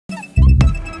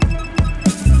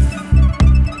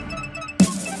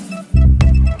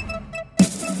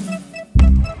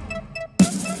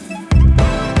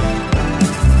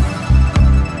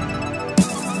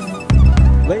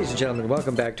gentlemen,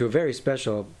 welcome back to a very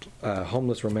special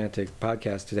Homeless Romantic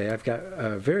podcast today. I've got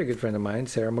a very good friend of mine,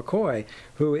 Sarah McCoy,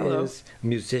 who is a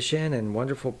musician and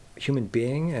wonderful human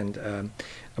being, and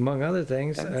among other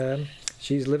things,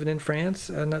 she's living in France,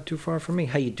 not too far from me.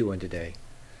 How you doing today?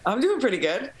 I'm doing pretty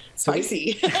good.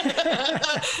 Spicy.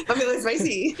 I'm feeling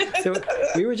spicy. So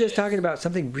we were just talking about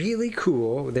something really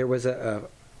cool. There was a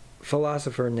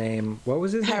philosopher named, what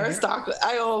was his name? Aristocles.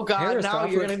 Oh, God, now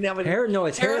you're going to know it. No,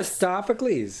 it's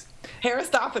Aristophanes.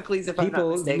 Aristophanes, if I'm not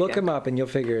mistaken. People look him up and you'll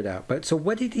figure it out. But so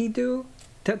what did he do?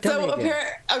 Tell me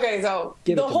again. So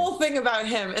the whole thing about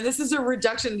him, and this is a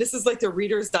reduction, this is like the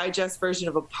Reader's Digest version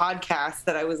of a podcast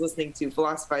that I was listening to,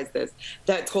 Philosophize This,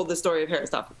 that told the story of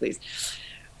Aristophanes.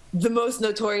 The most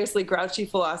notoriously grouchy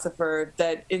philosopher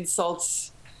that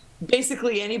insults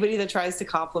basically anybody that tries to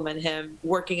compliment him,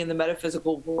 working in the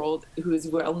metaphysical world, who is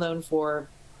well known for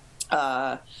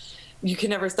you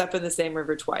can never step in the same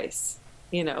river twice.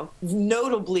 You know,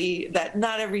 notably that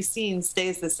not every scene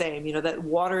stays the same. You know, that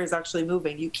water is actually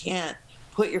moving. You can't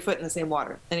put your foot in the same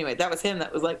water. Anyway, that was him.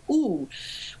 That was like, ooh,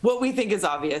 what we think is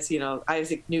obvious. You know,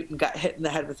 Isaac Newton got hit in the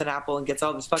head with an apple and gets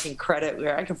all this fucking credit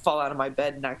where I can fall out of my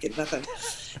bed and not get nothing.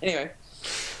 Anyway.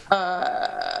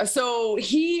 So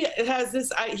he has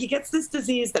this, he gets this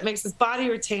disease that makes his body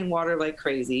retain water like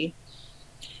crazy.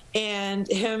 And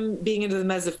him being into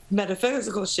the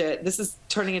metaphysical shit, this is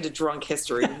turning into drunk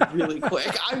history really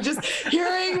quick. I'm just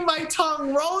hearing my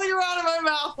tongue rolling around in my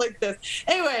mouth like this.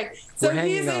 Anyway, so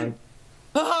he's in,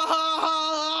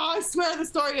 I swear the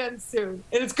story ends soon.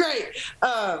 And it's great.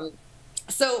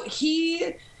 So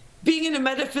he, being into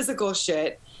metaphysical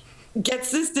shit,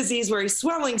 gets this disease where he's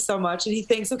swelling so much, and he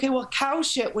thinks, okay, well, cow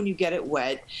shit, when you get it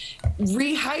wet,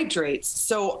 rehydrates.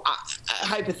 So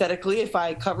hypothetically, if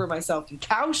I cover myself in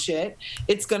cow shit,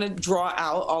 it's going to draw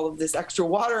out all of this extra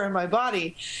water in my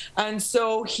body. And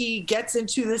so he gets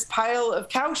into this pile of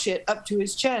cow shit up to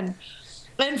his chin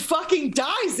and fucking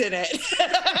dies in it.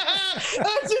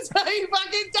 That's just how he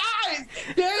fucking dies,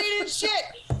 buried in shit.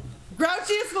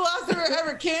 Grouchiest philosopher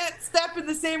ever. Can't step in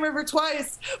the same river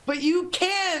twice, but you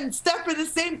can step in the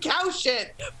same cow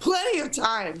shit plenty of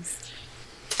times.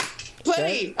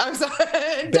 Plenty. I'm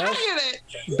sorry. Dying in it.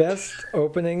 Best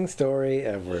opening story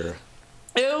ever.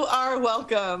 You are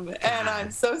welcome. God. And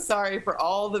I'm so sorry for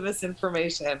all the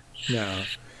misinformation. No.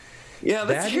 Yeah,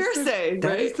 that's hearsay,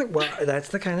 right? That's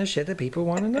the kind of shit that people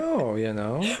want to know, you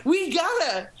know? We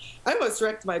gotta. I almost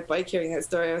wrecked my bike hearing that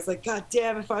story. I was like, God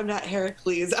damn, if I'm not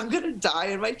Heracles, I'm gonna die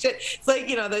in my shit. It's like,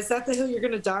 you know, is that the hill you're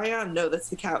gonna die on? No, that's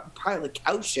the pile of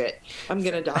cow shit I'm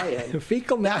gonna die in.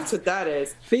 Fecal matter. That's what that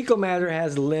is. Fecal matter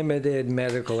has limited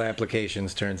medical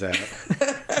applications, turns out.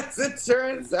 As it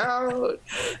turns out.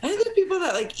 I think there are people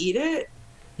that, like, eat it.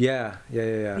 Yeah.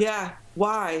 Yeah.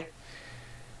 Why?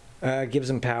 Gives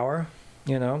him power,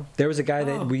 you know. There was a guy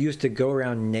that we used to go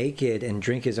around naked and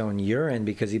drink his own urine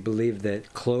because he believed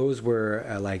that clothes were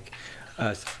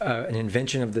an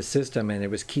invention of the system, and it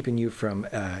was keeping you from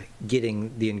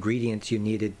getting the ingredients you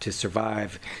needed to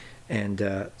survive.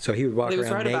 And so he would walk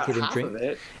around naked and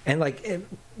drink, and like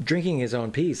drinking his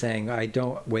own pee, saying, "I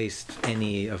don't waste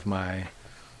any of my,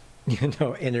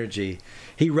 energy."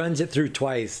 He runs it through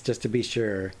twice just to be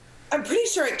sure. I'm pretty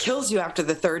sure it kills you after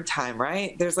the third time,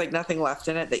 right? There's like nothing left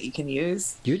in it that you can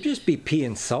use. You'd just be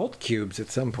peeing salt cubes at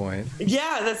some point.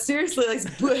 Yeah, that's seriously like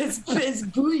it's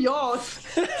bouillon.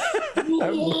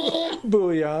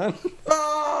 Bouillon.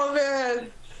 Oh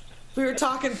man, if we were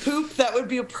talking poop, that would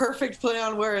be a perfect play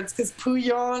on words because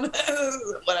bouillon,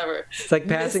 whatever. It's like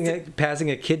passing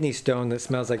a kidney stone that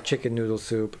smells like chicken noodle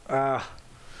soup. Ah,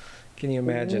 can you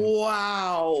imagine?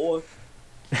 Wow.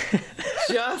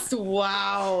 Just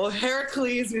wow.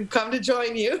 Heracles, we've come to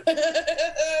join you.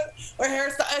 Or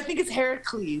I think it's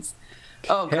Heracles.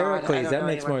 Oh God, Heracles, that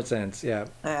makes more sense. Yeah.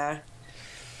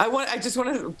 I just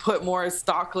want to put more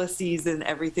Aristocles in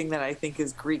everything that I think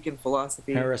is Greek in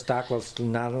philosophy. Aristocles,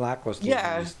 not Lacos.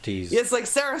 Yeah. It's like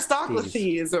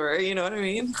Sarastocles, or you know what I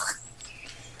mean?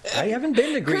 I haven't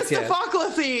been to Greece yet.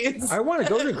 Christophocles. I want to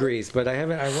go to Greece, but I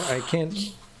haven't. I can't.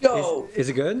 Go. Is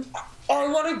it good? I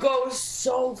want to go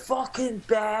so fucking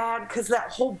bad because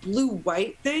that whole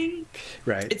blue-white thing.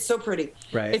 Right. It's so pretty.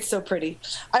 Right. It's so pretty.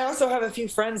 I also have a few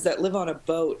friends that live on a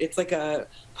boat. It's like a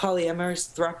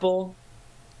polyamorous thruple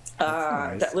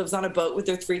that lives on a boat with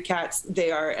their 3 cats.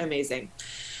 They are amazing.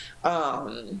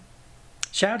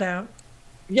 Shout out.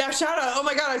 Yeah, shout out. Oh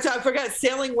my God, I forgot.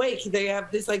 Sailing Wake. They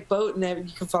have this like boat, and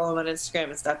you can follow them on Instagram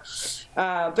and stuff.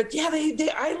 But yeah, they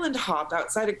island hop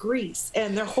outside of Greece,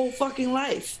 and their whole fucking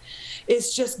life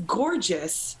is just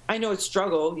gorgeous. I know it's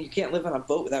struggle. You can't live on a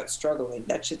boat without struggling.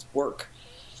 That shit's work.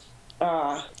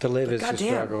 To live is to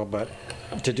struggle, but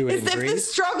to do it in If the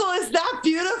Greece. struggle is that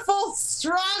beautiful,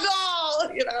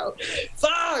 struggle, you know,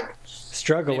 fuck.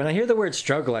 Struggle. When I hear the word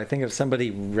struggle, I think of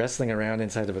somebody wrestling around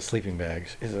inside of a sleeping bag.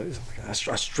 It's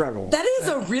a struggle. That is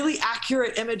a really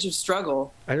accurate image of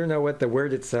struggle. I don't know what the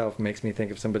word itself makes me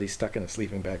think of somebody stuck in a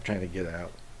sleeping bag trying to get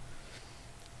out.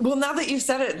 Well, now that you've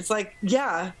said it, it's like,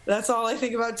 yeah, that's all I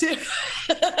think about too.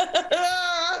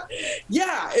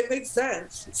 Yeah, it makes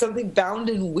sense. Something bound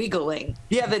and wiggling.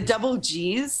 Yeah, the double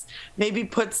G's maybe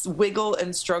puts wiggle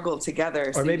and struggle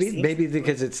together. Or maybe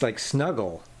because it's like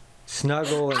snuggle.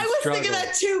 Snuggle and I was struggle. thinking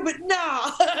that too, but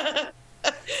no.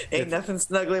 Ain't nothing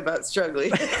snuggly about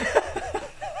struggling.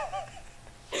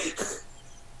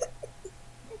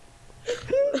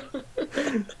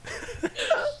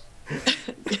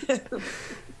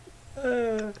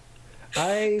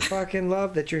 I fucking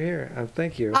love that you're here.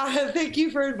 Thank you. Thank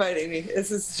you for inviting me. This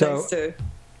is nice to.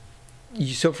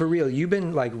 So for real, you've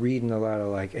been like reading a lot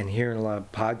of and hearing a lot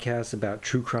of podcasts about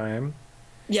true crime.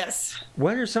 Yes.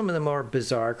 What are some of the more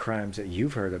bizarre crimes that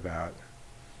you've heard about?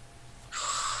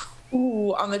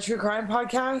 Ooh, on the true crime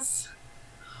podcast?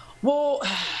 Well,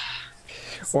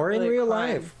 or in real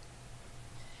life?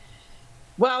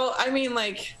 Well, I mean,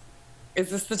 like, is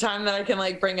this the time that I can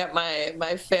like bring up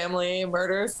my family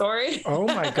murder story? Oh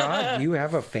my God, you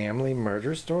have a family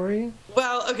murder story?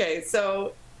 Well, okay,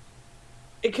 so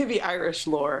it could be Irish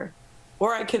lore,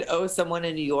 or I could owe someone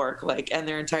in New York, and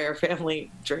their entire family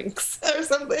drinks or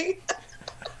something.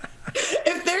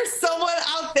 If there's someone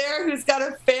out there who's got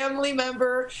a family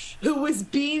member who was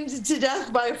beamed to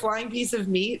death by a flying piece of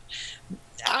meat,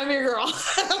 I'm your girl.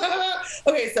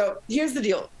 Okay, so here's the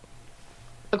deal.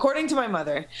 According to my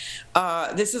mother,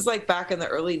 this is like back in the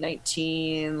early I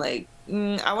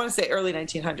want to say early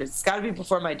 1900s. It's got to be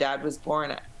before my dad was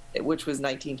born, which was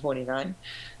 1929.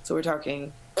 So we're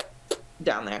talking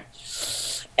down there.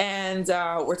 And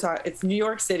it's New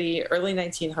York City, early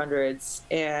 1900s.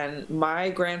 And my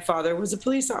grandfather was a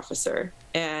police officer.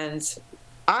 And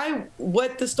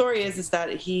what the story is that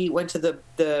he went to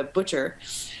the butcher,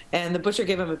 and the butcher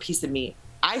gave him a piece of meat.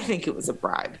 I think it was a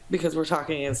bribe, because we're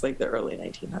talking it's like the early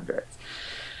 1900s.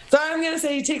 So I'm going to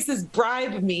say he takes this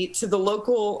bribe meat to the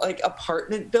local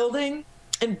apartment building.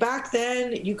 And back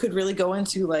then you could really go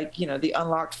into the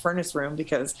unlocked furnace room,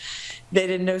 because they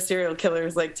didn't know serial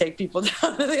killers take people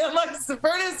down to the unlocked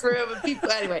furnace room and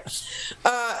people anyway.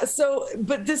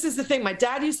 But this is the thing. My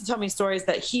dad used to tell me stories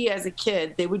that he, as a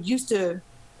kid, they would used to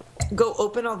go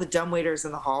open all the dumbwaiters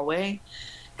in the hallway.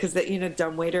 Because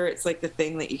dumbwaiter, it's like the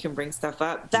thing that you can bring stuff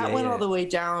up. That went all the way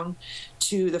down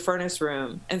to the furnace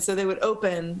room. And so they would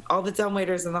open all the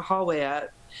dumbwaiters in the hallway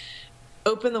up,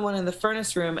 open the one in the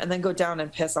furnace room, and then go down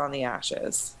and piss on the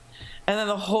ashes. And then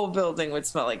the whole building would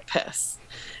smell like piss.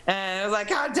 And it was like,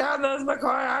 God damn those McCoy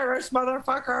Irish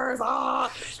motherfuckers.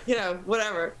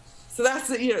 Whatever. So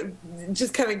that's,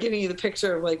 just kind of giving you the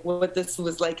picture of what this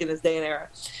was like in his day and era.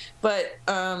 But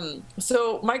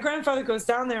so my grandfather goes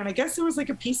down there, and I guess there was a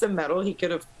piece of metal. He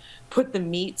could have put the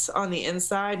meat on the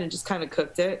inside and just kind of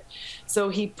cooked it. So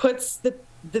he puts the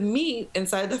meat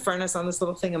inside the furnace on this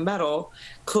little thing of metal,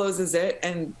 closes it,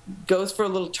 and goes for a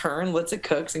little turn, lets it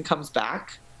cook, and comes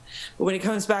back. But when he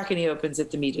comes back and he opens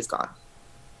it, the meat is gone.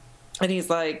 And he's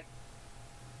like,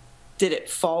 did it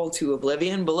fall to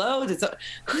oblivion below?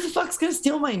 Who the fuck's going to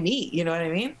steal my meat? You know what I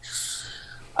mean?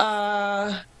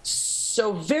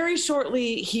 So very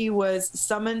shortly, he was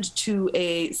summoned to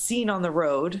a scene on the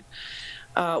road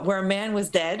where a man was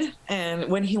dead. And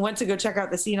when he went to go check out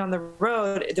the scene on the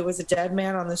road, there was a dead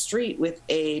man on the street with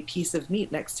a piece of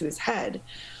meat next to his head.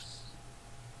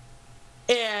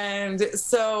 And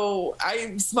so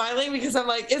I'm smiling because I'm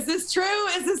like, is this true?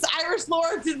 Is this Irish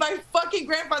lore? Did my fucking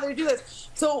grandfather do this?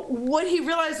 So what he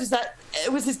realized was that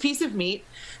it was his piece of meat.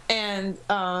 And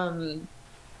the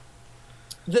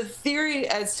theory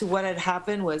as to what had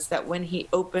happened was that when he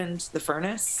opened the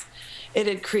furnace, it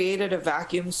had created a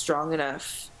vacuum strong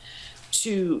enough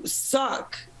to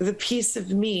suck the piece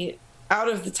of meat out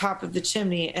of the top of the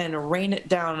chimney and rain it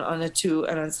down on an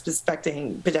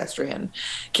unsuspecting pedestrian,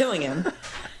 killing him.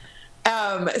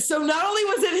 So not only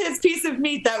was it his piece of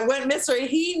meat that went mystery,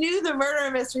 he knew the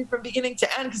murder mystery from beginning to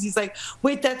end, because he's like,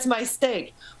 wait, that's my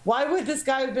steak. Why would this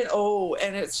guy have been,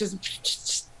 and it's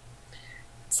just...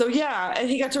 So yeah, and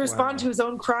he got to respond to his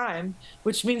own crime,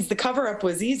 which means the cover-up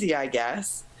was easy, I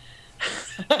guess.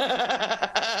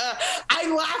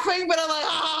 I'm laughing, but I'm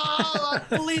like,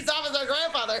 police officer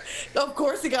grandfather. Of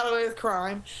course he got away with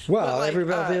crime. Well,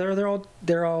 everybody, they're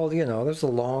all, that was a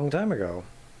long time ago.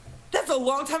 That's a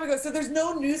long time ago. So there's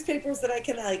no newspapers that I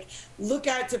can like look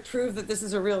at to prove that this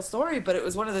is a real story. But it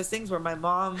was one of those things where my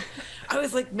mom, I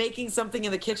was like making something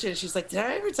in the kitchen. And she's like, "Did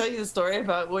I ever tell you the story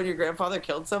about when your grandfather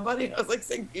killed somebody?" I was like,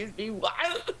 "Excuse me,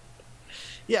 what?"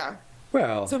 Yeah.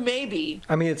 Well, so maybe.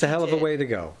 I mean, it's a hell of a way to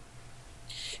go.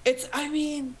 I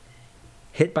mean,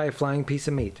 hit by a flying piece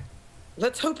of meat.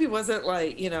 Let's hope he wasn't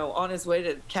like, on his way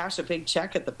to cash a big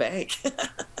check at the bank.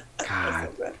 God,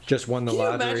 just won the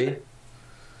lottery. Imagine?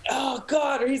 Oh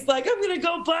God! Or he's like, "I'm gonna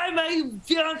go buy my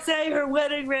fiance her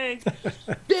wedding ring."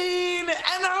 Bean,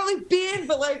 and not only bean,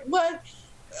 but like what?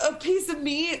 A piece of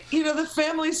meat. The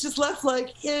family's just left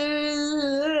like,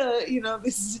 this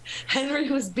is Henry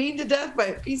was beaten to death by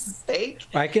a piece of steak.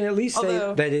 I can at least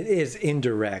say that it is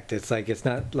indirect. It's like it's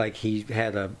not like he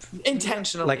had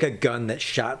intentionally like a gun that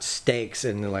shot steaks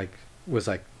and like was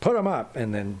like put them up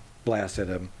and then blasted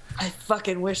him. I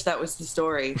fucking wish that was the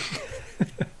story.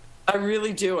 I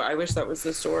really do. I wish that was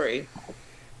the story.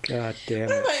 God damn it.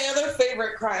 One of my other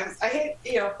favorite crimes. I hate,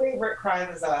 favorite crime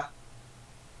is a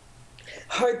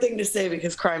hard thing to say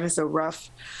because crime is so rough.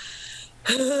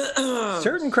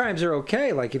 Certain crimes are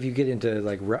okay, like if you get into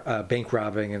like bank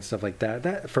robbing and stuff like that.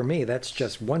 That for me, that's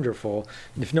just wonderful.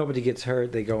 If nobody gets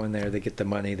hurt, they go in there, they get the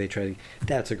money, they try.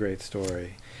 That's a great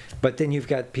story. But then you've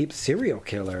got serial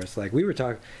killers. Like we were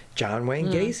talking, John Wayne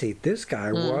Gacy. This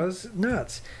guy was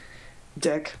nuts.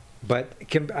 Dick. But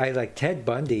I like Ted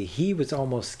Bundy. He was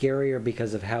almost scarier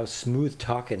because of how smooth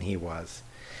talking he was.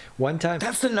 One time,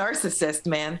 that's the narcissist,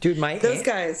 man. Dude,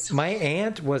 guys. My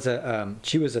aunt was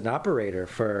she was an operator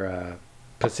for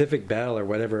Pacific Bell or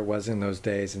whatever it was in those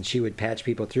days, and she would patch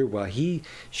people through. Well,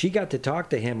 she got to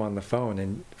talk to him on the phone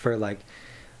and for like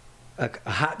a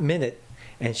hot minute,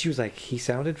 and she was like, he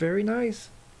sounded very nice.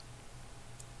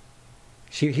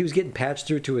 He was getting patched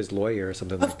through to his lawyer or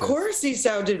something like that. Of course he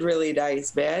sounded really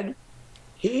nice, man.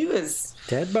 He was...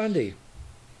 Ted Bundy.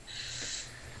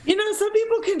 Some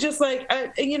people can just like...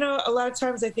 a lot of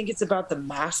times I think it's about the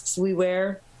masks we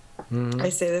wear. Mm-hmm. I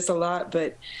say this a lot,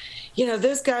 but,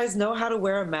 those guys know how to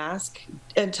wear a mask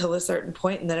until a certain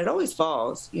point, and then it always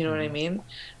falls. You know what I mean?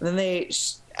 And then they...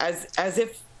 As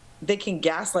if they can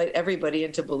gaslight everybody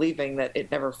into believing that it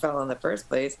never fell in the first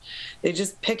place. They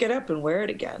just pick it up and wear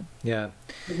it again. Yeah.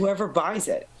 Whoever buys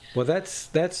it. Well, that's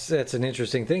an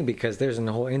interesting thing because there's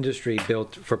a whole industry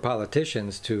built for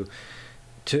politicians to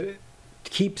put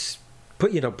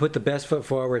the best foot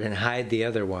forward and hide the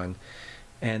other one,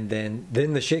 and then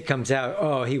the shit comes out.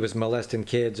 Oh, he was molesting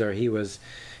kids, or he was,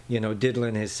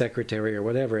 diddling his secretary or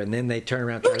whatever, and then they turn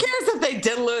around. Who cares if they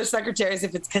diddle their secretaries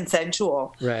if it's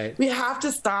consensual? Right. We have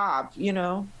to stop.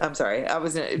 I'm sorry. I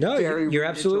was in a very you're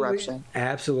interruption.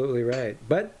 Absolutely right.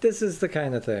 But this is the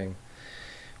kind of thing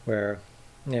where,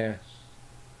 yeah.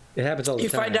 It happens all the time.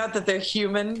 You find out that they're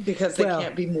human because they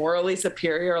can't be morally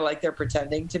superior like they're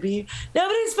pretending to be.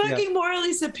 Nobody's fucking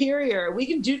morally superior. We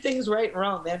can do things right and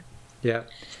wrong, man. Yeah.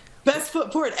 Best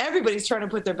foot forward. Everybody's trying to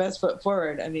put their best foot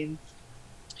forward. I mean,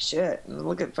 shit.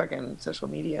 Look at fucking social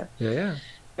media. Yeah.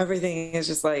 Everything is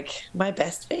just like, my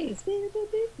best face.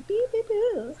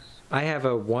 I have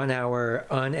a 1 hour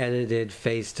unedited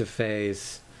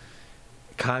face-to-face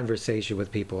conversation with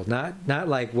people, not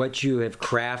like what you have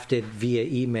crafted via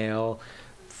email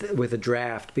with a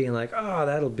draft being like, oh,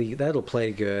 that'll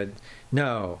play good.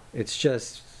 No, it's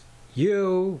just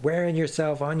you wearing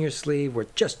yourself on your sleeve, we're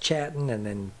just chatting, and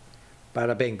then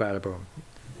bada bing bada boom.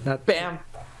 Not bam.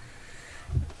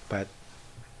 But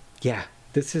yeah,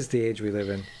 this is the age we live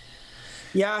in.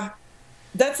 Yeah,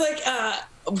 that's like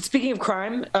speaking of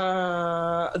crime,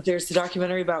 there's a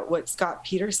documentary about what Scott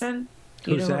Peterson.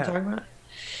 Who's know that? What I'm talking about?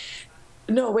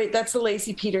 No, wait, that's the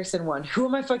Lacey Peterson one. Who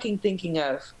am I fucking thinking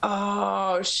of?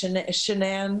 Oh,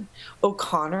 Sinead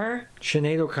O'Connor.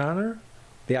 Sinead O'Connor?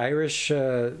 The Irish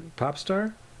pop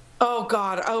star? Oh,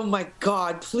 God. Oh, my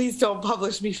God. Please don't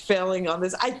publish me failing on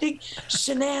this. I think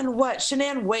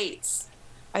Shanann Waits,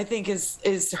 I think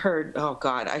is her. Oh,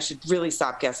 God. I should really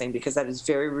stop guessing because that is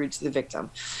very rude to the victim.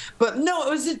 But no, it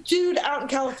was a dude out in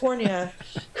California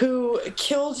who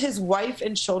killed his wife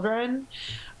and children.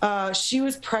 She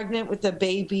was pregnant with a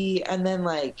baby, and then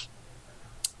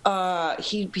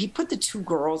he put the two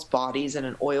girls' bodies in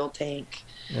an oil tank.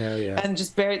 Oh, yeah. And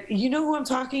just buried. You know who I'm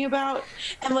talking about?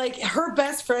 And her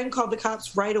best friend called the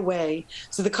cops right away.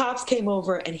 So the cops came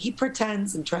over, and he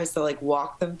pretends and tries to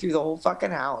walk them through the whole fucking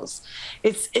house.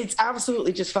 It's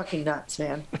absolutely just fucking nuts,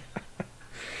 man.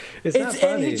 It's not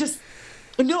funny. And he just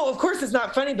No, of course it's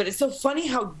not funny, but it's so funny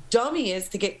how dumb he is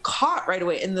to get caught right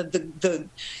away, and the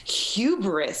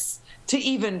hubris to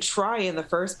even try in the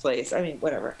first place. I mean,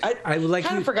 whatever. I like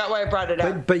kind of forgot why I brought it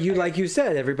up. But you, like you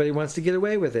said, everybody wants to get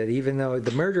away with it, even though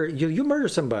the murder, you murder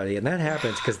somebody, and that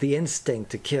happens because the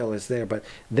instinct to kill is there. But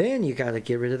then you got to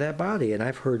get rid of that body. And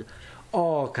I've heard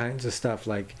all kinds of stuff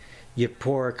like you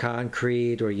pour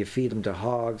concrete or you feed them to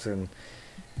hogs. And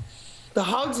the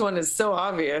hogs one is so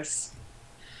obvious.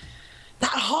 That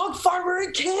hog farmer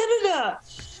in Canada,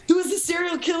 who was a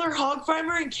serial killer hog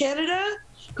farmer in Canada,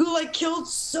 who like killed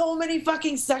so many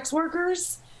fucking sex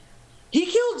workers. He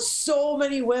killed so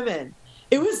many women.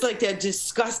 It was like a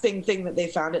disgusting thing that they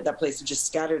found at that place and just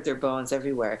scattered their bones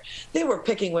everywhere. They were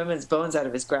picking women's bones out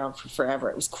of his ground for forever.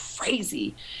 It was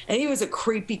crazy. And he was a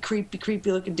creepy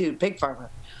looking dude, pig farmer.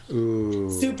 Ooh.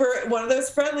 Super, one of those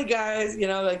friendly guys, you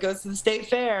know, that goes to the state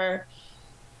fair.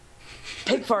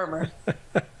 Pig farmer.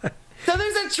 So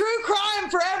there's a true crime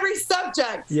for every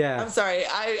subject. Yeah. I'm sorry,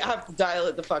 I have to dial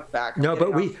it the fuck back. No,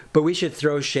 but we should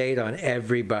throw shade on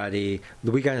everybody.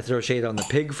 We're gonna throw shade on the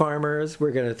pig farmers.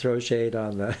 We're gonna throw shade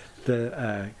on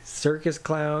the circus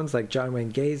clowns like John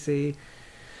Wayne Gacy.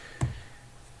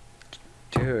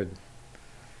 Dude,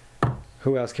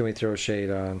 who else can we throw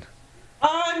shade on?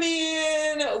 I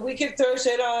mean, we could throw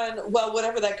shade on, well,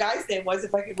 whatever that guy's name was,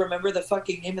 if I could remember the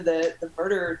fucking name of the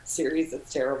murder series.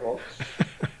 That's terrible.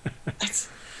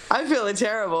 I'm feeling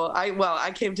terrible.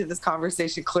 I came to this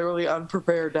conversation clearly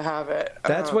unprepared to have it.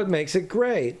 That's what makes it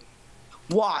great.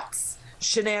 Watts.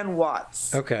 Shanann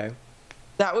Watts. Okay.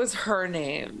 That was her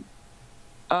name.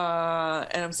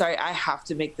 And I'm sorry, I have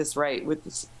to make this right with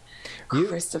this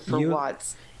Christopher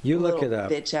Watts. You look it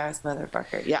up. Bitch ass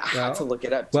motherfucker. Yeah, I have to look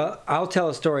it up. Well, I'll tell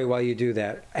a story while you do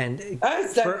that. And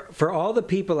for all the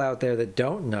people out there that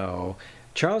don't know,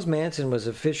 Charles Manson was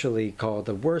officially called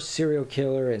the worst serial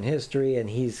killer in history, and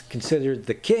he's considered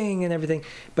the king and everything.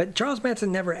 But Charles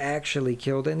Manson never actually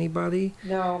killed anybody.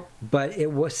 No. But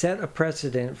it was set a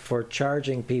precedent for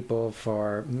charging people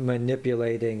for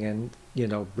manipulating and,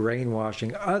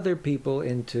 brainwashing other people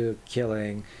into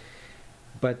killing.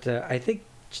 But I think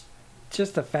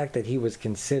just the fact that he was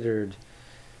considered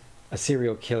a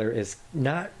serial killer is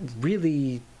not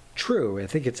really true. I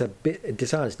think it's a bit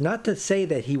dishonest. Not to say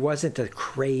that he wasn't a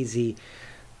crazy,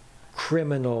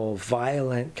 criminal,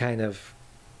 violent kind of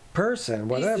person,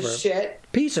 whatever.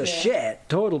 Piece of shit.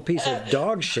 Total piece of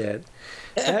dog shit.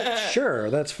 Sure,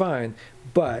 that's fine.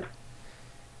 But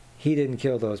he didn't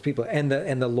kill those people. And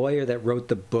the lawyer that wrote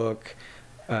the book,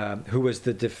 who was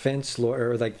the defense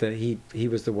lawyer, he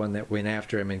was the one that went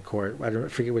after him in court. I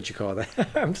forget what you call that.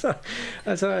 I'm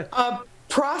sorry.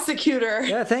 Prosecutor.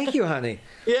 Yeah, thank you, honey.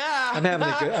 Yeah, I'm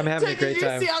having a great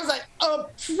time. See, I was like, a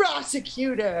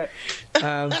prosecutor.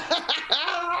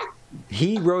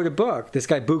 He wrote a book. This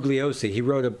guy Bugliosi. He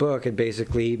wrote a book and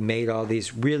basically made all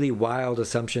these really wild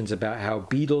assumptions about how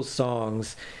Beatles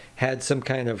songs had some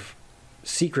kind of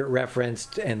secret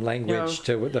reference and language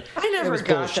to the. I never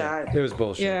got that. It was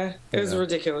bullshit. Yeah, it was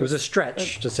ridiculous. It was a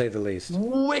stretch, to say the least.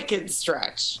 Wicked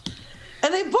stretch.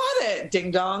 And they bought it,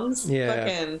 ding dongs. Yeah.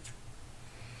 Fucking.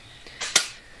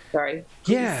 Sorry.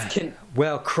 Yeah.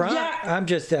 Well, crime. Yeah. I'm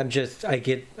just. I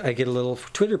get a little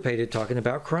Twitter pated talking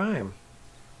about crime.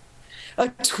 A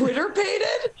Twitter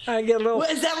pated? I get a little.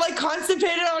 Is that like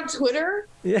constipated on Twitter?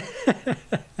 Yeah.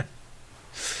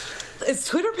 Is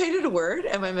Twitter pated a word?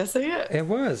 Am I missing it? It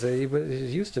was. It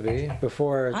used to be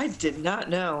before. I did not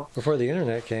know. Before the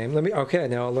internet came. Okay,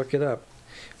 now I'll look it up.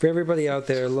 For everybody out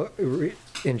there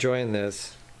enjoying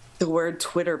this. The word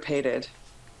Twitter pated.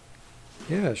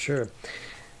 Yeah, sure.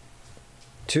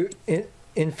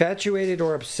 Infatuated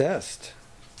or obsessed.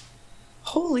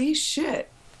 Holy shit.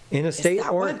 In a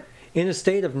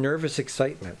state of nervous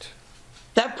excitement.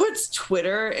 That puts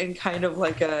Twitter in kind of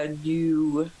like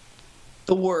the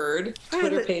word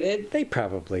Twitter pated. They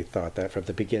probably thought that from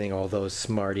the beginning, all those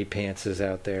smarty pantses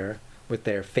out there with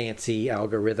their fancy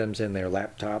algorithms and their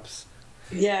laptops.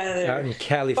 Yeah. Out in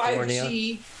California.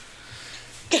 5G.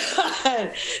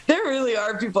 God, there really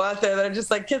are people out there that are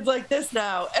just like, kids like this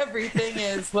now. Everything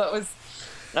is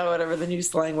whatever the new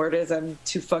slang word is. I'm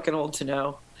too fucking old to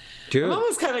know. Dude. I'm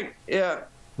almost kind of, yeah.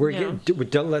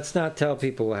 Let's not tell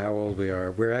people how old we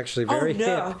are. We're actually very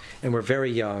hip and we're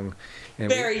very young.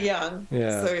 Young.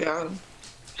 Yeah. So young.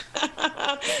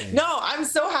 No, I'm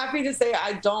so happy to say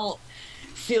I don't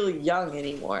feel young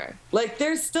anymore. Like,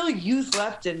 there's still youth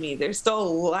left in me. There's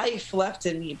still life left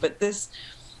in me. But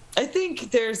I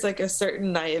think there's like a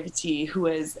certain naivety who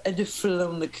has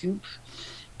flown the coop.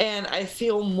 And I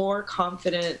feel more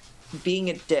confident being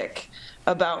a dick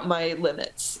about my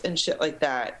limits and shit like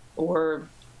that. Or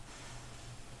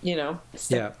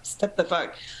step the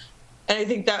fuck. And I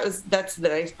think that's the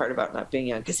nice part about not being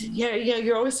young, because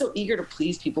you're always so eager to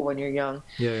please people when you're young.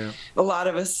 Yeah. A lot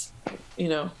of us,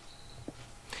 in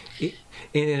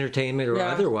entertainment or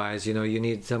otherwise, you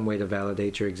need some way to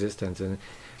validate your existence, and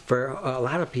for a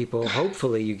lot of people,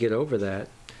 hopefully, you get over that.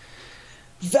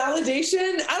 Validation?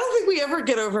 I don't think we ever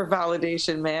get over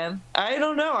validation, man. I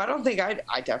don't know. I don't think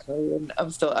I definitely wouldn't.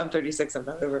 I'm 36. I'm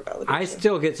not over validation. I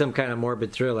still get some kind of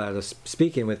morbid thrill out of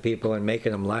speaking with people and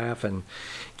making them laugh and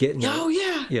getting, so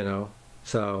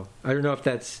I don't know if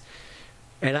that's,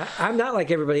 and I'm not like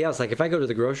everybody else. Like if I go to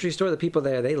the grocery store, the people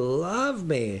there, they love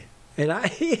me.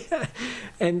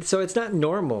 And so it's not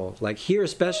normal. Like here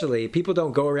especially, people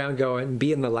don't go around going and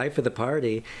be in the life of the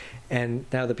party. And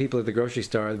now the people at the grocery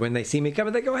store, when they see me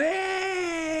coming, they go,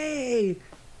 "Hey!"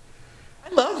 I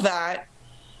love that.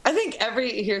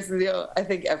 Here's the deal. I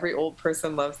think every old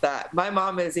person loves that. My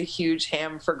mom is a huge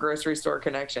ham for grocery store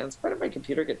connections. Where did my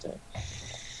computer get to?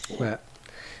 Well,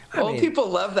 old people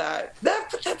love that.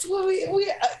 That's what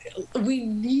we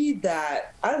need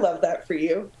that. I love that for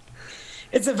you.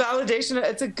 It's a validation.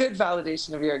 It's a good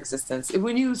validation of your existence.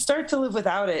 When you start to live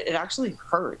without it, it actually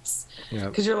hurts.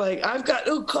 Because you're like, I've got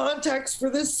no context for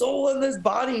this soul and this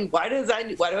body. Why do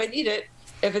I need it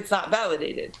if it's not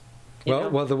validated?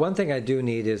 Well, the one thing I do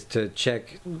need is to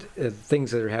check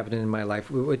things that are happening in my life.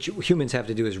 What humans have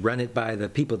to do is run it by the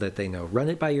people that they know. Run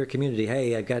it by your community.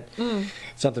 Hey, I got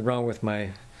something wrong with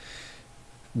my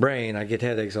brain, I get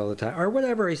headaches all the time, or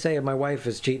whatever. I say my wife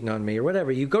is cheating on me, or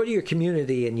whatever. You go to your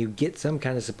community and you get some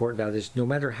kind of support validation, no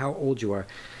matter how old you are.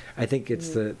 I think it's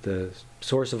the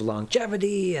source of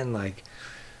longevity, and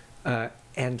I've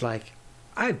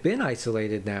been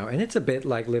isolated now, and it's a bit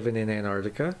like living in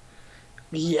Antarctica.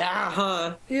 Yeah,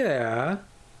 huh? Yeah.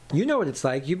 You know what it's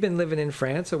like. You've been living in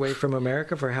France, away from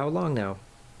America, for how long now?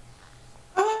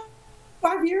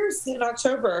 5 years in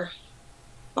October.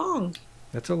 Long.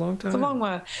 That's a long time. It's a long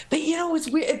while. But it's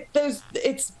weird.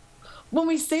 It's when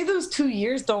we say those 2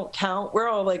 years don't count, we're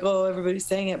all like, oh, everybody's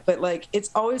saying it. But it's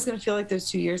always going to feel like those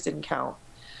 2 years didn't count.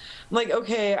 I'm like,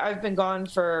 okay, I've been gone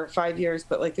for 5 years,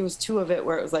 but there was 2 of it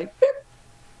where it was like, boop,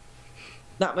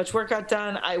 not much work got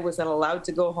done. I wasn't allowed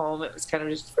to go home. It was kind of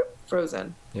just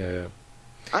frozen. Yeah.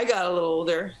 I got a little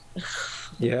older.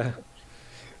 Yeah.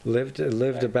 Lived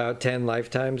about 10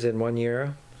 lifetimes in 1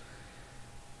 year.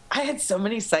 I had so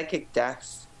many psychic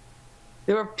deaths.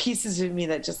 There were pieces of me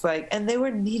that just and they were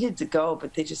needed to go,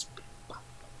 but they just.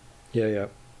 Yeah.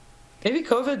 Maybe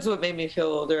COVID's what made me feel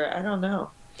older. I don't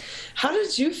know. How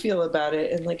did you feel about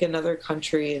it in another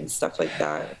country and stuff like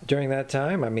that? During that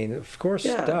time, I mean, of course,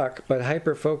 stuck, but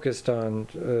hyper-focused on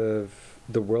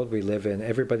the world we live in.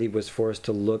 Everybody was forced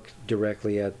to look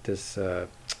directly at this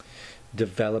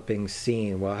developing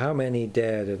scene. Well, how many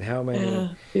dead and how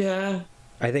many... Yeah.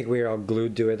 I think we were all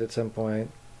glued to it at some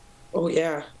point. Oh,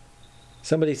 yeah.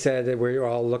 Somebody said that we're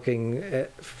all looking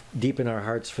deep in our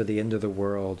hearts for the end of the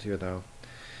world,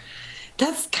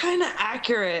 That's kind of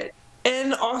accurate.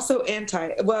 And also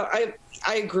well, I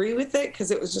agree with it, because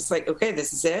it was just okay,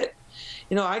 this is it.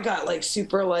 I got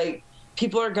super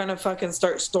people are gonna fucking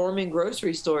start storming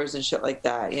grocery stores and shit like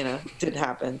that. Didn't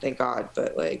happen, thank God.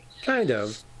 But kind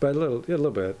of, but a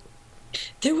little bit.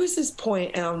 There was this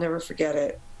point, and I'll never forget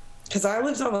it, because I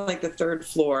lived on the 3rd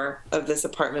floor of this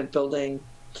apartment building,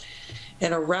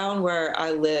 and around where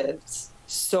I lived,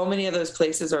 so many of those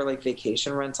places are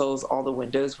vacation rentals. All the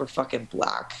windows were fucking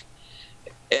black.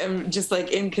 And just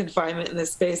in confinement in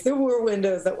this space, there were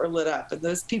windows that were lit up, and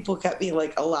those people kept me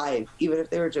alive, even if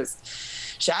they were just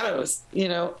shadows,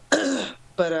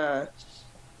 But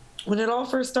when it all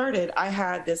first started, I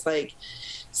had this pop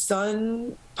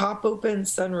open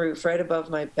sunroof right above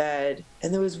my bed,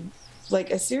 and there was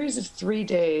a series of 3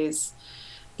 days.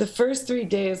 The first 3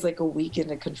 days, a week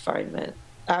into confinement.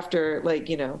 After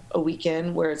a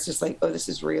weekend where it's just oh, this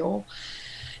is real.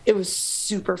 It was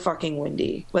super fucking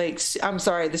windy. I'm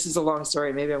sorry, this is a long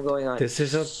story. Maybe I'm going on. It's a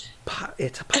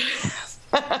podcast.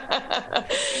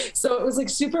 So it was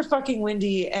super fucking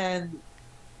windy, and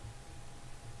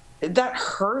that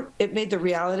hurt. It made the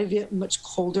reality of it much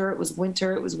colder. It was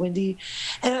winter. It was windy.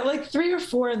 And at 3 or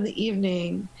 4 in the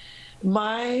evening,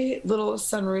 my little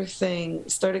sunroof thing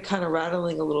started kind of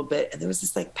rattling a little bit, and there was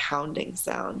this pounding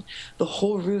sound. The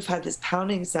whole roof had this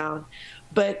pounding sound,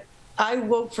 but I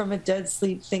woke from a dead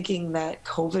sleep thinking that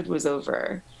COVID was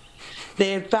over.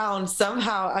 They had found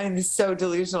somehow, I'm so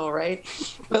delusional, right?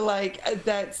 But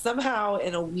that somehow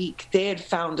in a week they had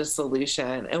found a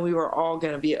solution, and we were all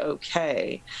going to be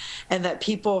okay. And that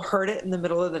people heard it in the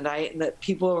middle of the night, and that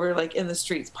people were in the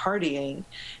streets partying.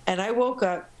 And I woke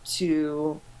up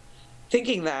to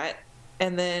thinking that,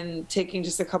 and then taking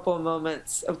just a couple of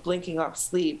moments of blinking off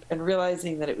sleep and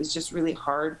realizing that it was just really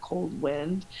hard, cold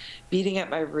wind beating at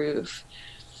my roof.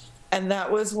 And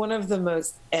that was one of the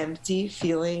most empty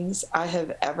feelings I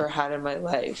have ever had in my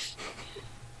life.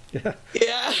 Yeah.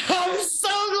 Yeah. I'm so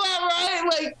glad, right?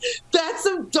 Like, that's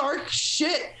some dark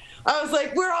shit. I was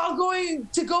like, we're all going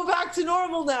to go back to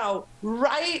normal now,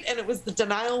 right? And it was, the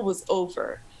denial was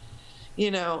over. You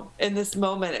know, in this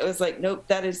moment, it was like, nope,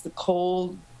 that is the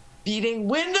cold, beating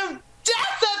wind of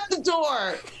death at the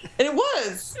door. And it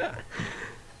was.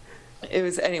 It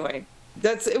was, anyway,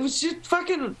 it was just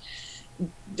fucking,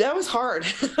 that was hard.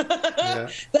 Yeah.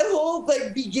 That whole,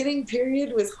 like, beginning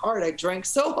period was hard. I drank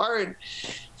so hard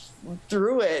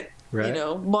through it, right. You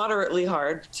know, moderately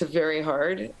hard to very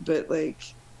hard. But, like,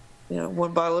 you know,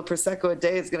 1 bottle of Prosecco a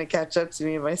day is going to catch up to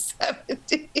me in my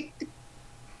 70s.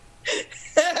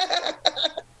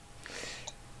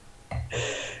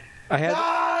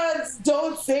 God,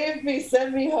 don't save me,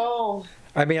 send me home.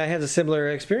 I mean, I had a similar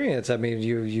experience. I mean,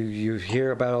 you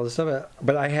hear about all this stuff,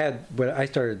 but when I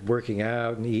started working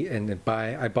out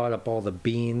I bought up all the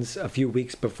beans a few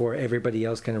weeks before everybody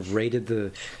else kind of raided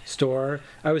the store.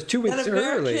 I was 2 weeks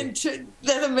early.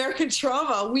 That American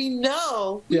trauma, we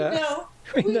know. We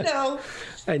know.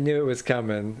 I knew it was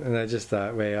coming, and I just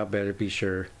thought, wait, I better be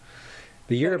sure.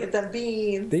 The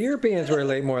Europeans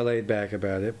were more laid back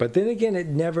about it, but then again,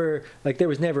 there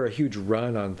was never a huge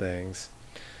run on things.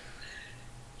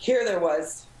 Here there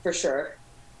was, for sure.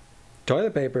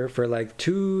 Toilet paper for like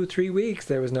 2-3 weeks.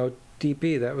 There was no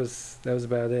DP. That was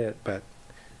about it. But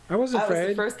I wasn't afraid. That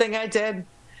was the first thing I did.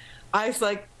 I was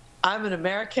like, I'm an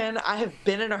American. I have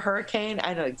been in a hurricane.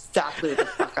 I know exactly what the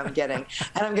fuck I'm getting.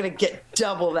 And I'm going to get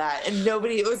double that. And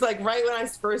it was like right when I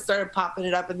first started popping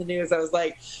it up in the news, I was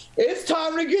like, it's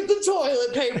time to get the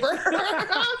toilet paper.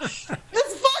 It's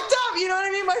fucked up. You know what I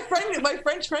mean? My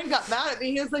French friend got mad at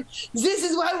me. He was like, this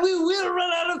is why we will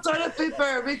run out of toilet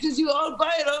paper, because you all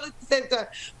buy it all at the same time.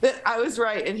 But I was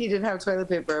right. And he didn't have toilet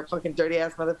paper. Fucking dirty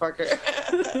ass motherfucker.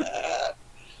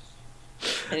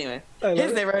 Anyway,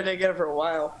 his neighborhood didn't get it for a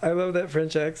while. I love that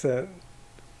French accent.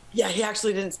 Yeah, he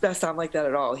actually didn't sound like that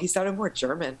at all. He sounded more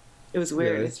German. It was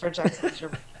weird. Really? His French accent was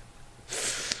German.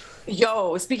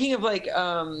 Yo, speaking of like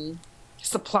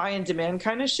supply and demand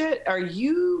kind of shit, are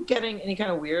you getting any kind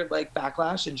of weird like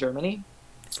backlash in Germany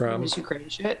from this Ukraine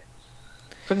shit?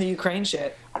 From the Ukraine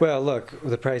shit? Well, look,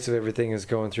 the price of everything is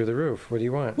going through the roof. What do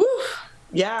you want? Woo!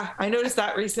 Yeah, I noticed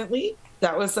that recently.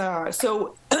 That was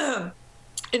so.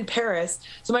 In Paris,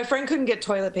 so my friend couldn't get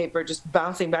toilet paper, just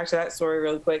bouncing back to that story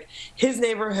really quick. His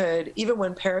neighborhood, even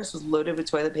when Paris was loaded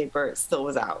with toilet paper, it still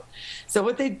was out. So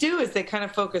what they do is they kind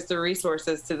of focus their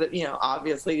resources to the,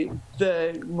 obviously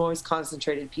the most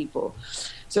concentrated people.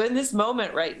 So in this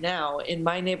moment right now, in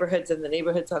my neighborhoods and the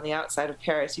neighborhoods on the outside of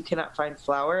Paris, you cannot find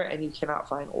flour and you cannot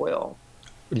find oil.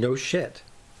 No shit.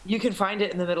 You can find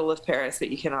it in the middle of Paris, but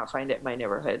you cannot find it in my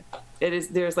neighborhood.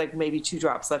 There's like maybe 2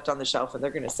 drops left on the shelf, and they're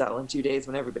going to sell in 2 days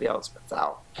when everybody else runs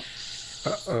out.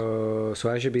 Uh-oh.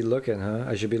 So I should be looking, huh?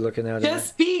 I should be looking out.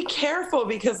 Just be careful,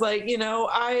 because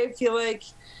I feel like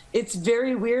it's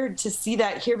very weird to see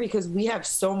that here, because we have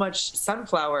so much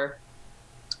sunflower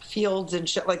fields and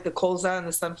shit, like the colza and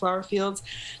the sunflower fields.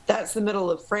 That's the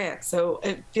middle of France, so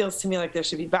it feels to me like there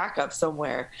should be backup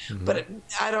somewhere. Mm-hmm. But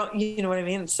I don't, you know what I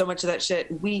mean? So much of that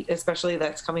shit, wheat especially,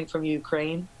 that's coming from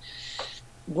Ukraine,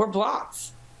 we're blocked.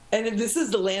 And this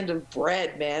is the land of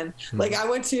bread, man. Mm-hmm.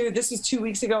 Like this was 2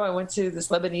 weeks ago, I went to this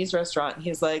Lebanese restaurant, and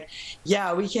he's like,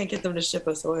 yeah, we can't get them to ship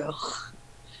us oil.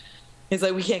 He's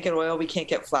like, we can't get oil, we can't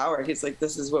get flour. He's like,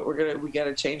 this is what we got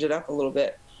to change it up a little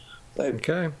bit. Like,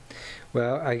 okay.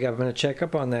 Well, I'm going to check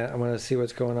up on that. I want to see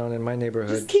what's going on in my neighborhood.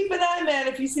 Just keep an eye, man.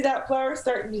 If you see that flour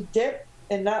starting to dip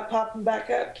and not popping back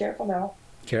up, careful now.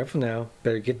 Careful now.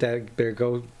 Better get that. Better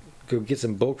go get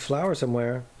some bulk flour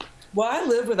somewhere. Well, I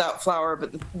live without flour,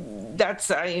 but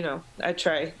that's I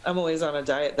try. I'm always on a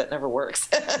diet that never works.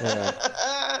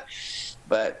 Yeah.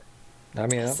 But I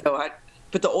mean,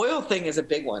 but the oil thing is a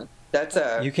big one. That's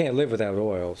you can't live without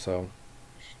oil, so.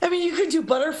 I mean, you could do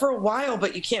butter for a while,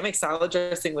 but you can't make salad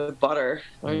dressing with butter.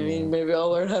 I mean, maybe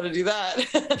I'll learn how to do that.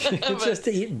 Just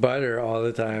to eat butter all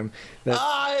the time.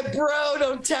 Bro,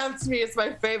 don't tempt me. It's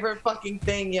my favorite fucking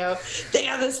thing, yo. They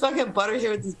have this fucking butter here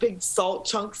with these big salt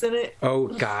chunks in it. Oh,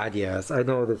 God, yes. I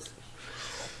know this.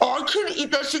 Oh, I can't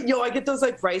eat that shit. Yo, I get those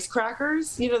like rice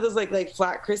crackers. You know, those like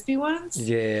flat, crispy ones?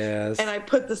 Yes. And I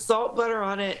put the salt butter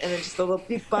on it and then just a little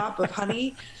beep bop of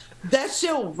honey. That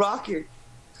shit will rock your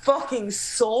fucking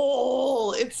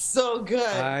soul. It's so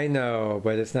good. I know,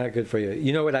 but it's not good for you.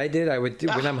 You know what I did? I would do,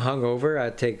 when I'm hungover,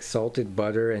 I'd take salted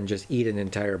butter and just eat an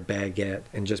entire baguette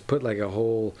and just put like a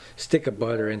whole stick of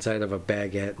butter inside of a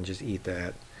baguette and just eat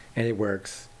that. And it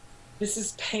works. This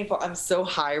is painful. I'm so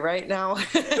high right now.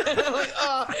 I'm like,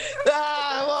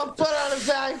 I want to put on a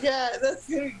baguette. That's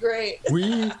gonna be great.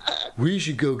 We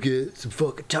should go get some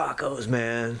fucking tacos,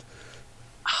 man.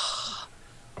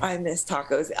 I miss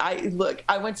tacos.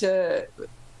 I went to,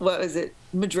 what was it,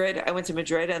 Madrid. I went to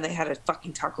Madrid and they had a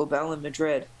fucking Taco Bell in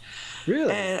Madrid.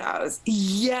 Really? And I was,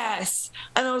 yes.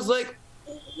 And I was like,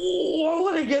 why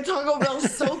would I get Taco Bell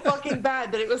so fucking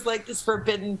bad? That it was like this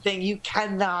forbidden thing. You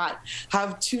cannot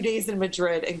have 2 days in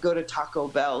Madrid and go to Taco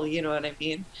Bell. You know what I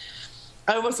mean?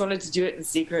 I almost wanted to do it in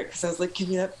secret because I was like, give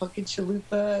me that fucking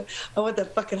chalupa. I want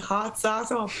that fucking hot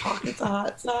sauce. I want pockets of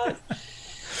hot sauce.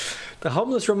 The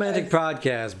Homeless Romantic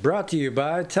Podcast brought to you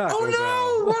by Taco Bell. Oh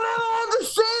no, we're not allowed to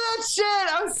say that shit.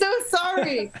 I'm so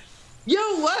sorry. Yo,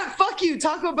 what? Fuck you.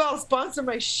 Taco Bell sponsor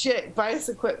my shit. Bias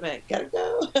equipment. Gotta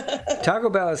go. Taco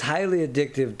Bell is highly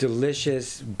addictive,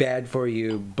 delicious, bad for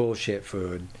you bullshit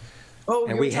food. Oh,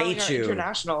 and we hate you.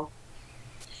 International.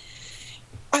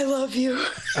 I love you.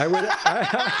 I would.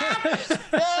 I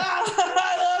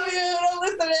love you. Don't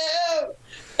listen to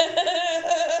him.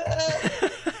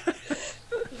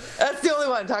 That's the only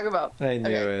one. Taco Bell. I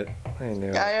knew it. I knew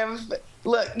it. I am.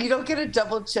 Look, you don't get a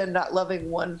double chin not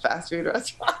loving one fast food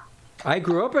restaurant. I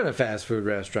grew up in a fast food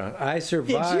restaurant. I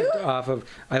survived off of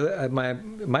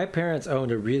my parents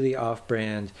owned a really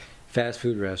off-brand fast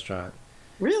food restaurant.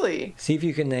 Really? See if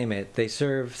you can name it. They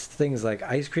serve things like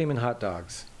ice cream and hot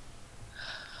dogs.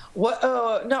 What?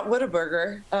 Oh, not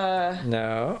Whataburger.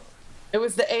 No. It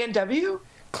was the A&W?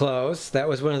 Close. That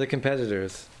was one of the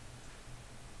competitors.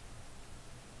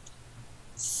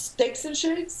 Steaks and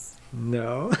Shakes?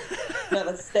 No. No,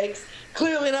 that's steaks.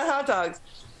 Clearly not hot dogs.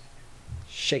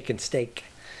 Shake and Steak.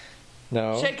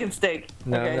 No. Shake and Steak.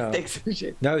 No, okay, no. Steaks and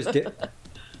Shake. No, it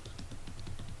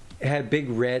had a big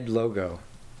red logo.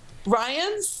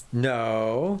 Ryan's?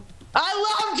 No.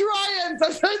 I loved Ryan's.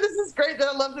 I'm sorry, this is great that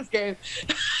I love this game.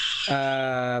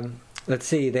 Let's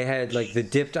see. They had like the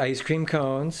dipped ice cream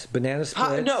cones, banana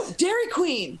splits. No, Dairy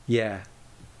Queen. Yeah.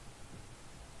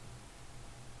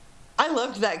 I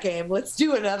loved that game. Let's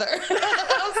do another.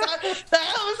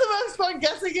 That was the most fun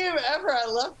guessing game ever. I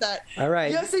loved that. All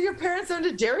right. Yeah, so your parents owned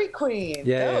a Dairy Queen.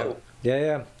 Yeah,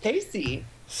 yeah. Tasty.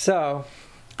 So,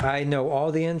 I know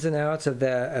all the ins and outs of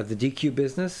the DQ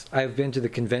business. I've been to the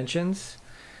conventions.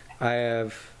 I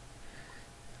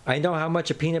know how much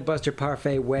a peanut butter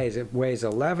parfait weighs. It weighs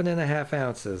 11 and a half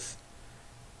ounces.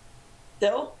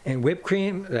 Still? And whipped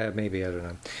cream, maybe, I don't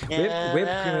know. Yeah.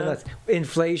 Whipped cream, that's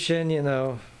inflation, you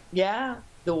know. Yeah,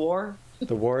 the war.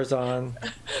 The war's on.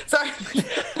 Sorry,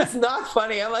 that's not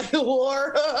funny. I'm like, the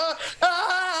war.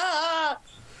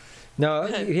 No,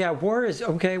 yeah, war is,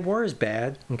 okay, war is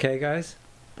bad. Okay, guys?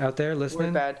 Out there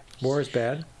listening? War is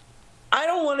bad. I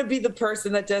don't want to be the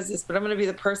person that does this, but I'm going to be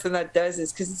the person that does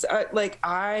this because it's like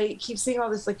I keep seeing all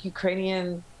this like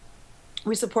Ukrainian,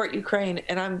 we support Ukraine,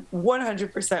 and I'm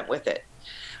 100% with it.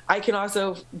 I can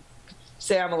also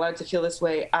say I'm allowed to feel this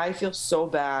way. I feel so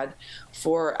bad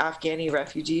for Afghani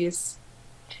refugees.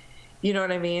 You know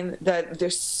what I mean? That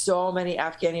there's so many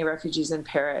Afghani refugees in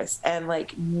Paris and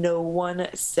like no one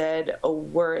said a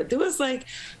word. There was like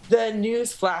the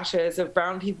news flashes of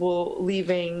brown people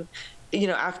leaving, you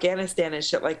know, Afghanistan and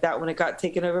shit like that when it got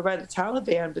taken over by the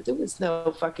Taliban, but there was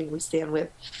no fucking we stand with,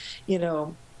 you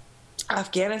know,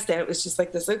 Afghanistan. It was just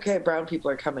like this, okay, brown people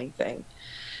are coming thing.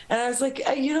 And I was like,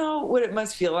 you know what it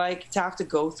must feel like to have to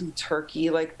go through Turkey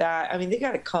like that? I mean, they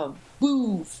got to come.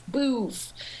 Boof,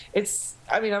 boof.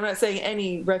 I'm not saying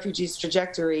any refugee's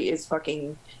trajectory is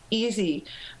fucking easy,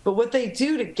 but what they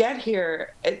do to get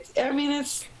here, it's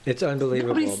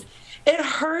unbelievable. It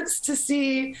hurts to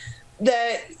see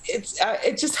that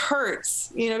it just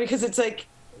hurts, you know, because it's like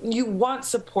you want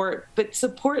support, but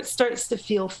support starts to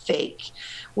feel fake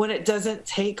when it doesn't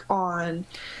take on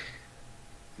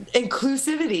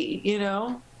inclusivity, you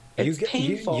know. It's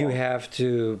painful. You have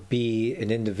to be an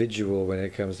individual when it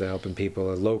comes to helping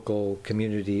people, a local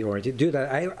community oriented. Dude,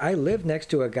 I lived next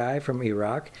to a guy from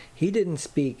Iraq. He didn't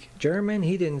speak German.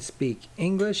 He didn't speak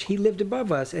English. He lived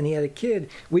above us and he had a kid.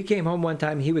 We came home one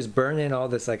time. He was burning all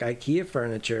this like IKEA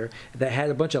furniture that had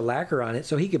a bunch of lacquer on it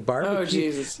so he could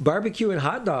barbecue and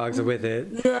hot dogs with it.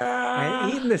 Yeah.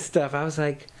 And eating this stuff. I was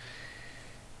like,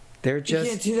 you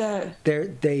can't do that.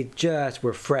 They just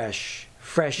were freshly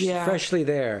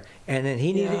there, and then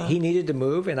he needed to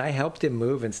move, and I helped him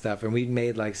move and stuff, and we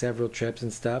made like several trips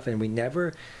and stuff, and we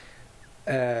never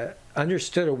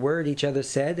understood a word each other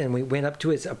said, and we went up to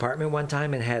his apartment one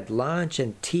time and had lunch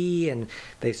and tea, and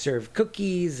they served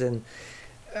cookies, and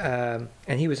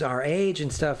he was our age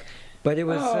and stuff. But it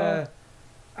was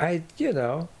I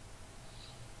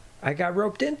got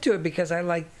roped into it because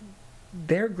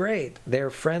they're great, they're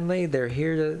friendly, they're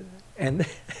here to, and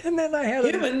then I had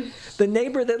the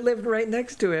neighbor that lived right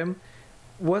next to him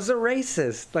was a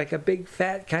racist, like a big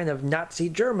fat kind of Nazi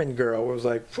German girl. It was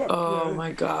like, fuck. Oh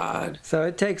my God. So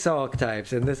it takes all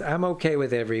types, and I'm okay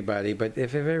with everybody, but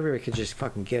if everybody could just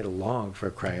fucking get along, for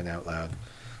crying out loud.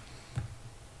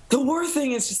 The war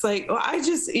thing is just like,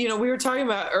 we were talking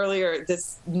about earlier,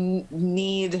 this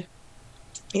need,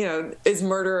 is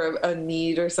murder a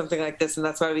need or something like this, and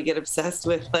that's why we get obsessed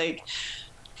with like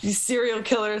these serial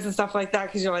killers and stuff like that,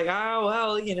 because you're like, oh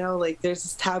well, like there's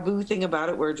this taboo thing about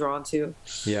it we're drawn to.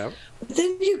 Yeah. But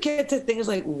then you get to things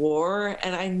like war,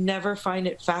 and I never find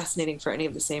it fascinating for any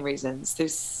of the same reasons.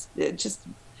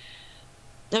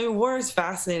 War is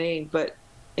fascinating, but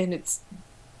and it's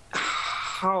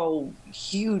how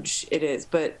huge it is,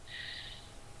 but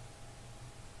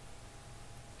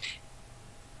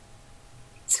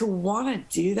to want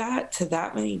to do that to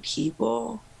that many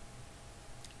people.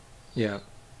 Yeah.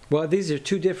 Well, these are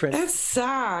two different... That's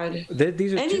sad.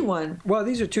 These are anyone.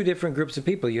 These are two different groups of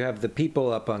people. You have the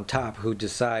people up on top who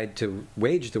decide to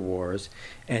wage the wars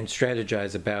and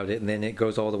strategize about it, and then it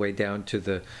goes all the way down to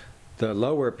the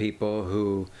lower people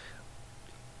who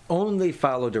only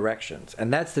follow directions,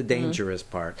 and that's the dangerous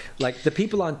part. Like, the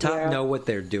people on top know what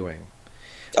they're doing.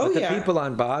 But the people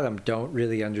on bottom don't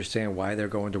really understand why they're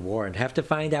going to war, and have to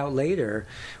find out later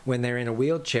when they're in a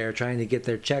wheelchair trying to get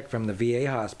their check from the VA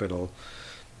hospital.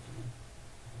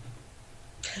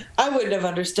 I wouldn't have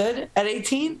understood at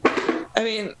 18. I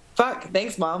mean, fuck.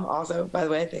 Thanks, Mom. Also, by the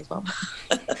way, thanks, Mom.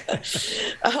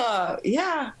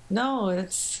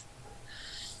 It's...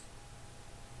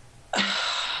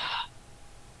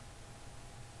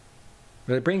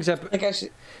 But it brings up, like, I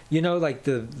should... like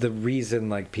the reason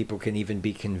like people can even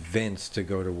be convinced to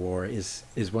go to war is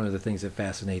one of the things that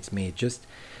fascinates me. Just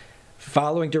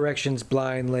following directions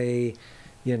blindly,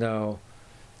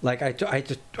 Like I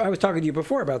was talking to you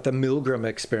before about the Milgram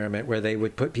experiment, where they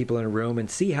would put people in a room and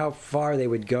see how far they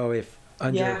would go if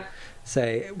under,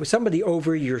 say, somebody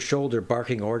over your shoulder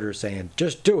barking orders saying,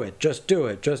 just do it, just do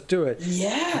it, just do it.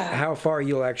 Yeah. How far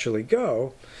you'll actually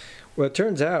go. Well, it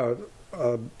turns out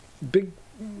a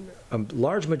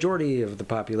large majority of the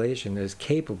population is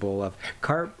capable of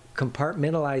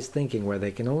compartmentalized thinking, where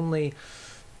they can only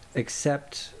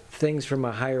accept things from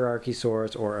a hierarchy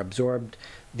source or absorb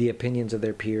the opinions of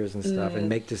their peers and stuff and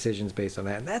make decisions based on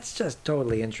that. And that's just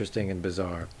totally interesting and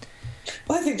bizarre.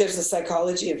 Well, I think there's a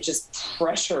psychology of just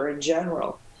pressure in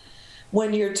general.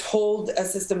 When you're told a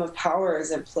system of power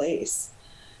is in place,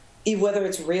 whether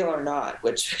it's real or not,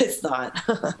 which it's not.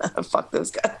 Fuck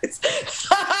those guys.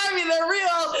 I mean, they're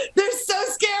real. They're so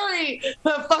scary.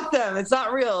 Fuck them. It's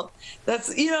not real.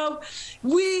 That's,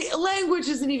 language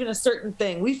isn't even a certain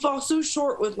thing. We fall so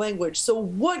short with language. So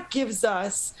what gives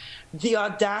us the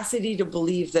audacity to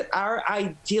believe that our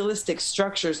idealistic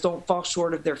structures don't fall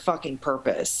short of their fucking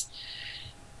purpose?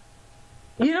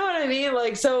 You know what I mean?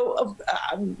 Like, so,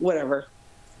 whatever.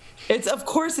 Of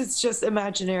course, it's just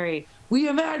imaginary. We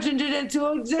imagined it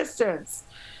into existence.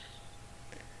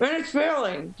 And it's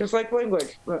failing, just like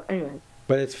language. But anyway.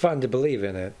 But it's fun to believe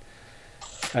in it,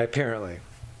 apparently.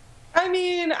 I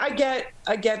mean, I get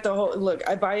the whole... Look,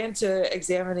 I buy into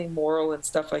examining moral and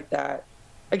stuff like that.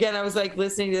 Again, I was like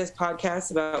listening to this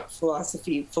podcast about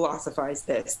philosophy, Philosophize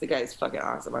This. The guy's fucking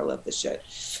awesome. I love this shit.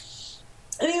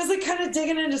 And he was like kind of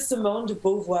digging into Simone de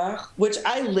Beauvoir, which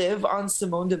I live on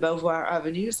Simone de Beauvoir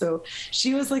Avenue. So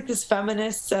she was like this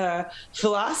feminist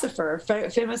philosopher,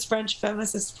 famous French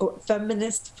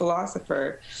feminist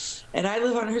philosopher. And I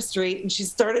live on her street, and she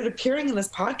started appearing in this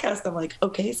podcast. I'm like,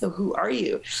 okay, so who are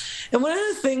you? And one of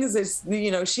the things is,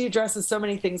 she addresses so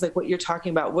many things like what you're talking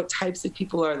about, what types of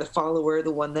people are the follower,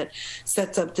 the one that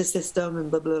sets up the system and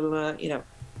blah, blah, blah,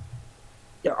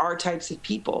 There are types of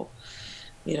people.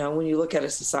 When you look at a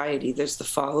society, there's the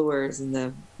followers and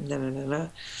the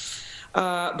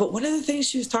but one of the things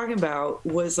she was talking about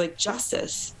was like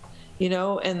justice,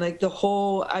 and like the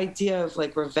whole idea of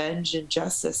like revenge and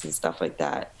justice and stuff like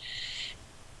that.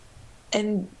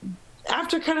 And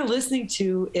after kind of listening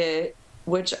to it,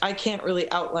 which I can't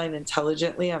really outline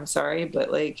intelligently, I'm sorry,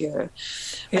 but like in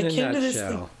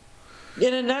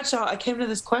a nutshell, I came to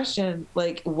this question,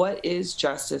 like, what is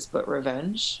justice but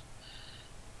revenge?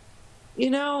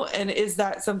 And is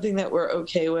that something that we're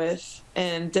okay with?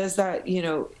 And does that,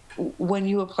 when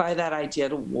you apply that idea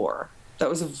to war, That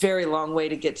was a very long way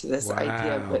to get to this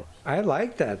idea. But I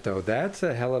like that, though. That's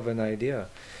a hell of an idea.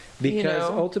 Because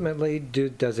ultimately,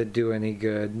 does it do any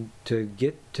good to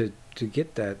get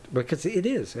that? Because it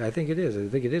is. I think it is. I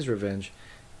think it is revenge.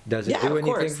 Does it do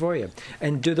anything for you?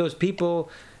 And do those people...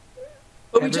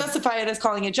 But we justify it as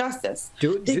calling it justice.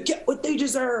 They get what they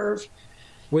deserve.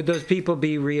 Would those people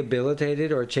be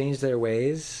rehabilitated or change their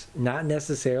ways? Not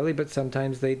necessarily, but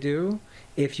sometimes they do,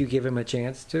 if you give them a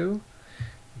chance to.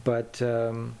 But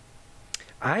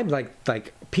I'm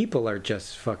like people are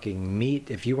just fucking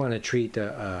meat. If you want to treat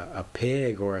a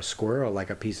pig or a squirrel like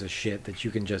a piece of shit that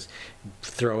you can just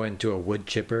throw into a wood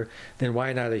chipper, then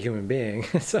why not a human being?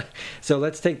 So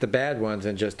let's take the bad ones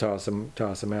and just toss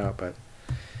them out. But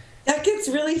that gets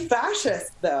really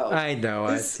fascist, though. I know.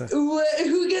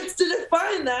 Who gets to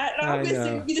define that? Obviously,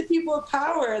 it would be the people of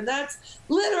power, and that's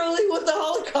literally what the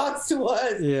Holocaust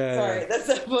was. Yeah. Sorry, that's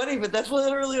not funny, but that's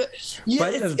literally what... Yeah,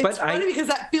 it's funny because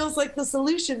that feels like the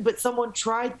solution, but someone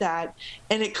tried that,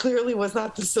 and it clearly was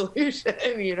not the solution,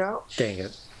 you know? Dang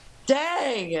it.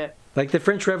 Dang! Like the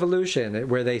French Revolution,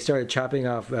 where they started chopping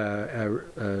off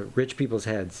rich people's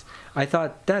heads. I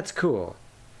thought, that's cool.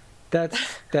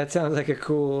 That sounds like a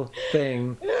cool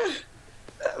thing.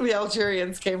 The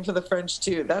Algerians came for the French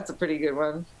too. That's a pretty good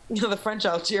one. You know, the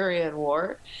French-Algerian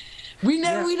War. We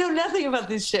know nothing about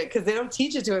this shit because they don't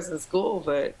teach it to us in school.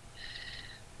 But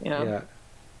yeah.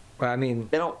 Well, I mean,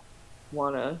 they don't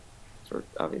want to, for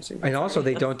obvious reasons. And also,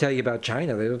 they don't tell you about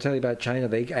China. They don't tell you about China.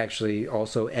 They actually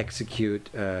also execute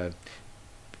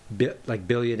like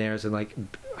billionaires and like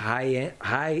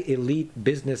high elite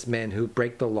businessmen who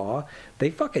break the law. They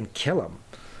fucking kill them,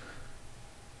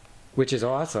 which is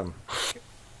awesome.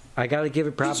 I got to give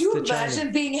it props to China. Could you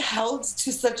imagine being held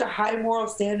to such a high moral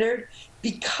standard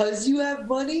because you have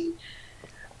money?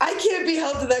 I can't be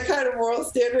held to that kind of moral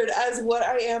standard as what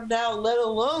I am now, let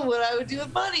alone what I would do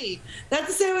with money. Not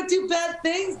to say I would do bad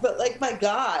things, but like, my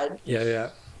God. Yeah.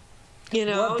 You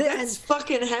know, that's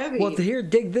fucking heavy. Well, here,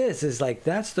 dig this, is like,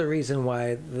 that's the reason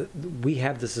why we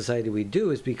have the society we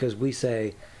do, is because we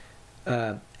say,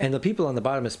 and the people on the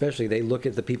bottom especially, they look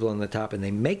at the people on the top and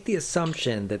they make the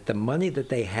assumption that the money that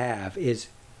they have is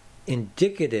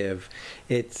indicative,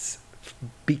 it's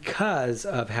because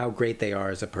of how great they are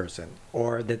as a person,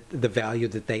 or that the value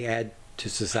that they add to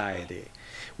society,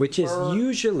 which is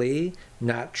usually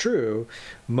not true.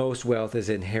 Most wealth is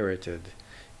inherited,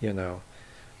 you know.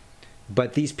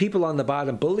 But these people on the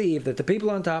bottom believe that the people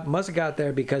on top must have got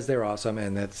there because they're awesome,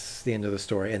 and that's the end of the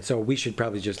story. And so we should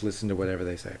probably just listen to whatever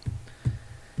they say.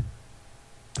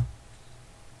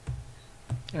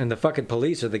 And the fucking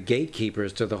police are the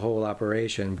gatekeepers to the whole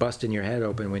operation, busting your head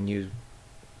open when you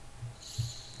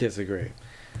disagree.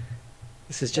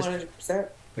 This is just 100%.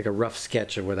 Like a rough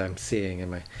sketch of what I'm seeing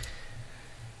in my...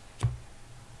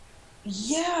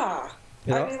 Yeah.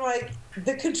 You know? I mean, like,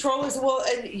 the controllers, well,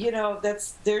 and, you know,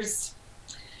 there's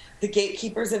the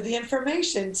gatekeepers of the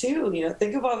information, too. You know,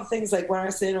 think of all the things, like when I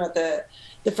was saying about the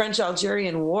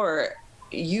French-Algerian War,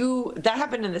 that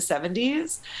happened in the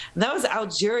 70s. And that was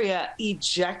Algeria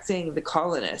ejecting the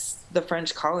colonists, the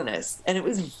French colonists. And it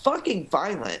was fucking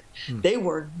violent. They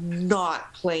were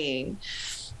not playing.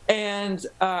 And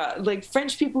like,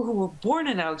 French people who were born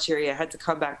in Algeria had to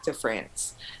come back to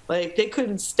France. Like, they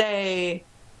couldn't stay.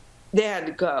 They had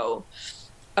to go.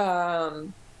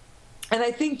 And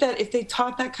I think that if they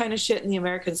taught that kind of shit in the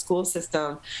American school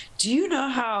system, do you know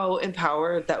how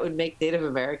empowered that would make Native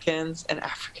Americans and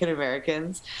African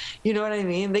Americans? You know what I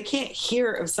mean? They can't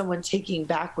hear of someone taking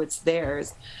back what's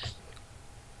theirs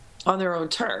on their own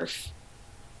turf.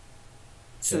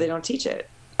 So they don't teach it.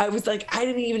 I was like, I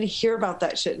didn't even hear about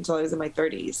that shit until I was in my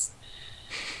 30s.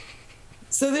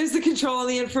 So there's the control of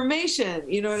the information.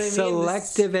 You know what I mean?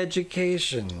 Selective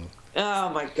education. Oh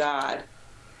my God.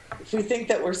 If we think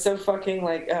that we're so fucking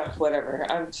like, whatever.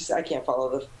 I can't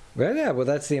follow the... Well, yeah, well,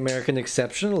 that's the American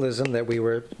exceptionalism that we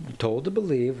were told to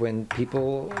believe when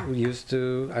people used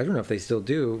to, I don't know if they still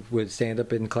do, would stand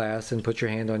up in class and put your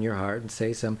hand on your heart and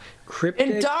say some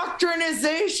cryptic...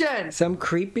 Indoctrinization! Some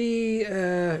creepy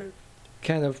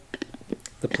kind of...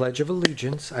 The Pledge of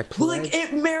Allegiance. I pledge. Well, like,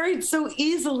 it married so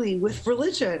easily with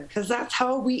religion, because that's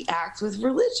how we act with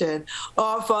religion.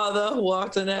 Our Father, who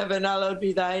art in heaven, hallowed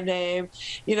be thy name.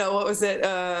 You know, what was it?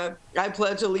 I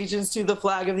pledge allegiance to the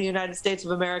flag of the United States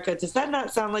of America. Does that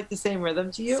not sound like the same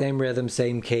rhythm to you? Same rhythm,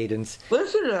 same cadence.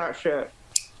 Listen to that shit.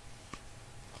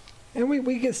 And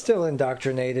we get still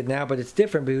indoctrinated now, but it's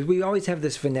different because we always have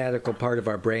this fanatical part of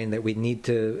our brain that we need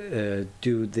to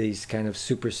do these kind of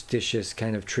superstitious,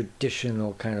 kind of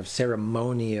traditional, kind of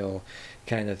ceremonial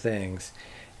kind of things.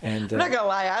 And I'm not gonna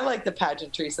lie, I like the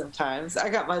pageantry sometimes. I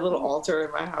got my little altar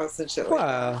in my house and shit like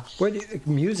that.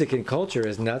 Music and culture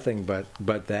is nothing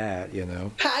but that, you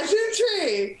know.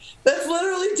 Pageantry! That's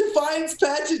literally defines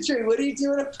pageantry. What do you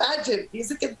do in a pageant?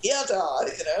 Music and theater,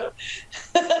 you know?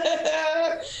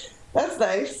 That's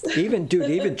nice. Even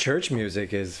church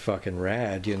music is fucking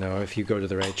rad, you know, if you go to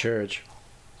the right church.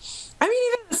 I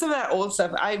mean, even some of that old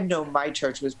stuff, I know my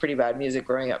church was pretty bad music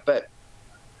growing up, but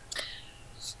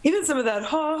even some of that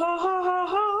ha ha ha ha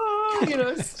ha, you know,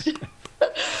 if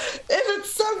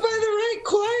it's sung by the right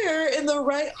choir in the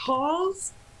right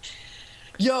halls.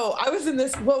 Yo, I was in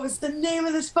this, what was the name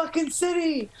of this fucking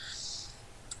city?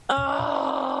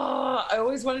 I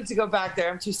always wanted to go back there.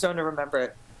 I'm too stoned to remember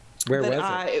it. Where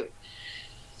was it?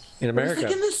 In America?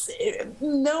 It was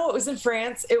no, it was in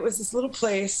France. It was this little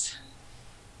place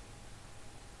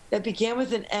that began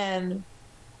with an N.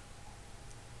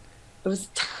 It was a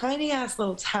tiny ass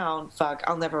little town. Fuck,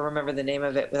 I'll never remember the name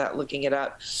of it without looking it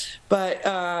up. But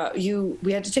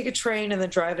we had to take a train and then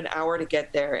drive an hour to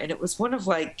get there. And it was one of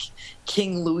like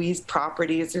King Louis's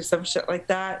properties or some shit like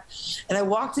that. And I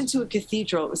walked into a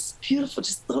cathedral. It was beautiful,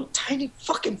 just a little tiny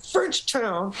fucking French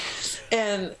town.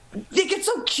 And they get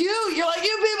so cute. You're like,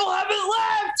 you people haven't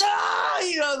left.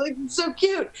 You know, like it's so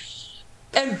cute.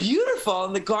 And beautiful,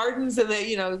 and the gardens and the,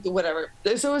 you know, whatever.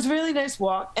 So it was a really nice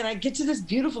walk. And I get to this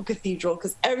beautiful cathedral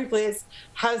because every place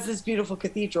has this beautiful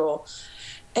cathedral.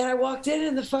 And I walked in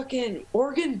and the fucking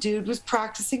organ dude was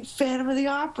practicing Phantom of the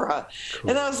Opera. Cool.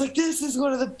 And I was like, this is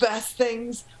one of the best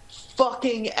things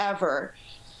fucking ever.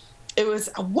 It was,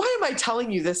 why am I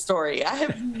telling you this story? I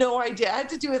have no idea. I had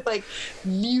to do with like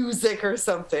music or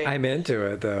something. I'm into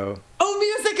it though. Oh,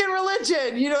 music and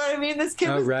religion. You know what I mean? This kid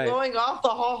was blowing off the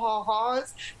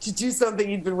ha-ha-ha's to do something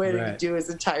he'd been waiting to do his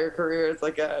entire career. It's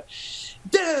like a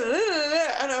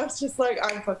and I was just like,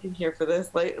 I'm fucking here for this.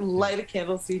 Like, light a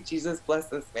candle, see Jesus, bless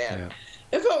this man.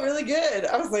 Yeah. It felt really good.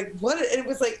 I was like, what? And it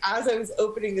was like, as I was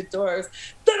opening the doors,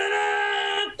 I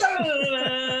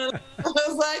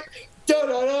was like,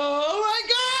 oh my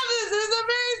God, this is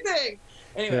amazing.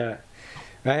 Anyway. Yeah.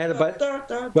 I had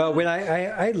well, when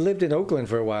I lived in Oakland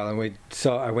for a while, and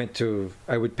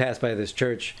I would pass by this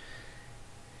church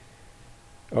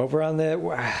over on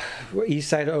the east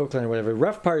side of Oakland or whatever,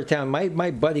 rough part of town.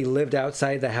 My buddy lived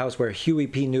outside the house where Huey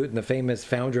P. Newton, the famous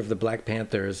founder of the Black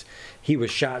Panthers, he was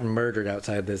shot and murdered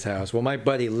outside this house. Well, my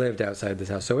buddy lived outside this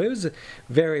house, so it was a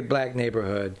very black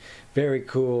neighborhood, very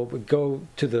cool. Would go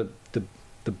to the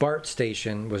BART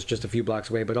station, was just a few blocks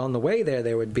away, but on the way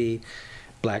there would be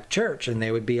black church, and they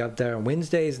would be up there on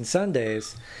Wednesdays and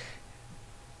Sundays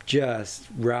just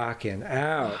rocking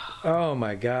out. Oh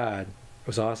my God, it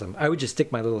was awesome. I would just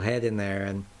stick my little head in there,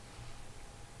 and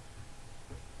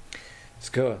it's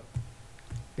cool.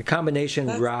 The combination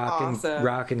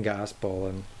rock and gospel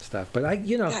and stuff. But I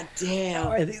God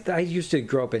damn. I used to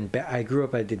grow up I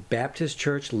did Baptist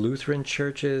church, Lutheran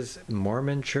churches,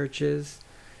 Mormon churches.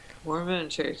 Mormon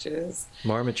churches.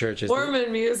 Mormon churches.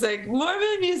 Mormon music.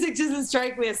 Mormon music doesn't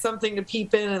strike me as something to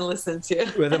peep in and listen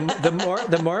to. Well,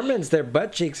 the Mormons, their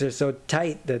butt cheeks are so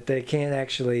tight that they can't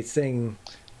actually sing,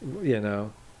 you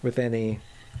know, with any.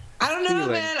 I don't know,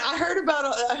 feeling. Man. I heard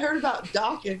about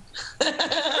Dawkins. I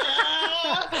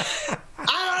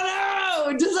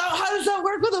don't know. How does that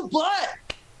work with a butt?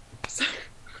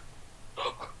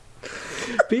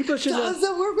 People should. Does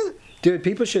that work with? Dude,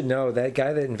 people should know that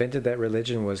guy that invented that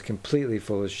religion was completely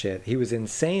full of shit. He was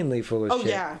insanely full of shit.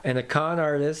 Yeah. And a con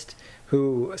artist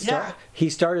who he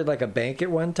started like a bank at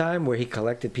one time where he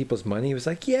collected people's money. He was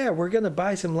like, yeah, we're going to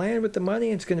buy some land with the money.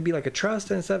 It's going to be like a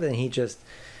trust and stuff. And he just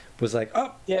was like,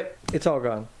 oh, yep, it's all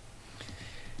gone.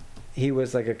 He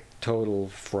was like a total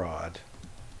fraud.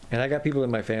 And I got people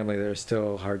in my family that are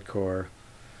still hardcore.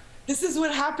 This is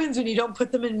what happens when you don't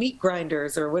put them in meat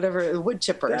grinders or whatever, wood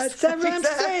chippers. That's what I'm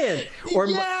saying. Or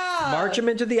march them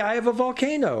into the eye of a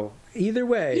volcano. Either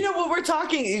way. You know what we're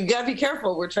talking? You gotta be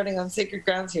careful. We're treading on sacred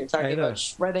grounds here, talking about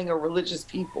shredding a religious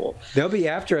people. They'll be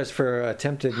after us for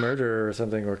attempted murder or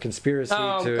something, or conspiracy to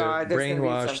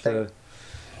brainwash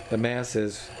the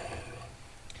masses.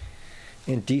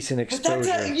 Indecent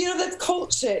exposure. But that's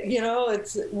cult shit. You know,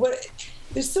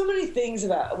 there's so many things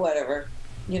about whatever.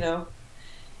 You know.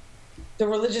 The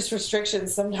religious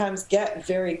restrictions sometimes get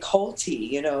very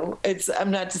culty, you know. I'm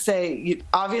not to say,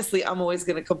 obviously I'm always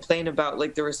going to complain about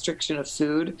like the restriction of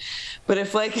food, but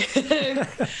if like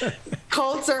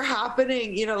cults are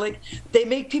happening, you know, like they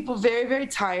make people very, very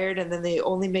tired, and then they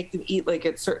only make them eat like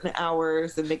at certain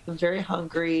hours and make them very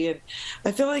hungry. And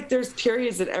I feel like there's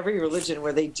periods in every religion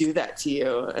where they do that to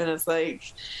you, and it's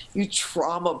like you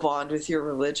trauma bond with your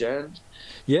religion.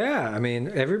 Yeah, I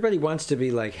mean, everybody wants to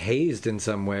be like hazed in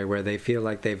some way where they feel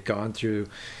like they've gone through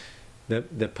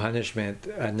the punishment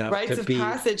enough Rites to of be.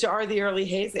 passage are the early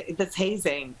hazing. That's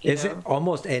hazing. Is it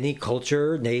almost any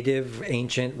culture, native,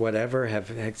 ancient, whatever, have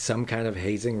had some kind of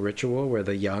hazing ritual where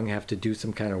the young have to do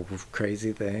some kind of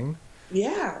crazy thing?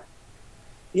 Yeah.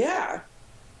 Yeah.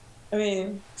 I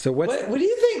mean, so what do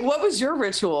you think? What was your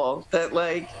ritual that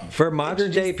like for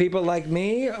modern day people like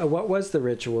me? What was the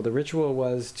ritual? The ritual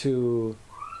was to,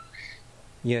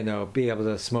 you know, be able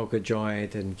to smoke a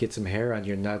joint and get some hair on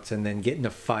your nuts, and then get in a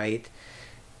fight,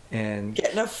 and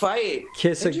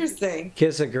kiss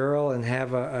a girl, and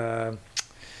have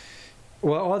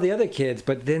all the other kids.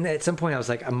 But then at some point I was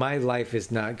like, my life is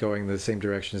not going the same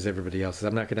direction as everybody else's.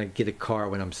 I'm not going to get a car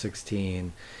when I'm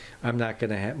 16. I'm not going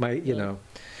to have you know.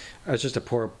 I was just a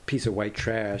poor piece of white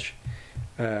trash.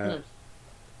 But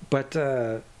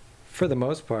for the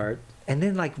most part, and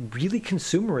then like really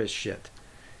consumerist shit,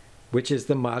 which is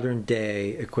the modern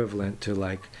day equivalent to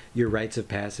like your rites of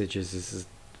passage. This is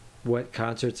what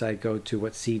concerts I go to,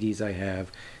 what CDs I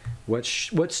have, what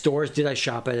stores did I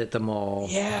shop at the mall.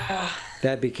 Yeah.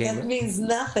 That means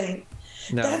nothing.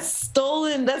 No. That's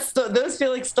stolen. Those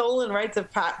feel like stolen rites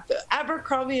of passage.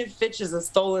 Abercrombie and Fitch is a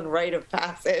stolen rite of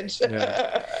passage.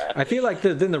 Yeah. I feel like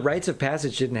then the rites of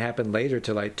passage didn't happen later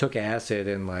till I took acid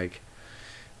and like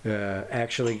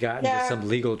actually got into some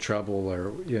legal trouble,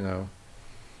 or you know.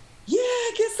 Yeah,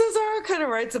 I guess those are kind of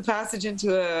rites of passage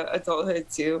into adulthood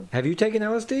too. Have you taken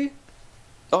LSD?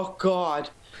 Oh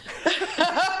God.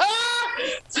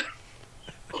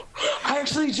 I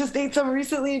actually just ate some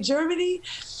recently in Germany.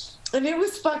 And it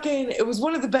was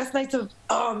one of the best nights of,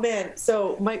 oh man.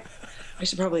 So I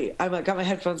got my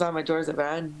headphones on, my doors open.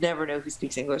 I never know who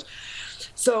speaks English.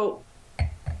 So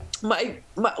my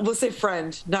we'll say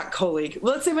friend, not colleague.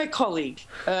 Let's say my colleague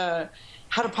had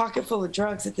a pocket full of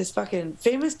drugs at this fucking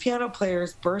famous piano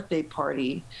player's birthday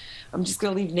party. I'm just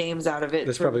going to leave names out of it.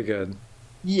 That's probably good.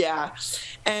 Yeah.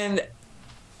 And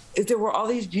there were all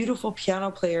these beautiful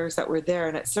piano players that were there,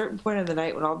 and at a certain point in the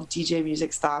night when all the DJ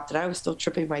music stopped and I was still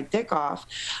tripping my dick off,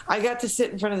 I got to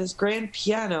sit in front of this grand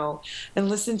piano and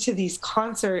listen to these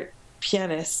concert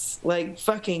pianists like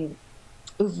fucking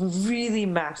really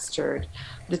mastered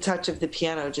the touch of the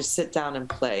piano, just sit down and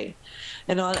play.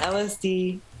 And on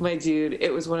LSD, my dude,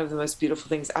 it was one of the most beautiful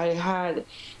things. I had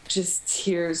just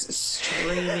tears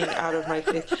streaming out of my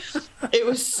face. It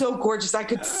was so gorgeous. I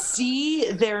could see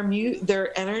their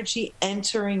energy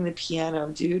entering the piano,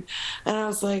 dude. And I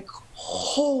was like,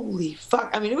 holy fuck.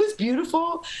 I mean, it was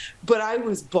beautiful, but I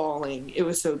was bawling. It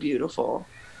was so beautiful.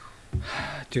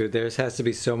 Dude, there has to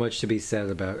be so much to be said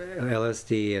about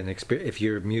LSD and if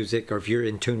you're music, or if you're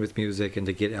in tune with music, and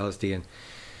to get LSD and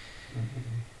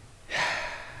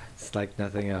it's like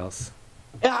nothing else.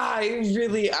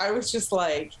 I was just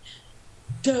like,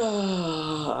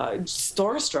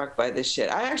 starstruck by this shit.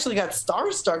 I actually got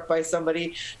starstruck by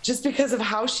somebody just because of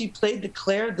how she played the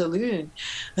Claire de Lune,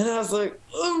 and I was like,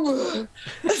 oh,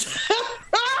 it's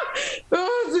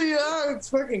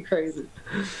fucking crazy.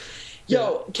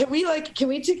 Yo, can we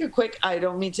take a quick, I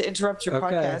don't mean to interrupt your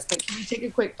podcast, but can we take a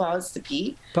quick pause to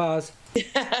pee? Pause.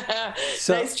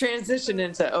 Nice transition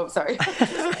into, sorry.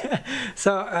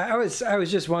 So I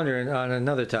was just wondering on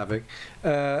another topic,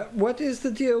 what is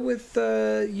the deal with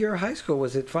your high school?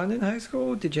 Was it fun in high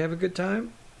school? Did you have a good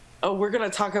time? Oh, we're going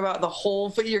to talk about the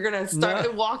whole, you're going to start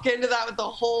to walk into that with the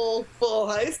whole full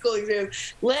high school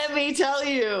experience. Let me tell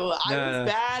you, I was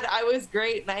bad, I was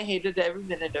great, and I hated every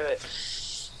minute of it.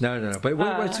 No. But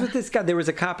what's with this guy? There was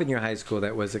a cop in your high school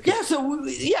that was a cop.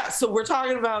 So we're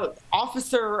talking about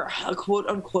Officer, quote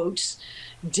unquote,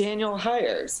 Daniel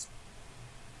Hires.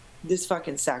 This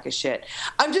fucking sack of shit.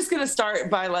 I'm just going to start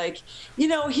by like,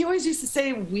 he always used to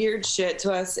say weird shit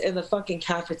to us in the fucking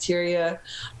cafeteria.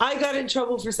 I got in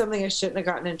trouble for something I shouldn't have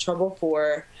gotten in trouble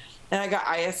for. And I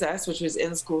got ISS, which was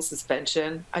in school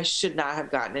suspension. I should not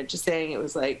have gotten it. Just saying, it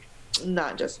was like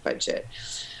not justified shit.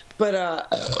 But,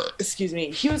 excuse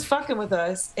me, he was fucking with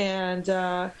us. And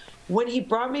when he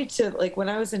brought me to, like, when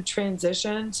I was in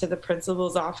transition to the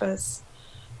principal's office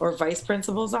or vice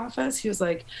principal's office, he was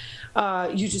like,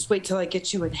 you just wait till I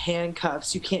get you in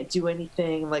handcuffs. You can't do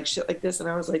anything, like shit like this. And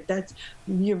I was like,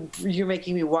 you're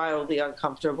making me wildly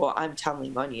uncomfortable. I'm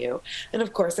telling on you. And,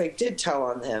 of course, I did tell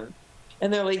on him.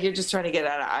 And they're like, you're just trying to get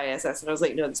out of ISS. And I was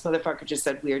like, no, this motherfucker just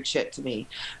said weird shit to me.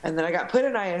 And then I got put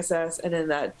in ISS, and in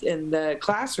the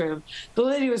classroom, the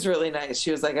lady was really nice.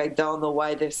 She was like, I don't know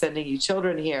why they're sending you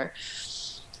children here.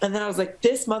 And then I was like,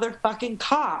 this motherfucking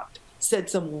cop said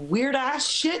some weird ass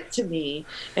shit to me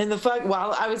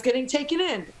while I was getting taken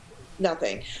in.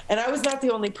 Nothing. And I was not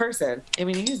the only person. I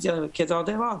mean, he was dealing with kids all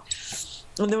day long.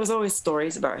 And there was always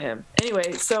stories about him.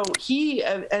 Anyway, so he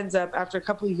ends up, after a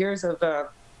couple of years of,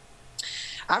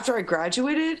 after I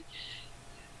graduated,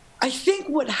 I think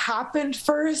what happened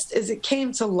first is it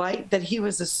came to light that he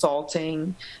was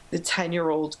assaulting the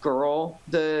 10-year-old girl,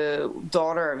 the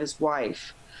daughter of his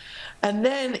wife. And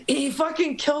then he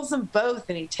fucking kills them both,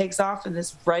 and he takes off in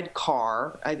this red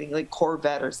car, I think like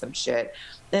Corvette or some shit,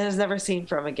 and is never seen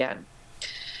from again.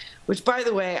 Which, by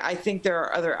the way, I think there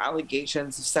are other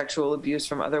allegations of sexual abuse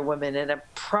from other women, and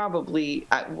probably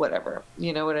whatever.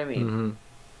 You know what I mean? Mm-hmm.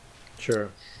 Sure.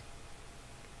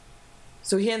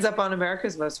 So he ends up on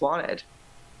America's Most Wanted.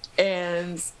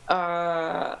 And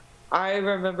I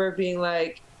remember being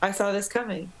like, I saw this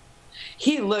coming.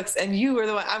 He looks, and you were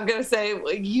the one, I'm going to say,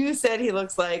 you said he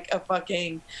looks like a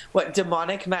fucking,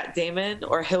 demonic Matt Damon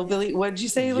or hillbilly? What did you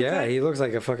say he looks like? Yeah, he looks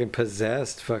like a fucking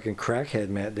possessed fucking crackhead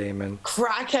Matt Damon.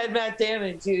 Crackhead Matt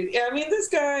Damon, dude. I mean, this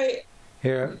guy...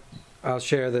 Here, I'll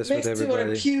share this with everybody.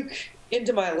 Makes me want to puke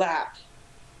into my lap.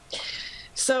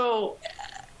 So...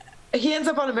 he ends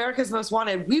up on America's Most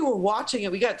Wanted. We were watching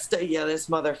it. We got this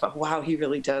motherfucker. Wow, he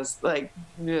really does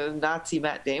Nazi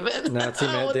Matt Damon. Nazi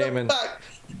Matt Damon.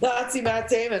 Nazi Matt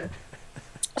Damon.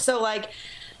 So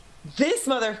this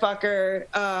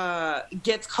motherfucker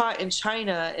gets caught in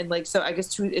China in so I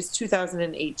guess it's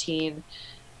 2018,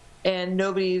 and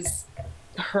nobody's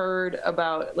heard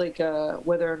about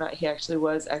whether or not he actually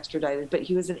was extradited. But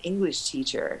he was an English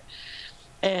teacher.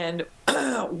 And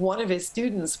one of his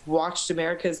students watched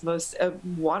America's Most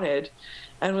Wanted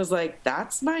and was like,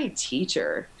 that's my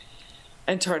teacher,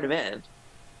 and turned him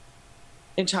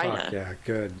in China. Fuck yeah,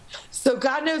 good. So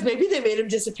God knows, maybe they made him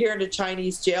disappear into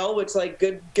Chinese jail, which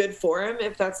good for him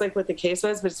if that's what the case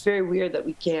was. But it's very weird that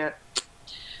we can't.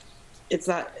 It's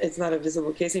not a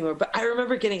visible case anymore. But I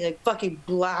remember getting fucking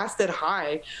blasted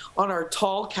high on our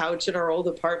tall couch in our old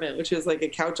apartment, which was a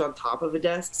couch on top of a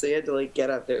desk. So you had to get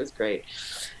up there. It was great.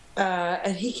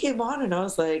 And he came on, and I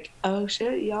was like, oh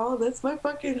shit, y'all, that's my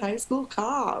fucking high school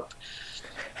cop.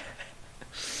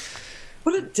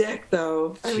 What a dick,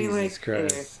 though. I mean, Jesus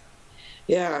Christ.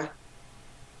 Yeah.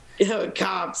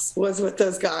 Cops was with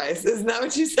those guys. Isn't that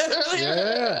what you said earlier?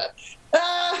 Yeah.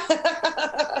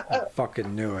 I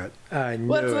fucking knew it.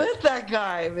 What's with that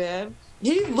guy, man?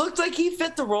 He looked like he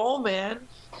fit the role, man.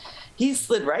 He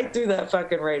slid right through that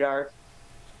fucking radar.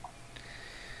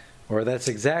 Or that's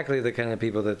exactly the kind of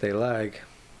people that they like.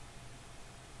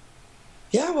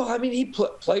 Yeah, well, I mean, he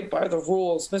played by the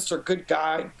rules. Mr. Good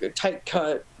Guy, good tight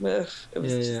cut. Ugh, it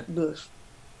was just...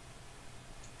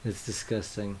 It's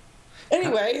disgusting.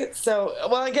 Anyway,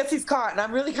 I guess he's caught, and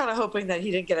I'm really kind of hoping that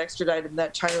he didn't get extradited and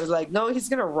that China was like, no, he's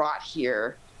going to rot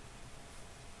here,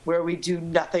 where we do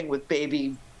nothing with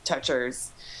baby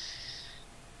touchers.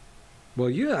 Well,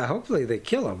 yeah, hopefully they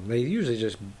kill him. They usually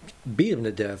just beat him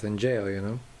to death in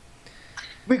jail,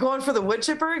 We going for the wood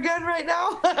chipper again right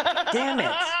now? Damn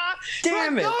it.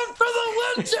 Damn it. We're going for the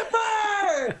wood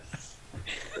chipper!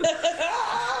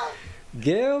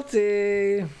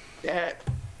 Guilty. Yeah.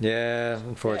 Yeah,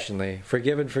 unfortunately.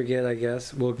 Forgive and forget, I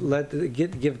guess. We'll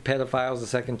give pedophiles a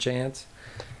second chance.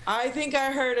 I think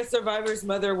I heard a survivor's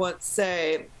mother once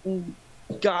say,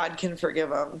 God can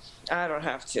forgive them. I don't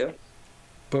have to.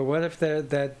 But what if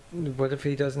what if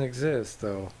he doesn't exist,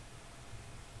 though?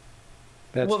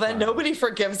 Then nobody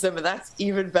forgives him, and that's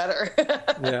even better.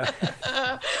 Yeah.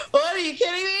 What, are you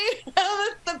kidding me?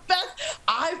 That's the best.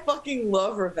 I fucking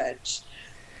love revenge.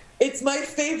 It's my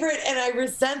favorite, and I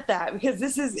resent that because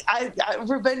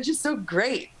revenge is so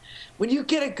great. When you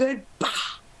get a good,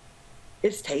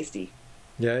 it's tasty.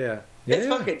 Yeah. It's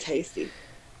fucking tasty.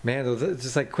 Man, it's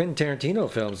just like Quentin Tarantino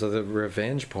films of the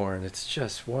revenge porn. It's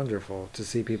just wonderful to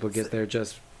see people get there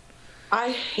just...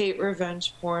 I hate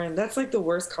revenge porn. That's the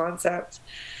worst concept.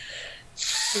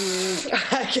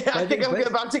 I think I'm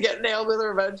about to get nailed with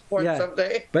revenge porn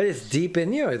someday. But it's deep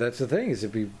in you. That's the thing, is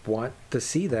if we want to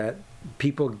see that,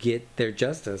 people get their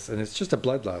justice, and it's just a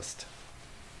bloodlust.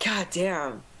 God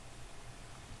damn.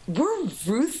 We're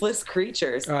ruthless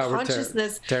creatures.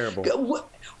 Consciousness. Terrible.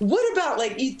 What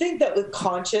about you think that with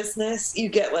consciousness you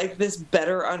get this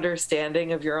better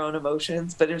understanding of your own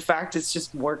emotions, but in fact it's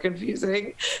just more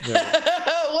confusing? Yeah.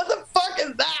 What the fuck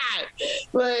is that?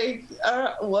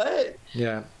 What?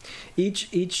 Yeah.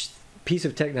 Each piece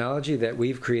of technology that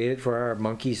we've created for our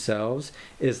monkey selves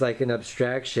is like an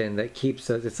abstraction that keeps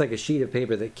us. It's like a sheet of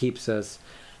paper that keeps us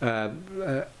not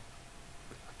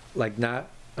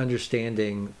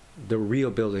understanding the real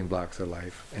building blocks of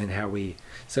life and how we...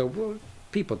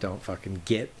 people don't fucking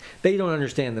get... They don't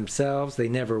understand themselves. They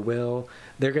never will.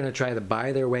 They're going to try to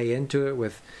buy their way into it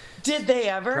with... Did they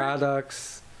ever?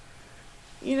 Products.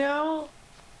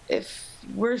 if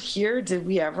we're here, did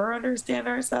we ever understand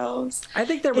ourselves? I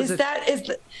think there was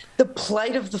is the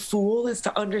plight of the fool is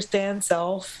to understand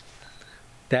self.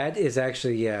 That is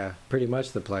actually, yeah, pretty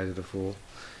much the plight of the fool.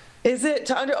 Is it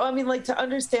to to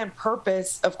understand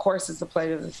purpose, of course, is the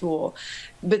plight of the fool,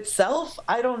 but self,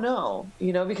 I don't know,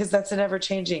 because that's an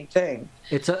ever-changing thing.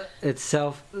 It's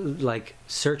self, like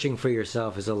searching for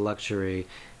yourself is a luxury,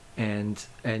 and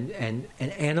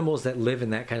animals that live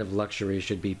in that kind of luxury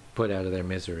should be put out of their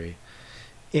misery.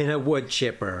 In a wood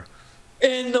chipper.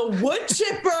 In the wood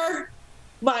chipper?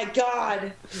 My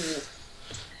God.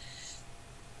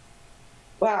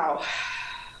 Wow.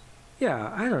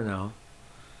 Yeah, I don't know.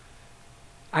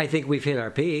 I think we've hit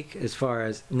our peak as far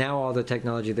as now all the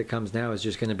technology that comes now is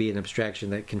just going to be an abstraction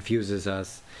that confuses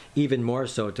us even more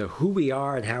so to who we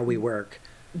are and how we work.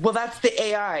 Well, that's the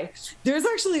AI. There's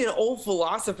actually an old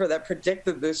philosopher that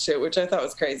predicted this shit, which I thought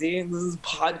was crazy. This is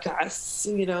podcasts,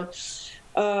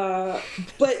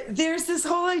 but there's this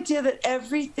whole idea that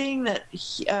everything that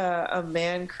a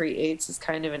man creates is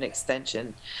kind of an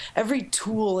extension. Every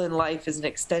tool in life is an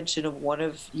extension of one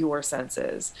of your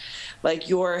senses. Like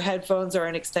your headphones are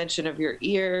an extension of your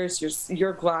ears,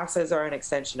 your glasses are an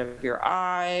extension of your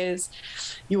eyes,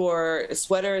 your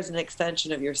sweater is an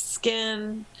extension of your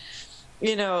skin,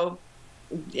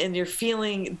 and you're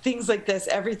feeling things like this.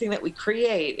 Everything that we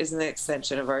create is an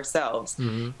extension of ourselves.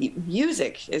 Mm-hmm.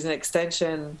 Music is an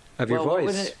extension of your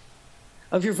voice.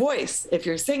 Of your voice, if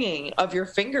you're singing, of your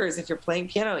fingers, if you're playing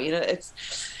piano.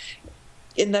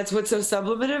 And that's what's so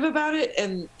sublimative about it.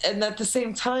 And at the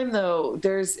same time, though,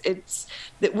 it's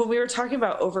that when we were talking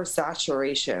about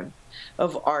oversaturation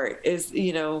of art, is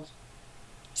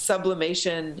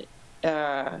sublimation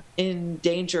in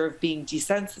danger of being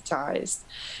desensitized,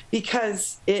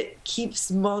 because it keeps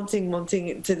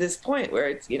mounting to this point where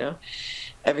it's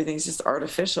everything's just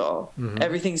artificial. Mm-hmm.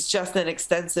 Everything's just an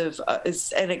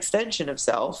extension of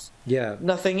self. Yeah,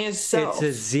 nothing is self.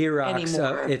 It's a Xerox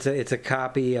anymore. It's a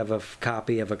copy of a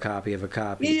copy of a copy of a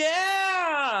copy.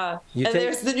 Yeah,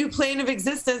 there's the new plane of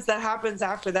existence that happens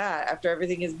after that, after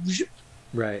everything is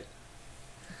right.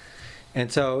 And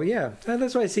so, yeah,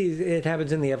 that's why I see it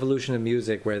happens in the evolution of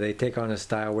music, where they take on a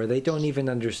style where they don't even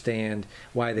understand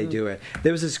why they do it.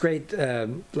 There was this great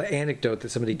anecdote that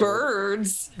somebody told.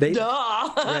 Birds. Duh. Yeah.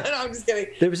 No, I'm just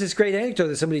kidding. There was this great anecdote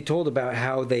that somebody told about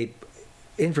how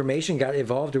information got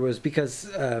evolved. It was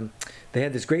because they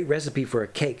had this great recipe for a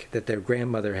cake that their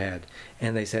grandmother had.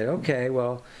 And they said, okay,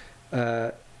 well,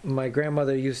 my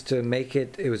grandmother used to make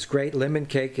it. It was great lemon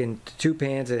cake in 2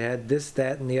 pans. It had this,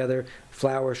 that, and the other,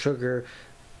 flour, sugar,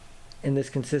 in this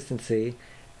consistency.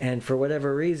 And for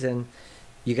whatever reason,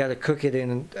 you got to cook it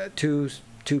in two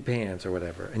pans or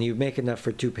whatever. And you make enough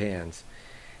for 2 pans.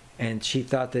 And she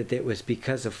thought that it was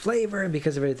because of flavor and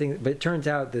because of everything. But it turns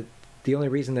out that the only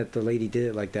reason that the lady did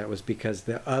it like that was because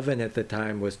the oven at the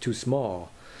time was too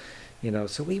small.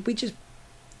 So we just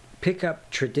pick up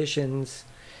traditions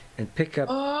and pick up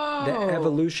the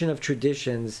evolution of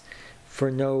traditions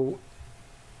for no.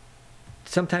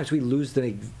 Sometimes we lose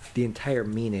the entire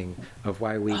meaning of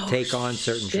why we take on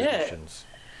certain traditions.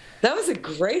 That was a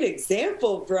great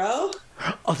example, bro.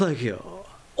 Oh, thank you.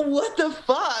 What the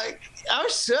fuck? I'm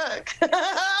shook.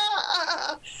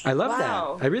 I love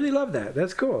that. I really love that.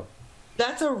 That's cool.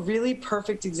 That's a really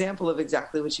perfect example of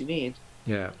exactly what you mean.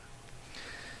 Yeah.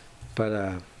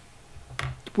 But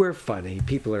we're funny.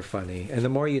 People are funny. And the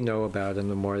more you know about them,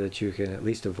 the more that you can at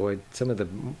least avoid some of the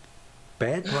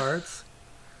bad parts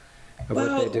of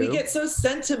what they do. We get so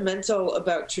sentimental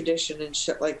about tradition and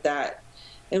shit like that.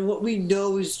 And what we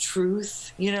know is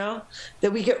truth,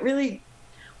 that we get really...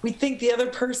 We think the other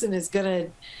person is going to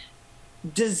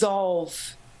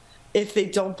dissolve if they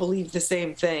don't believe the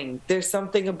same thing. There's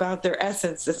something about their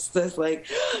essence that's like,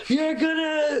 you're going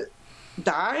to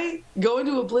die? Go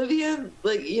into oblivion?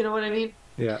 Like, you know what I mean?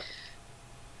 Yeah.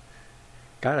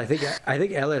 God, I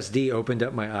think LSD opened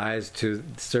up my eyes to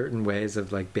certain ways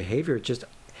of like behavior just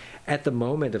at the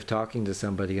moment of talking to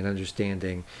somebody and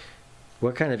understanding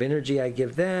what kind of energy I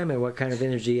give them and what kind of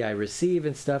energy I receive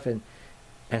and stuff, and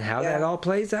how that all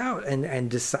plays out, and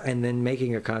then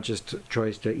making a conscious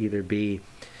choice to either be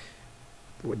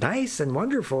nice and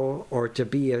wonderful or to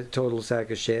be a total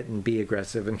sack of shit and be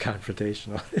aggressive and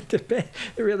confrontational.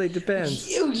 It really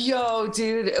depends. Yo,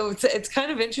 dude, it's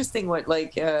kind of interesting what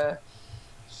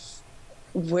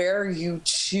where you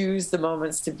choose the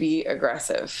moments to be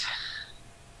aggressive.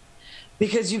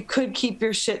 Because you could keep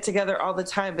your shit together all the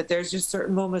time, but there's just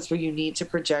certain moments where you need to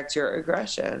project your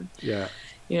aggression. Yeah.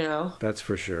 That's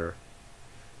for sure.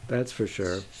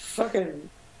 Fucking.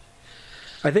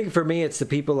 I think for me, it's the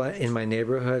people in my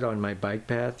neighborhood on my bike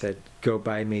path that go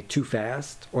by me too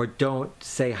fast or don't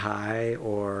say hi,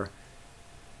 or,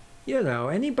 you know,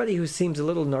 anybody who seems a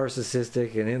little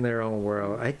narcissistic and in their own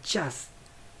world.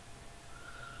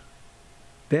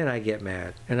 Then I get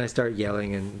mad and I start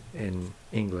yelling in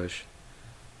English.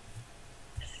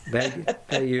 That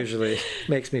usually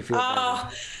makes me feel better.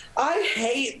 I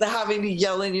hate having to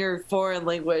yell in your foreign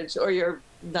language or your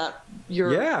mother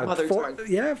tongue.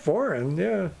 Yeah, foreign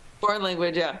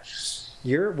language. Yeah.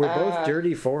 We're both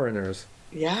dirty foreigners.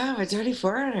 Yeah, I'm a dirty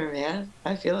foreigner, man.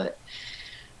 I feel it.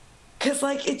 Cause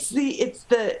like it's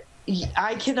the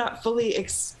I cannot fully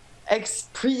express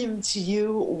to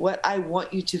you what I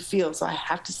want you to feel, so I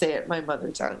have to say it in my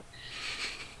mother tongue.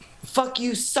 Fuck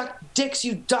you, suck dicks,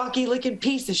 you donkey licking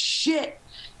piece of shit.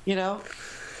 You know.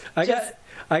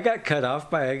 I got cut off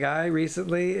by a guy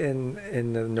recently in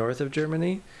the north of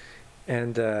Germany,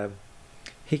 and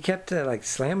he kept like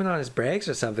slamming on his brakes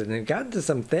or something, and it got into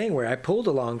some thing where I pulled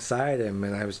alongside him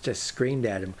and I was just screamed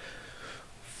at him,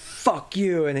 "Fuck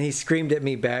you!" and he screamed at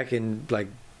me back in like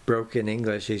broken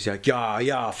English. He's like,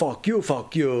 "Yeah, fuck you,"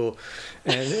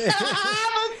 and you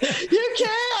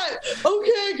can't.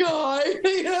 Okay, guy.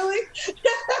 You know, like,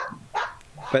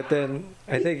 but then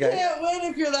I think you can't win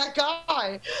if you're that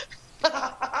guy.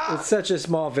 It's such a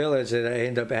small village that I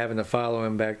end up having to follow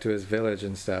him back to his village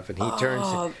and stuff. And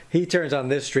he turns on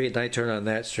this street and I turn on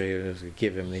that street and just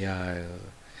give him the eye.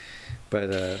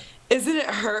 But isn't it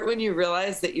hurt when you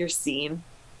realize that you're seen?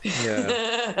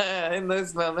 Yeah. In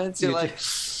those moments, you're like,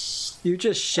 you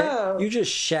just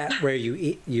shat where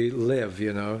you live.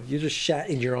 You know, you just shat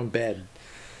in your own bed.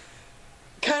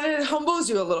 Kind of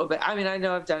humbles you a little bit. I mean, I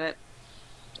know I've done it.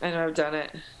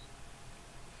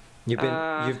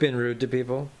 You've been rude to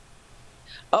people?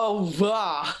 Oh,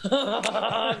 wow.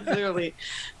 Clearly.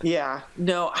 Yeah.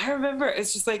 No, I remember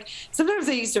it's just like sometimes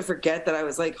I used to forget that I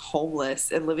was like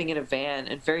homeless and living in a van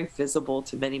and very visible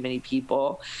to many, many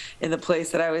people in the place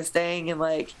that I was staying. And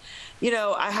like, you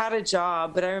know, I had a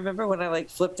job, but I remember when I like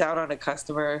flipped out on a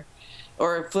customer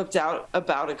or flipped out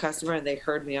about a customer and they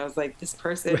heard me, I was like, this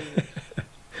person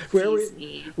where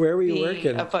were you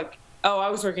working? I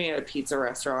was working at a pizza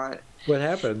restaurant. What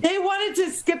happened? They wanted to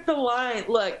skip the line.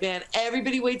 Look, man,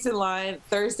 everybody waits in line.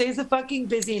 Thursday's a fucking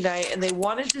busy night, and they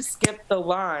wanted to skip the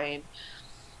line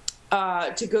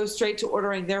to go straight to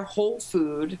ordering their whole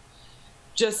food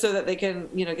just so that they can,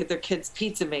 you know, get their kids'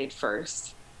 pizza made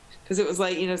first. Because it was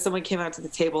like, you know, someone came out to the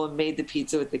table and made the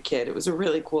pizza with the kid. It was a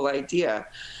really cool idea.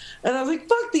 And I was like,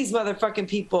 fuck these motherfucking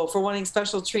people for wanting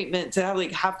special treatment to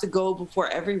have to go before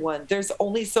everyone. There's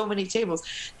only so many tables.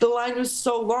 The line was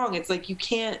so long. It's like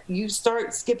you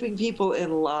start skipping people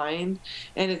in line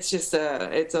and it's just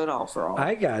it's an all for all.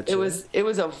 I got you. It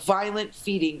was a violent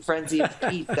feeding frenzy of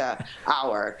pizza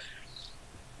hour.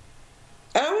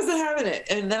 And I wasn't having it.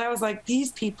 And then I was like,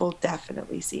 these people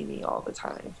definitely see me all the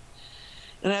time.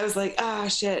 And I was like,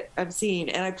 shit, I'm seen.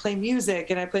 And I play music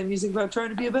about trying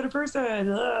to be a better person.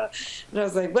 And I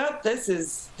was like, well, this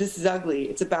is ugly.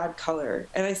 It's a bad color.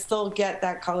 And I still get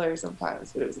that color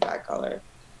sometimes, but it was a bad color.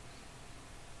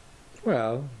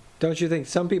 Well, don't you think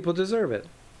some people deserve it?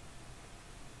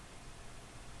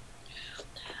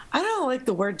 I don't like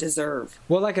the word deserve.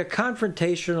 Well, like a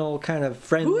confrontational kind of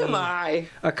friendly... Who am I?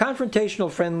 A confrontational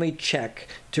friendly check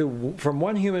from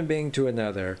one human being to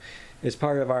another is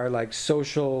part of our like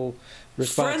social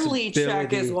responsibility. Friendly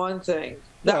check is one thing.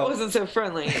 That wasn't so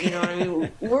friendly. You know what I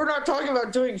mean? We're not talking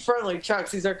about doing friendly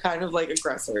checks. These are kind of like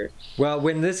aggressor. Well,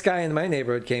 when this guy in my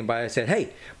neighborhood came by, I said,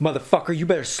 "Hey, motherfucker, you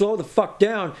better slow the fuck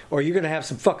down or you're going to have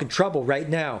some fucking trouble right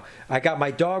now. I got my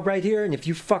dog right here, and if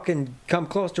you fucking come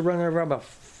close to running around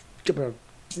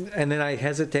and then I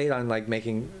hesitate on like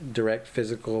making direct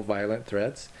physical violent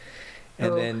threats.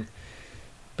 And then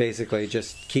basically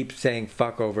just keep saying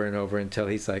fuck over and over until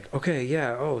he's like, okay,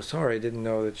 yeah, oh, sorry, didn't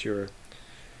know that you were...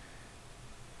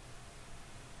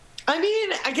 I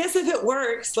mean, I guess if it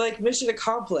works, like, mission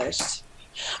accomplished.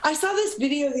 I saw this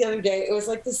video the other day. It was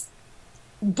like this,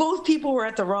 both people were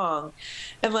at the wrong.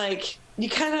 And like, you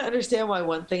kind of understand why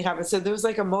one thing happened. So there was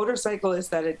like a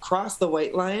motorcyclist that had crossed the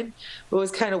white line, but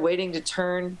was kind of waiting to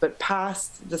turn, but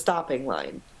past the stopping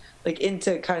line. Like into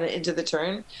the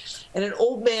turn, and an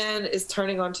old man is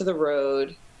turning onto the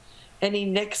road and he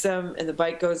nicks him and the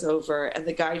bike goes over and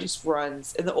the guy just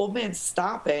runs and the old man's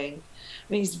stopping.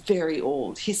 I mean, he's very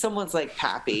old. He's someone's like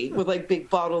pappy with like big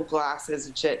bottle glasses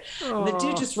and shit. Aww. And the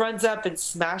dude just runs up and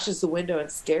smashes the window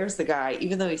and scares the guy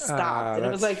even though he stopped. And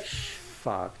it was like,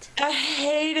 fucked. I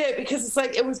hate it because it's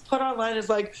like it was put online as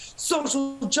like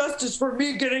social justice for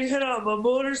me getting hit on my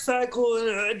motorcycle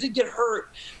and I did get hurt,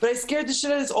 but I scared the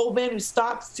shit out of this old man who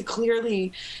stopped to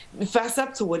clearly fess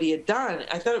up to what he had done.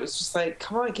 I thought it was just like,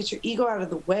 come on, get your ego out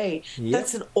of the way. Yep.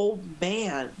 That's an old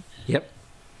man. Yep.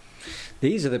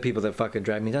 These are the people that fucking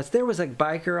drive me nuts. There was a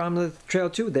biker on the trail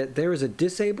too. That there was a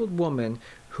disabled woman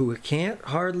who can't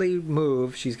hardly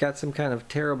move. She's got some kind of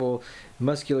terrible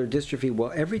muscular dystrophy.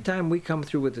 Well, every time we come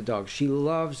through with the dog, she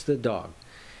loves the dog,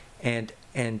 and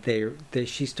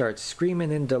she starts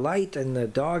screaming in delight, and the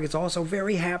dog is also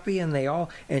very happy, and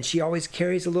she always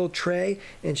carries a little tray,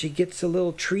 and she gets a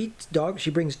little treat. She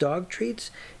brings dog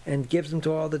treats and gives them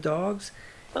to all the dogs.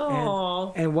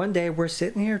 And one day we're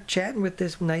sitting here chatting with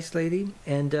this nice lady,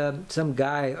 and some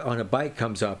guy on a bike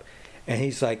comes up, and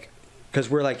he's like, because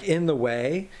we're like in the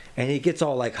way, and he gets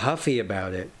all like huffy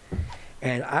about it,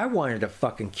 and I wanted to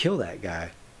fucking kill that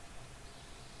guy.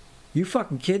 You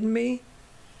fucking kidding me?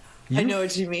 I know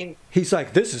what you mean. He's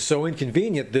like, this is so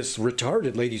inconvenient. This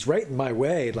retarded lady's right in my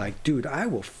way. Like, dude, I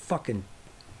will fucking.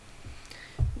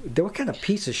 What kind of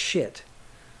piece of shit?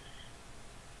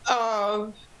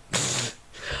 I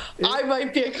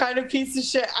might be a kind of piece of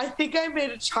shit. I think I made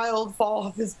a child fall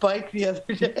off his bike the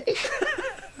other day.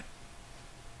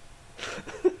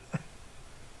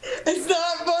 It's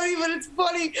not funny, but it's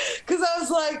funny because I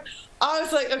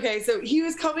was like, okay, so he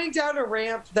was coming down a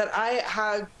ramp that I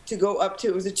had to go up to.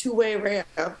 It was a two-way ramp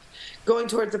going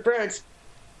towards the bridge.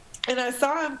 And I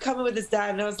saw him coming with his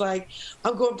dad, and I was like,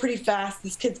 I'm going pretty fast.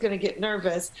 This kid's going to get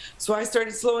nervous. So I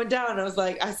started slowing down. I was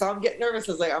like, I saw him get nervous.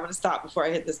 I was like, I'm going to stop before I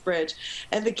hit this bridge.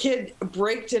 And the kid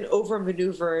braked and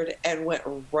over-maneuvered and went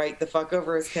right the fuck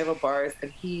over his handlebars,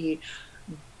 and he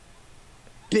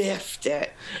biffed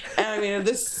it. And I mean,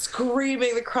 the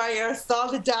screaming, the crying, and I saw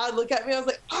the dad look at me. I was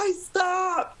like, I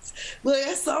stopped. Like,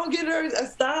 I saw him get nervous. I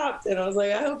stopped. And I was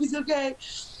like, I hope he's okay.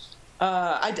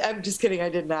 I'm just kidding. I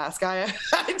didn't ask. I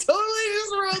totally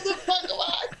just wrote the fuck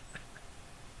line.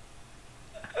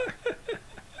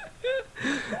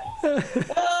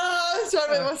 I was trying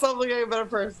to make myself look like a better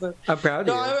person. I'm proud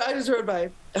of you. I just rode by.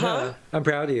 Huh? I'm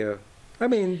proud of you. I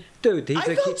mean, dude,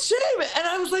 I felt shame, and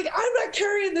I was like, I'm not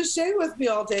carrying this shame with me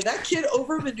all day. That kid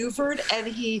over-maneuvered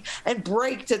and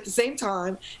braked at the same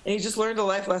time, and he just learned a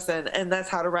life lesson, and that's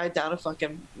how to ride down a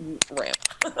fucking ramp.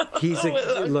 He's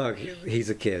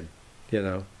a kid, you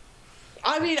know.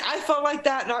 I mean, I felt like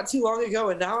that not too long ago,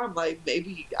 and now I'm like,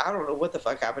 maybe, I don't know what the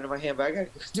fuck happened to my hand, but I gotta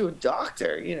go to a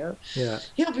doctor, you know? Yeah.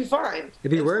 He'll be fine. It'd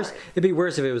be worse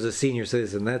if it was a senior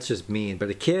citizen. That's just mean.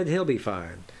 But a kid, he'll be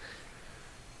fine.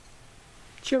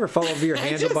 Did you ever fall over your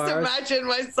handlebars? I just imagine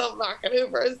myself knocking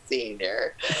over a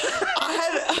senior.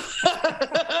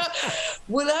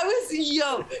 When I was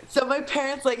young, so my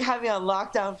parents like had me on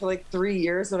lockdown for like 3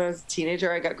 years when I was a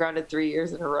teenager. I got grounded 3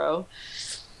 years in a row.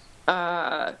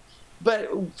 But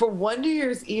for one New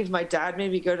Year's Eve, my dad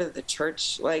made me go to the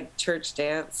church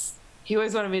dance. He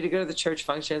always wanted me to go to the church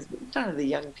functions, but none of the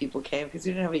young people came because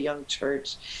we didn't have a young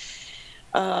church.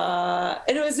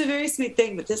 And it was a very sweet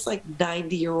thing, but this like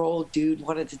 90-year-old dude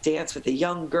wanted to dance with a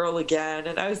young girl again,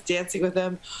 and I was dancing with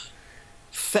him.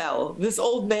 This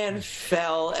old man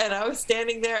fell, and I was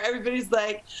standing there. Everybody's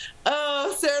like,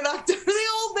 oh, Sarah knocked over the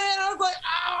old man. I was like,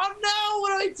 oh no,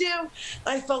 what do I do?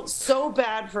 I felt so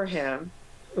bad for him.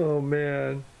 Oh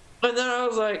man. And then I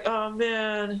was like, oh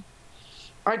man,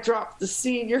 I dropped the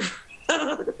senior.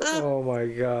 Oh my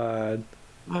god.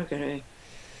 Okay.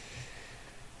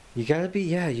 You gotta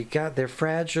be, they're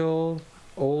fragile,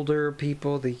 older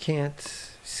people. They can't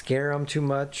scare them too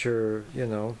much, or, you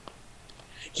know.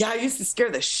 Yeah, I used to scare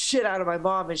the shit out of my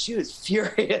mom, and she was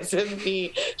furious with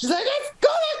me. She's like, it's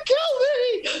gonna kill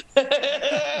me!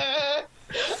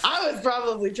 I was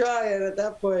probably trying at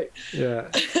that point. Yeah.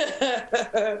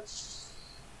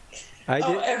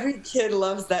 Every kid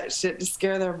loves that shit to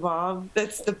scare their mom.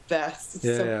 That's the best. It's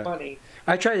so funny.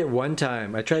 I tried it one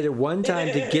time.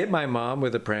 To get my mom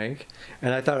with a prank,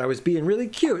 and I thought I was being really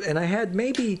cute. And I had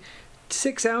maybe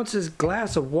 6 ounces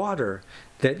glass of water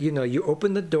that, you know, you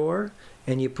open the door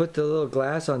and you put the little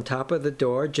glass on top of the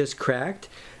door, just cracked,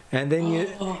 and then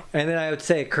then I would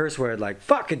say a curse word like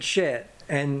 "fucking shit,"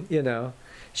 and you know,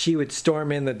 she would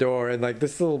storm in the door, and like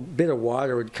this little bit of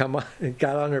water would come on, it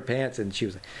got on her pants, and she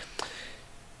was like,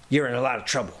 "You're in a lot of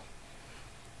trouble."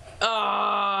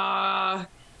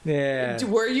 Yeah.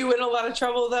 Were you in a lot of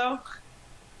trouble though?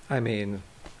 I mean,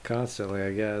 constantly,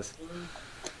 I guess.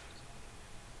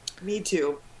 Me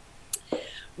too.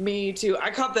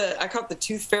 I caught the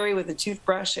tooth fairy with a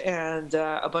toothbrush and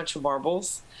a bunch of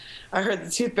marbles. I heard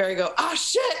the tooth fairy go, "Ah,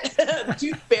 shit!"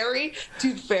 Tooth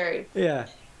fairy. Yeah.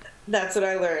 That's what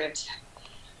I learned.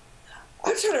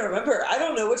 I'm trying to remember. I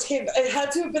don't know which came. It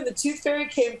had to have been the Tooth Fairy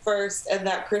came first, and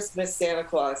that Christmas Santa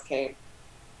Claus came.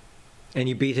 And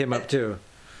you beat him up too.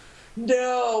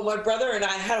 No, my brother and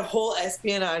I had a whole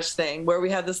espionage thing where we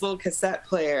had this little cassette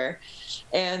player,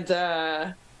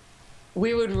 and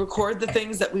we would record the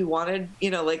things that we wanted,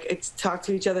 like talk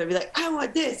to each other and be like, I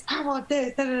want this, da,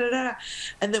 da, da, da.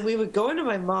 And then we would go into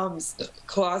my mom's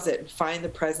closet and find the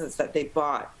presents that they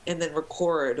bought and then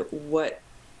record what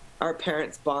our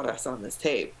parents bought us on this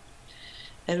tape.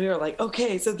 And we were like,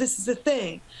 okay, so this is the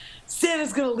thing.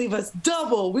 Santa's going to leave us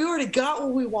double. We already got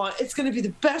what we want. It's going to be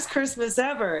the best Christmas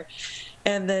ever.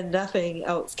 And then nothing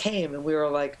else came. And we were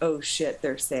like, oh, shit,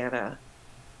 there's Santa.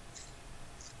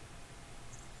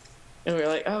 And we were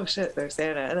like, oh, shit, there's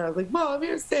Santa. And I was like, Mom,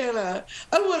 here's Santa.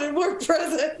 I wanted more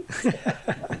presents.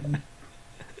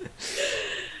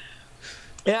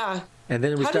 Yeah. And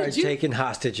then we started taking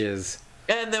hostages.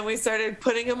 And then we started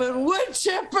putting them in wood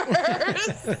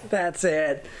chippers. That's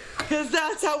it. Because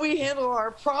that's how we handle our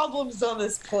problems on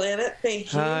this planet.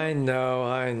 Thank you. I know.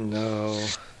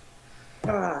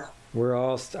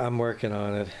 I'm working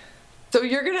on it. So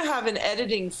you're going to have an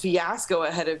editing fiasco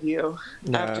ahead of you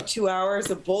after 2 hours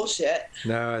of bullshit.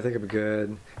 No, I think I'm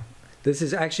good. This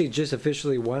is actually just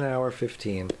officially 1 hour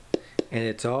 15. And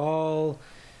it's all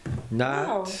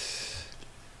not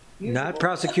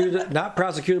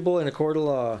prosecutable in a court of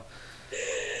law.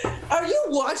 Are you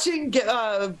watching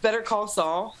Better Call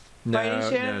Saul?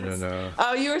 No.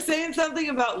 Oh, you were saying something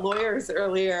about lawyers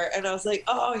earlier, and I was like,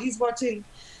 oh, he's watching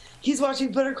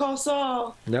Better Call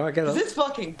Saul. No, I got it. It's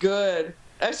fucking good.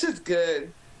 That's just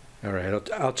good. All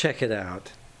right, I'll check it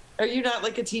out. Are you not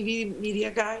like a TV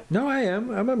media guy? No, I am.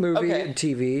 I'm a movie and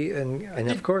TV, and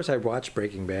of course I watched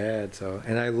Breaking Bad.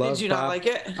 And I love. Did you not like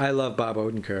it? I love Bob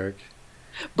Odenkirk.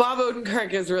 Bob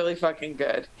Odenkirk is really fucking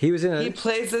good. He was in. He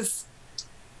plays this.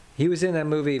 He was in that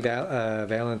movie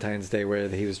Valentine's Day where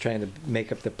he was trying to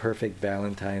make up the perfect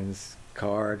Valentine's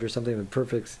card or something.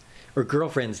 Or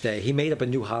Girlfriend's Day. He made up a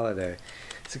new holiday.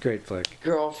 It's a great flick.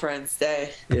 Girlfriend's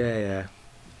Day. Yeah.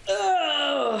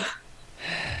 Oh.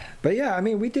 But yeah, I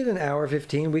mean, we did an hour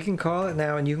 15. We can call it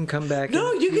now, and you can come back.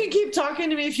 No, you can keep talking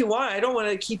to me if you want. I don't want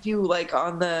to keep you like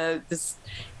on this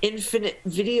infinite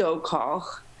video call.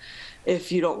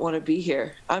 If you don't want to be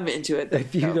here, I'm into it.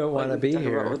 If you don't want to be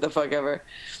here, what the fuck ever.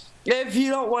 If you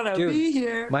don't want to be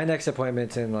here, my next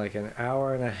appointment's in like an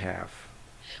hour and a half.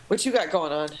 What you got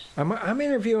going on? I'm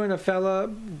interviewing a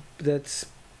fella that's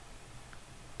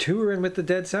touring with the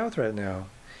Dead South right now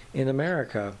in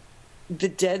America. The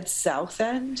Dead South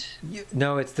End?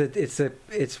 No,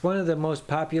 it's one of the most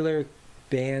popular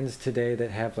bands today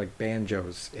that have like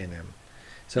banjos in them.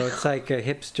 So it's like a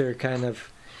hipster kind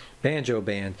of banjo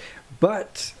band,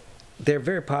 but they're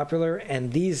very popular.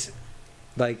 And these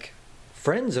like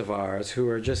friends of ours who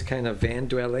are just kind of van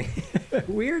dwelling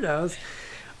weirdos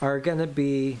are gonna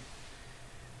be.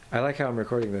 I like how I'm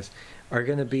recording this. Are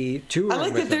going to be touring. I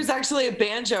like that there's actually a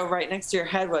banjo right next to your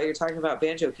head while you're talking about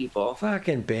banjo people.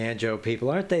 Fucking banjo people.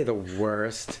 Aren't they the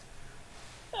worst?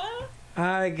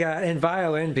 And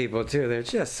violin people too. They're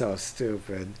just so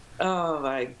stupid. Oh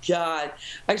my God.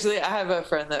 Actually, I have a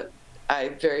friend that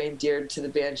I'm very endeared to the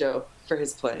banjo for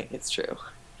his playing. It's true.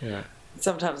 Yeah.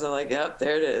 Sometimes I'm like, yep,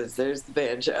 there it is. There's the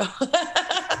banjo.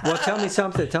 Well, tell me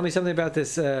something. Tell me something about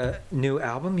this new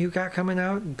album you got coming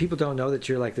out. People don't know that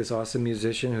you're like this awesome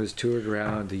musician who's toured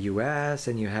around the U.S.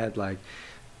 and you had like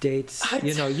dates.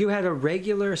 You had a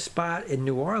regular spot in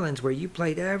New Orleans where you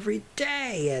played every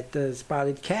day at the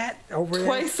Spotted Cat over there.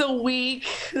 Twice a week.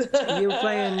 You were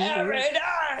playing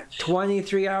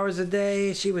 23 hours a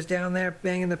day. She was down there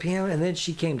banging the piano, and then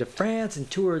she came to France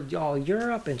and toured all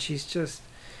Europe, and she's just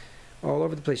all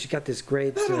over the place. She got this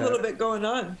great. I have a little bit going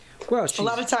on. Well, a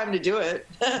lot of time to do it.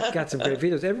 Got some great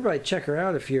videos. Everybody, check her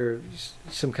out. If you're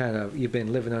you've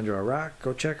been living under a rock,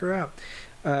 go check her out.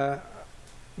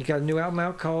 You got a new album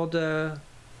out called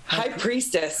High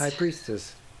Priestess. High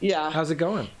Priestess. Yeah. How's it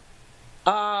going?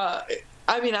 I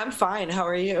mean, I'm fine. How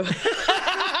are you?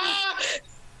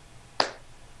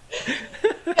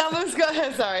 Album's go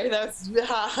ahead. Sorry, that's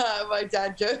my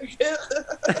dad joke.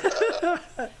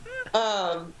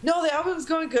 No, the album's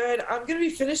going good. I'm gonna be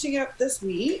finishing up this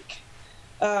week.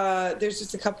 There's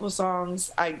just a couple of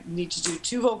songs. I need to do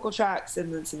 2 vocal tracks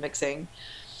and then some mixing,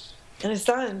 and it's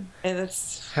done. And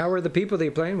it's. How are the people that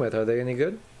you're playing with? Are they any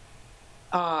good?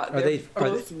 They're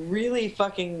both really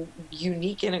fucking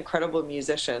unique and incredible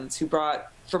musicians who brought,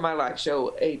 for my live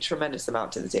show, a tremendous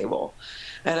amount to the table.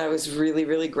 And I was really,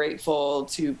 really grateful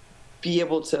to be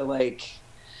able to, like,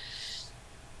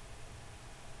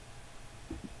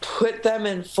 put them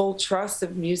in full trust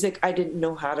of music I didn't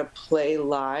know how to play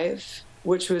live.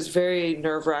 which was very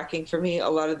nerve-wracking for me. A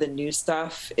lot of the new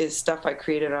stuff is stuff I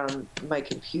created on my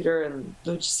computer and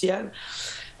logiciel.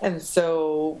 And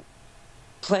so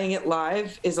playing it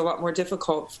live is a lot more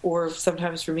difficult, or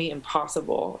sometimes for me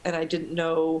impossible. And I didn't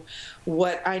know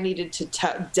what I needed to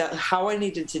how I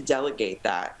needed to delegate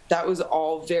that. That was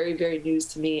all very, very news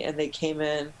to me. And they came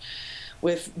in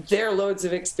with their loads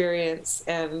of experience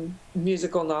and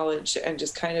musical knowledge and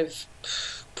just kind of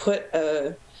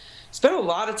spent a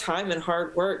lot of time and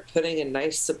hard work putting a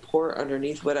nice support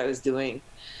underneath what I was doing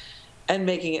and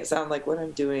making it sound like what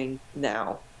I'm doing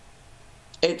now.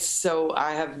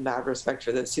 I have mad respect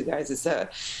for those two guys. It's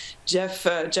Jeff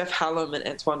Hallam and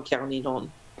Antoine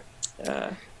Carninon.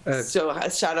 So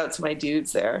shout out to my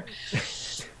dudes there.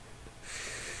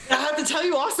 I have to tell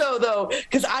you also, though,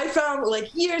 because I found,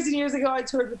 like, years and years ago, I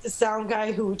toured with the sound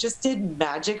guy who just did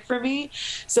magic for me.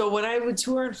 So when I would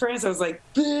tour in France, I was like,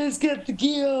 let's get the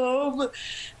Guillaume.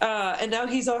 And now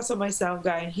he's also my sound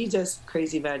guy, and he does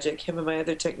crazy magic, him and my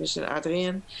other technician,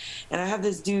 Adrien. And I have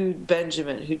this dude,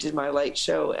 Benjamin, who did my light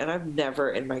show, and I've never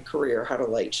in my career had a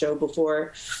light show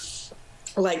before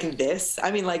like this.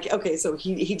 I mean, like, okay, so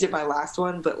he did my last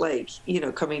one, but, like, you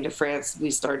know, coming to France,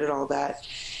 we started all that.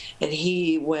 And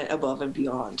he went above and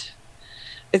beyond.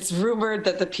 It's rumored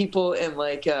that the people in,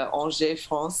 like, Angers,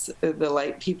 France, the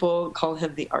light people, call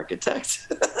him the architect.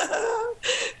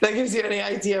 That gives you any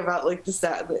idea about, like, the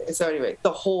stat. So anyway,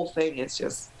 the whole thing is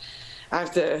just, I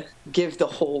have to give the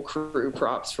whole crew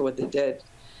props for what they did.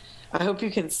 I hope you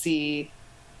can see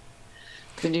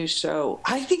the new show.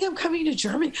 I think I'm coming to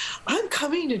Germany. I'm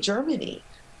coming to Germany.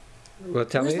 Well,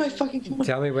 tell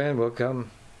me when we'll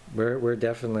come. We're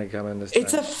definitely coming this time.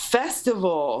 It's a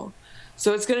festival.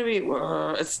 So it's going to be,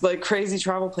 it's like crazy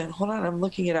travel plan. Hold on, I'm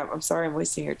looking it up. I'm sorry I'm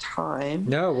wasting your time.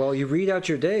 No, well, you read out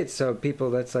your dates. So people,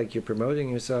 that's like you're promoting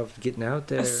yourself, getting out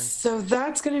there. So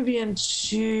that's going to be in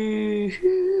July.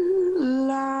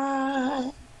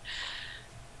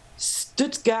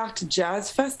 Stuttgart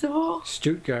Jazz Festival?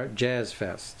 Stuttgart Jazz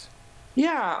Fest.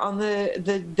 Yeah, on the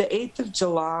 8th of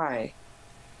July,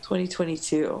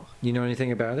 2022. You know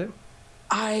anything about it?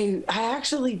 I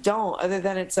actually don't, other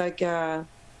than it's like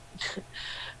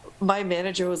my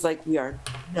manager was like, we are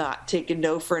not taking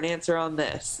no for an answer on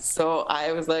this. So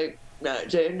I was like,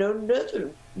 not saying no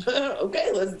nothing.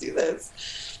 Okay, let's do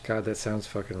this. God, that sounds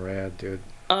fucking rad, dude.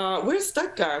 Where's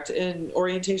Stuttgart in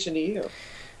orientation to you?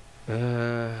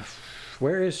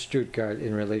 Where is Stuttgart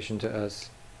in relation to us?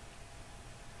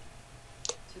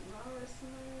 2 hours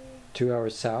somewhere. 2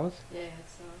 hours south? Yeah,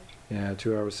 it's south. Yeah,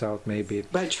 2 hours south, maybe.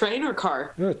 By train or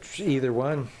car? No, either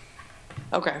one.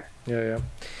 Okay. Yeah.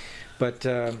 But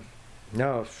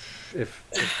no, if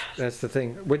that's the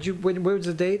thing. When was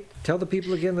the date? Tell the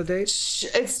people again the date.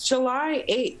 It's July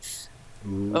 8th.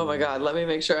 Ooh. Oh my God! Let me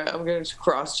make sure. I'm going to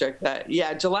cross-check that.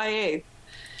 Yeah, July 8th. I'm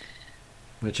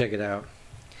gonna check it out.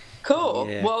 Cool.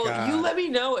 Yeah, well, God. You let me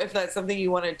know if that's something you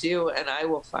want to do, and I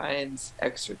will find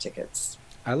extra tickets.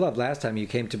 I love last time you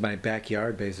came to my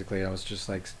backyard. Basically, I was just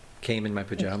like came in my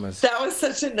pajamas. That was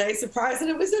such a nice surprise, and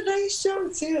it was a nice show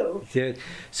too. Dude.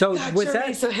 So God, was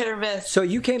Germany's that so hit or miss? So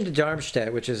you came to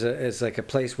Darmstadt, which is like a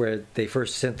place where they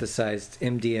first synthesized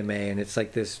MDMA, and it's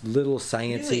like this little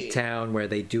sciencey town where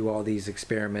they do all these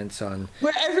experiments on.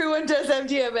 Where everyone does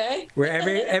MDMA. Where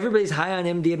everybody's high on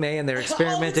MDMA and they're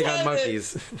experimenting on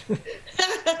monkeys.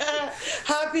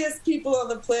 Happiest people on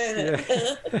the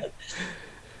planet.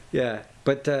 Yeah,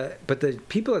 but the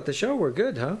people at the show were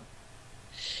good, huh?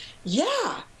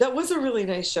 Yeah, that was a really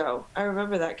nice show. I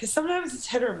remember that because sometimes it's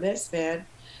hit or miss, man.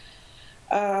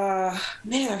 Man,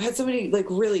 I've had so many like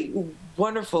really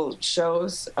wonderful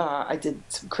shows. I did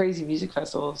some crazy music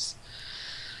festivals.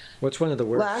 What's one of the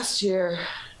worst? Last year,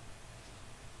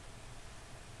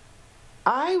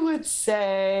 I would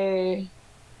say.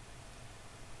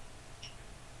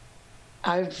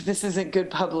 This isn't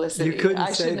good publicity. You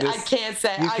couldn't say this. I can't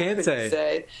say. You can't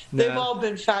say. They've all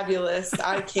been fabulous.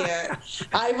 I can't.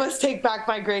 I must take back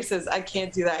my graces. I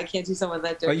can't do that. I can't do someone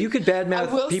that dirty. Oh, you could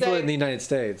badmouth people in the United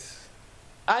States.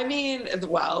 I mean,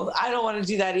 well, I don't want to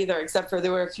do that either, except for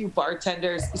there were a few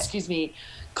bartenders,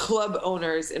 club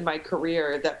owners in my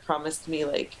career that promised me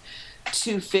like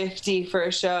 $250 for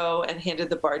a show and handed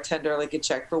the bartender like a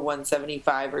check for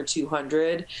 $175 or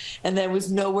 $200, and then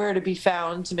was nowhere to be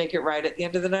found to make it right at the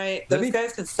end of the night. Those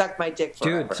guys can suck my dick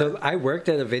forever. Dude, so I worked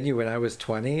at a venue when I was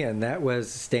 20, and that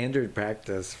was standard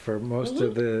practice for most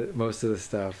of the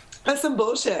stuff. That's some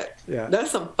bullshit. Yeah,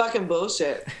 that's some fucking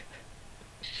bullshit.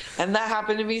 And that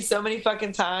happened to me so many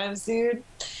fucking times, dude.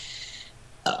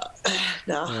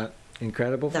 No.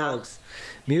 Incredible folks.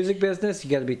 Music business,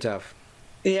 you got to be tough.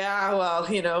 Yeah,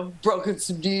 well, broken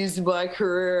some knees in my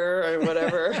career or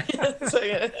whatever.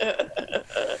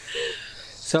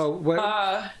 So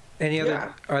what? Any other?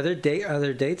 Yeah. Are there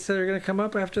dates that are going to come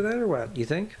up after that, or what? You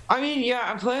think? I mean, yeah,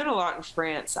 I'm playing a lot in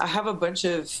France. I have a bunch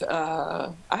of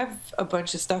stuff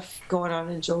going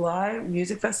on in July,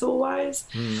 music festival wise.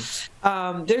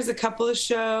 There's a couple of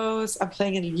shows. I'm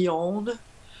playing in Lyon.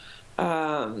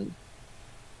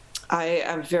 I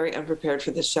am very unprepared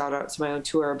for this shout out to my own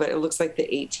tour, but it looks like the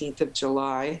 18th of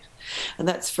July, and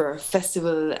that's for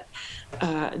Festival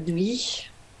Nuit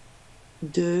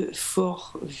de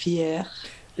Fourvière.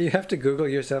 You have to Google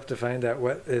yourself to find out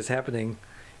what is happening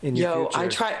in your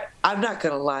future. I'm not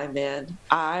gonna lie, man.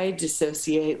 I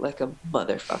dissociate like a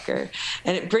motherfucker,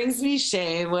 and it brings me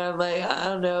shame when I'm like, I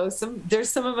don't know. There's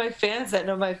some of my fans that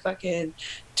know my fucking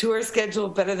tour schedule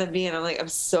better than me, and I'm like, I'm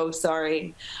so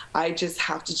sorry. I just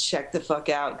have to check the fuck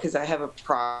out because I have a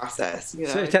process.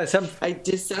 I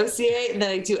dissociate and then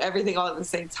I do everything all at the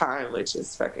same time, which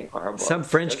is fucking horrible. Some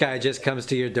French guy just comes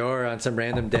to your door on some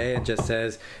random day and just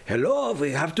says, "Hello,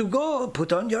 we have to go.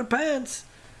 Put on your pants."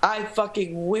 I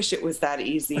fucking wish it was that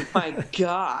easy. My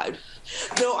God.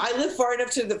 No, I live far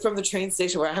enough from the train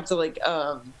station where I have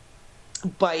to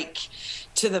bike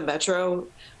to the metro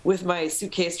with my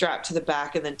suitcase strapped to the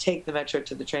back and then take the metro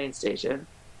to the train station.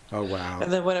 Oh, wow.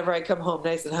 And then whenever I come home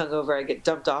nice and hungover, I get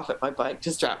dumped off at my bike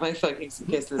to strap my fucking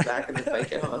suitcase to the back and then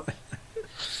bike it home.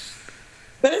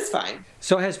 But it's fine.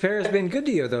 So has Paris been good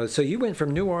to you, though? So you went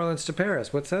from New Orleans to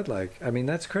Paris. What's that like? I mean,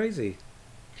 that's crazy.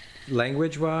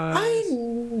 Language-wise?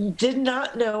 I did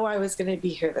not know I was going to be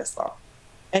here this long.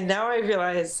 And now I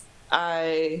realize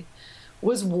I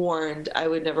was warned I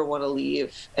would never want to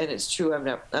leave. And it's true, I'm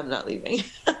not leaving.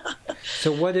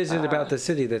 So what is it about the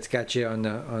city that's got you on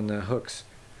the hooks?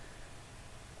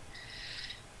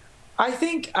 I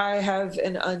think I have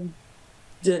an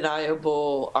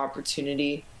undeniable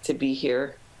opportunity to be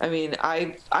here. I mean,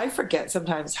 I forget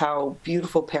sometimes how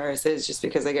beautiful Paris is just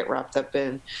because I get wrapped up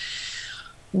in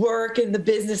work and the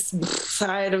business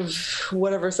side of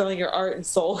whatever selling your art and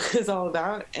soul is all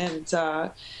about. And I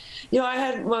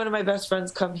had one of my best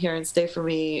friends come here and stay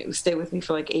with me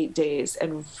for like 8 days,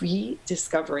 and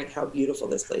rediscovering how beautiful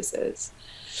this place is.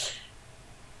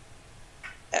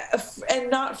 And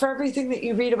not for everything that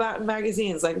you read about in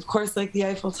magazines. Like, of course, like the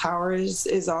Eiffel Tower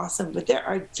is awesome, but there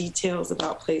are details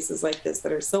about places like this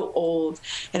that are so old.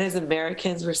 And as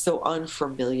Americans, we're so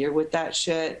unfamiliar with that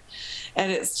shit.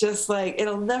 And it's just like,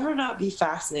 it'll never not be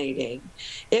fascinating.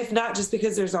 If not just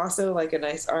because there's also like a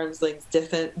nice arm's length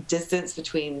distance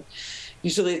between,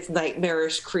 usually it's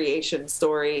nightmarish creation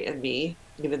story and me,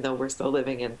 even though we're still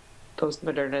living in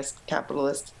postmodernist,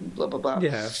 capitalist, blah, blah, blah.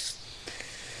 Yeah.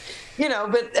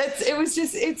 But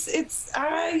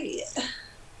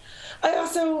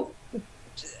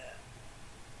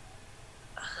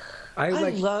I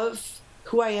love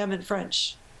who I am in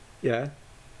French. Yeah.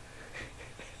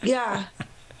 Yeah.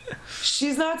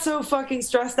 She's not so fucking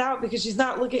stressed out because she's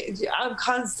not I'm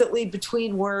constantly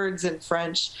between words in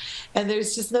French, and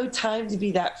there's just no time to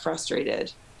be that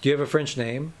frustrated. Do you have a French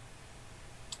name?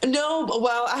 No,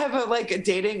 well, I have a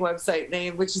dating website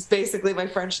name, which is basically my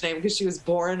French name because she was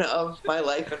born of my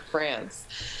life in France.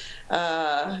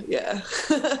 Yeah.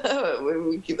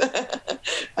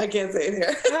 I can't say it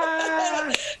here.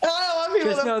 I don't want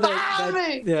people just to find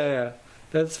me. Yeah.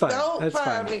 That's fine. Don't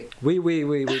find me.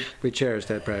 We cherish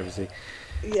that privacy.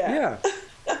 Yeah.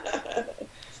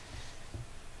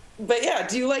 But yeah,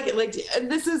 do you like it?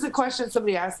 And this is a question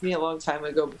somebody asked me a long time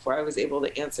ago before I was able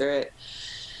to answer it.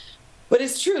 But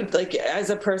it's true. Like, as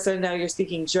a person, now you're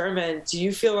speaking German. Do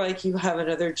you feel like you have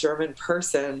another German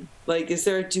person? Like, is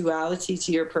there a duality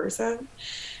to your person?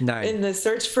 Nine. In the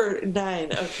search for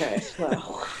nine. Okay.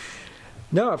 Well.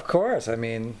 No, of course. I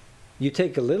mean, you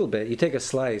take a little bit. You take a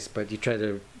slice, but you try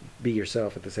to be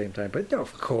yourself at the same time. But no,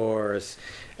 of course.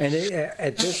 And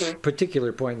at this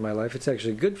particular point in my life, it's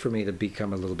actually good for me to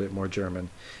become a little bit more German.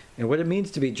 And what it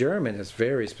means to be German is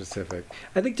very specific.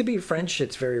 I think to be French,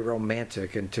 it's very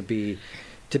romantic, and to be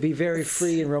very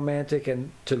free and romantic,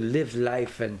 and to live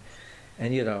life and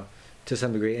to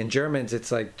some degree. In Germans,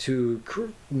 it's like to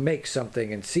make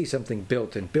something and see something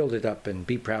built and build it up and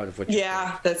be proud of what you do.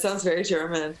 Yeah, that sounds very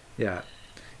German. Yeah,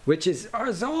 which is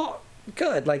all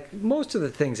good. Like, most of the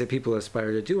things that people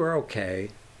aspire to do are okay.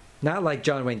 Not like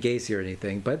John Wayne Gacy or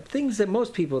anything, but things that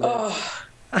most people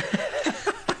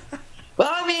Well,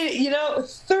 I mean,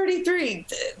 33,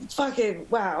 fucking,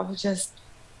 wow, just,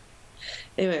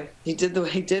 anyway, he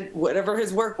did whatever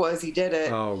his work was, he did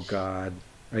it. Oh, God.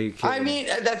 Are you kidding? I mean,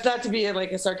 that's not to be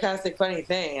a sarcastic, funny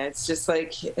thing. It's just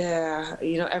like,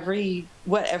 every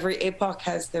epoch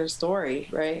has their story,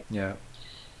 right? Yeah.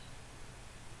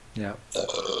 Yeah.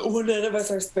 Well, none of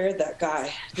us are spared that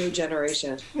guy. No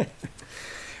generation.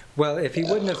 Well, if he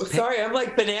wouldn't have... Sorry, I'm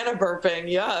like banana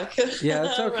burping. Yuck. Yeah,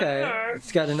 it's okay.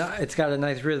 It's got a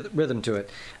nice rhythm to it.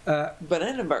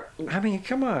 Banana burp. I mean,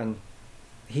 come on.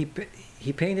 He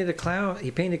painted a clown.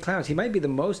 He painted clowns. He might be the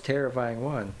most terrifying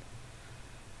one.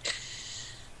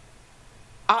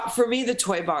 For me, the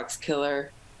Toy Box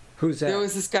Killer. Who's that? There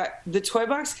was this guy. The Toy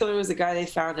Box Killer was a guy they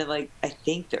found in like I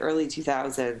think the early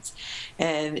 2000s,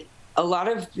 and a lot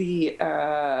of the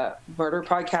murder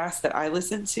podcasts that I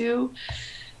listen to,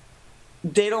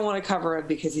 they don't want to cover him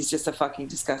because he's just a fucking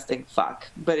disgusting fuck.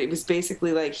 But it was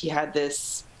basically like he had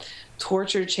this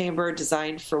torture chamber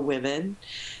designed for women,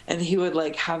 and he would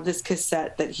like have this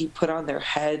cassette that he put on their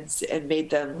heads and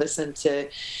made them listen to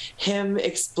him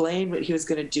explain what he was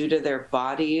going to do to their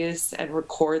bodies and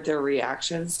record their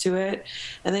reactions to it,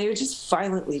 and they would just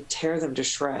violently tear them to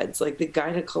shreds. Like the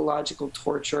gynecological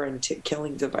torture and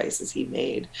killing devices he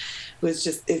made was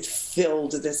just, it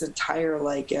filled this entire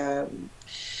like one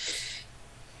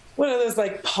of those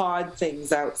like pod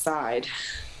things outside.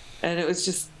 And it was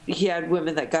just, he had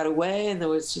women that got away, and there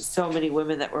was just so many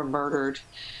women that were murdered.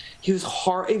 He was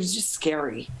it was just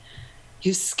scary.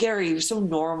 He was scary. He was so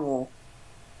normal.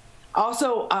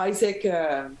 Also,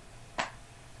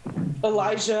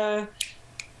 Elijah.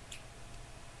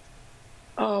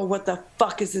 Oh, what the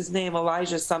fuck is his name?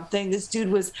 Elijah something. This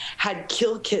dude had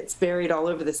kill kits buried all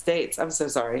over the States. I'm so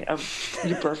sorry.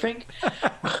 You burping?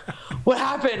 What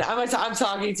happened? I'm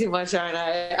talking too much, aren't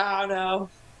I? I don't know.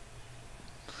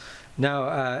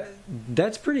 No,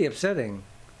 that's pretty upsetting.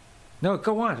 No,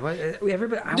 go on.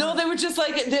 Everybody. They were just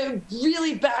like the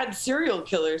really bad serial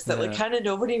killers that like kind of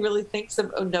nobody really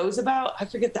knows about. I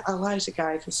forget the Elijah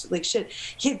guy for like shit.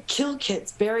 He had kill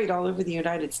kits buried all over the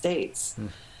United States.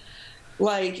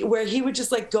 Like where he would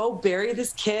just like go bury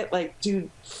this kit like dude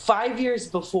 5 years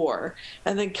before,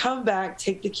 and then come back,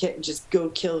 take the kit, and just go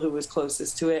kill who was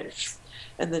closest to it,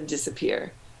 and then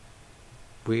disappear.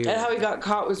 Weird. And how he got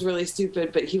caught was really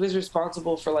stupid, but he was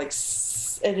responsible for like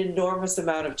an enormous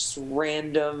amount of just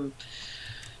random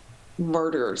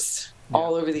murders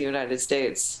all over the United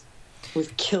States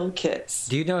with kill kits.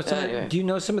 Do you know some? Do you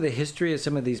know some of the history of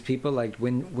some of these people? Like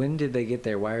when did they get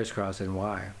their wires crossed and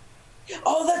why?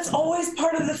 Oh, that's always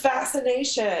part of the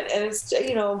fascination, and it's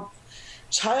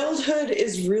childhood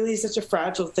is really such a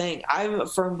fragile thing. I'm a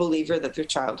firm believer that their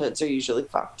childhoods are usually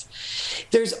fucked.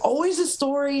 There's always a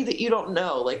story that you don't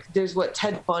know. Like there's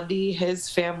Ted Bundy, his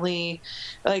family,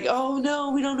 like, oh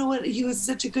no, we don't know what, he was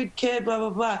such a good kid, blah, blah,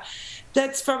 blah.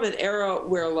 That's from an era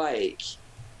where like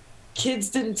kids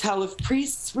didn't tell if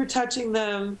priests were touching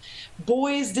them.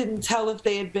 Boys didn't tell if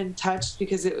they had been touched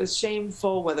because it was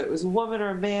shameful, whether it was a woman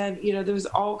or a man. There was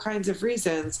all kinds of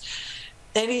reasons.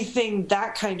 Anything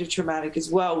that kind of traumatic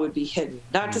as well would be hidden.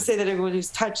 Not to say that everyone who's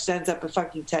touched ends up a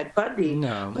fucking Ted Bundy.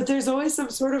 No. But there's always some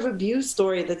sort of abuse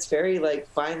story that's very like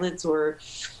violence or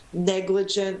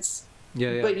negligence.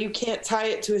 Yeah. But you can't tie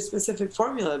it to a specific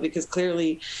formula because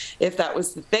clearly if that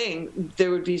was the thing, there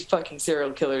would be fucking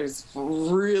serial killers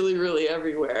really, really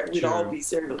everywhere. We'd all be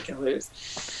serial killers.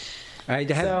 I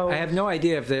have no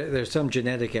idea if there's some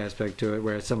genetic aspect to it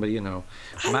where somebody, I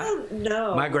don't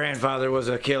know. My grandfather was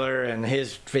a killer and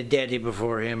his daddy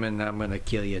before him, and I'm going to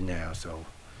kill you now. So,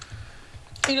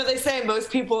 they say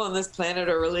most people on this planet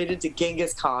are related to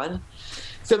Genghis Khan.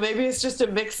 So maybe it's just a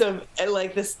mix of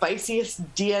like the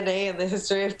spiciest DNA in the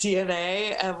history of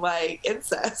DNA and like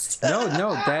incest. No,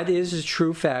 that is a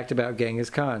true fact about Genghis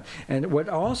Khan. And what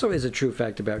also is a true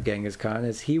fact about Genghis Khan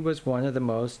is he was one of the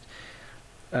most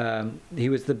he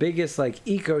was the biggest like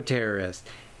eco-terrorist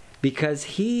because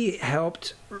he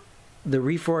helped the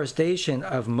reforestation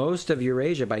of most of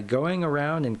Eurasia by going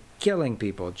around and killing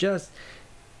people, just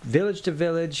village to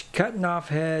village, cutting off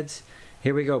heads.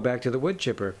 Here we go, back to the wood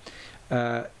chipper.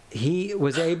 He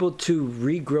was able to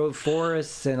regrow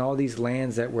forests and all these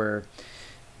lands that were,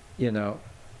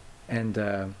 and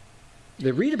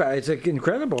they read about it. It's like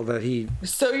incredible that he...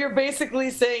 So you're basically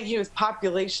saying he was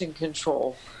population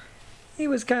control. He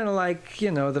was kind of like,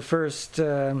 the first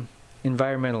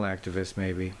environmental activist,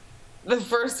 maybe. The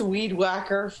first weed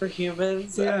whacker for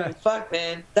humans. Yeah. I mean, fuck,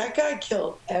 man. That guy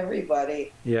killed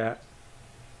everybody. Yeah.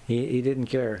 He didn't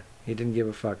care. He didn't give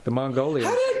a fuck. The Mongolians.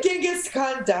 How did Genghis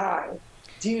Khan die?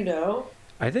 Do you know?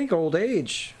 I think old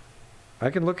age.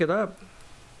 I can look it up.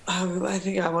 Oh, I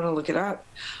think I want to look it up.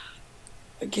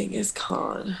 Genghis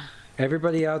Khan.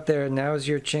 Everybody out there, now's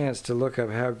your chance to look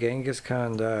up how Genghis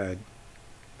Khan died.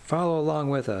 Follow along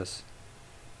with us.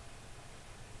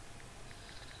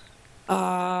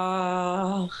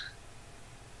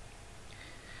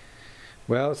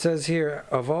 Well, it says here,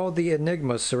 of all the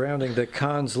enigmas surrounding the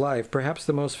Khan's life, perhaps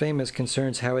the most famous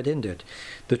concerns how it ended.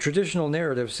 The traditional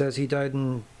narrative says he died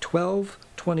in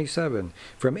 1227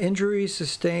 from injuries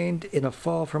sustained in a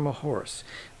fall from a horse,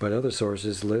 but other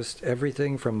sources list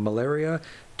everything from malaria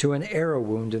to an arrow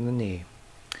wound in the knee.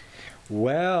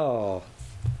 Well,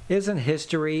 isn't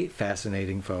history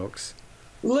fascinating, folks?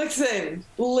 Listen.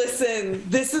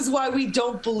 This is why we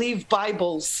don't believe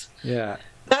Bibles. Yeah.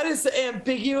 That is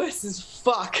ambiguous as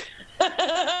fuck.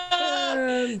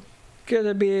 Could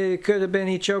have been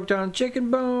he choked on chicken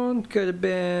bone. Could have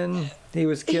been he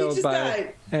was killed by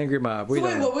an angry mob. So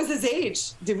wait, what was his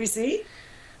age? Did we see?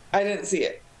 I didn't see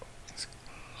it.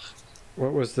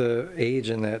 What was the age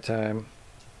in that time?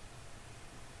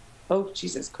 Oh,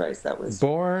 Jesus Christ, that was...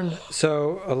 Born, so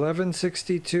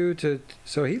 1162 to...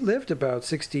 So he lived about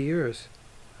 60 years.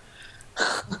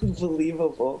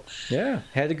 Unbelievable. Yeah,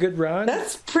 had a good run.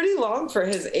 That's pretty long for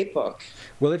his epoch.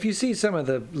 Well, if you see some of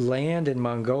the land in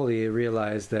Mongolia, you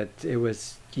realize that it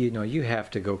was, you have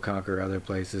to go conquer other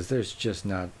places. There's just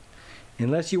not...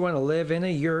 Unless you want to live in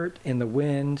a yurt in the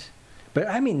wind... But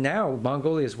I mean, now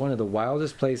Mongolia is one of the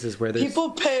wildest places where there's... People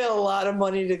pay a lot of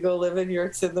money to go live in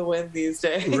yurts in the wind these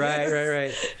days.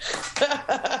 Right.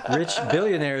 Rich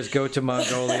billionaires go to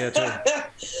Mongolia to...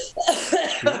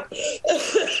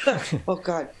 Oh,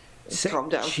 God. Calm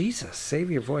down. Jesus, save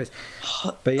your voice.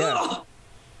 But yeah.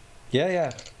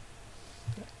 Yeah.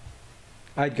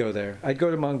 I'd go there. I'd go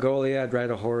to Mongolia. I'd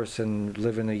ride a horse and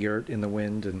live in a yurt in the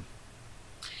wind. And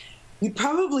you'd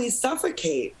probably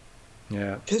suffocate.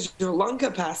 Yeah. Because your lung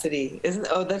capacity isn't...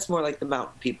 Oh, that's more like the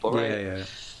mountain people, right?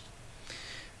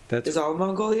 Yeah. Is all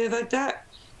Mongolia like that?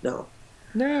 No.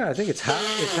 No, I think it's high.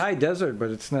 It's high desert, but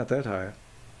it's not that high.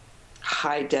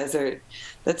 High desert.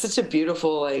 That's such a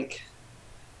beautiful, like...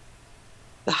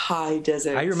 The high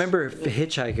desert. I remember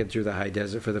hitchhiking through the high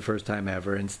desert for the first time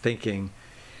ever and thinking...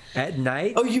 At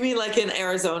night? Oh, you mean like in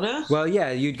Arizona? Well,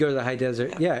 yeah, you'd go to the high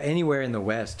desert. Yeah, anywhere in the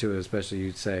West, too, especially,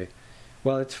 you'd say...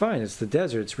 Well, it's fine. It's the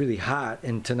desert. It's really hot,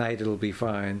 and tonight it'll be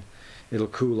fine. It'll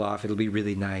cool off. It'll be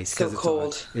really nice. So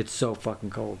cold. It's so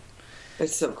fucking cold.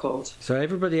 It's so cold. So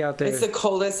everybody out there... It's the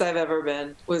coldest I've ever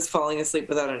been. Was falling asleep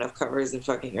without enough covers in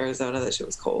fucking Arizona. That shit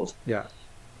was cold. Yeah.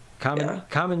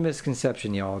 Common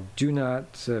misconception, y'all. Do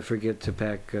not forget to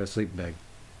pack a sleeping bag.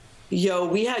 Yo,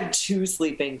 we had 2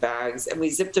 sleeping bags, and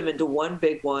we zipped them into one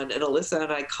big one, and Alyssa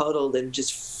and I cuddled and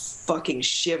just fucking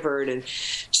shivered and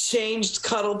changed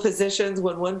cuddle positions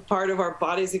when one part of our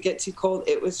bodies would get too cold.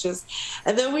 It was just...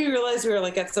 And then we realized we were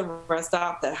like at some rest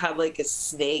stop that had like a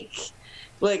snake,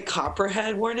 like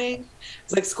copperhead warning.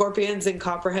 It's like scorpions and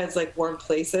copperheads, like warm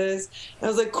places. And I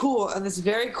was like, cool, on this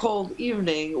very cold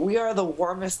evening, we are the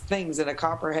warmest things in a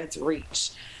copperhead's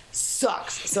reach.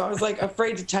 Sucks. So I was like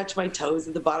afraid to touch my toes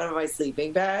at the bottom of my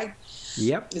sleeping bag.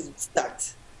 Yep. It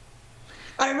sucked.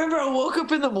 I remember I woke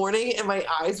up in the morning and my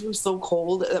eyes were so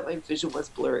cold that my vision was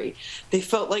blurry. They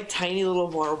felt like tiny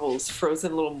little marbles,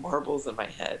 frozen little marbles in my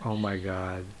head. Oh my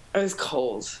God. I was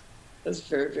cold. It was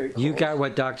very, very cold. You got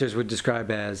what doctors would describe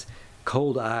as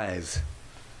cold eyes.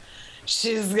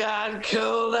 She's got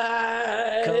cold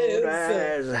eyes. Cold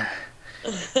eyes.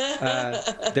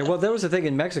 There was a thing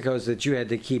in Mexico is that you had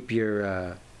to keep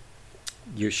your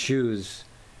shoes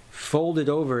folded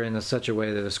over in such a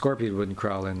way that a scorpion wouldn't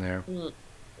crawl in there.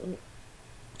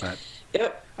 But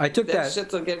yep. I took that.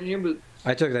 Shit'll get in your boot.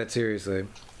 I took that seriously.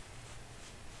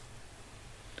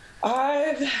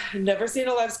 I've never seen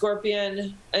a live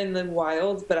scorpion in the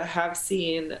wild, but I have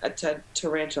seen a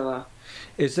tarantula.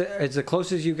 Is the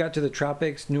closest you got to the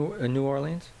tropics New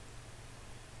Orleans?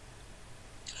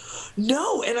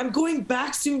 No, and I'm going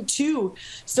back soon too.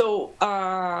 So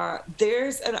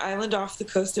there's an island off the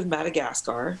coast of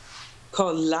Madagascar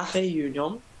called La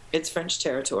Réunion. It's French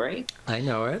territory. I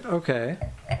know it. Okay.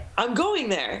 I'm going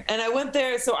there, and I went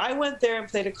there. So I went there and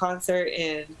played a concert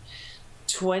in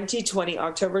 2020,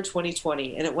 October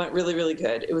 2020, and it went really, really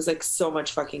good. It was like so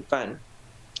much fucking fun.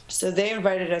 So they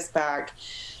invited us back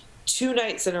 2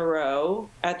 nights in a row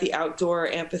at the outdoor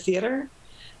amphitheater.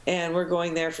 And we're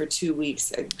going there for 2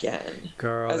 weeks again.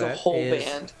 Girl, as a whole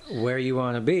band. Where you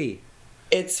want to be.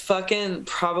 It's fucking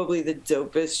probably the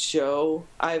dopest show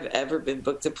I've ever been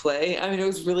booked to play. I mean, it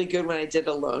was really good when I did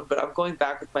alone, but I'm going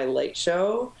back with my light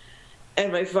show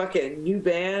and my fucking new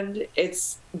band.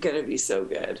 It's going to be so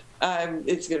good.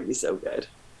 It's going to be so good.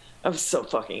 I'm so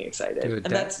fucking excited. Dude,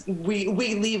 and that's we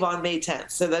leave on May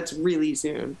 10th, so that's really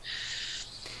soon.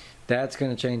 That's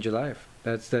going to change your life.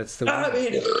 That's the one. I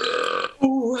mean,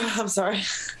 ooh, I'm sorry.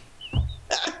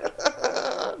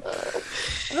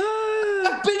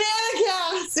 Banana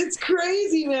cast! It's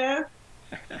crazy, man.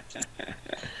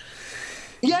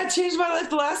 Yeah, it changed my life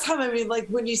the last time. I mean, like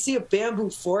when you see a bamboo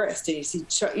forest and you see,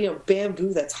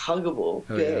 bamboo that's huggable,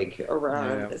 big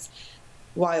around this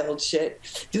wild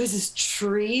shit. There was this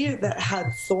tree that had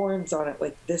thorns on it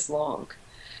like this long.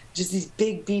 Just these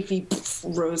big, beefy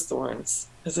rose thorns.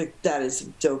 I was like, that is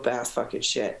some dope ass fucking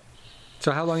shit.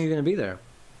 So how long are you going to be there?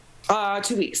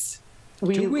 2 weeks.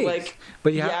 2 weeks?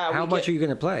 But how much are you going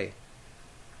to play?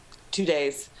 2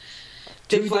 days.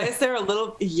 They fly us there a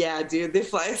little. Yeah, dude. They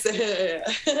fly us there.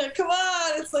 Come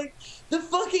on. It's like the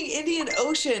fucking Indian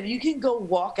Ocean. You can go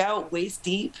walk out waist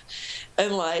deep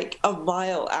and like a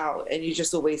mile out and you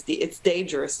just go waist deep. It's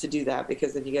dangerous to do that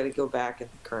because then you got to go back in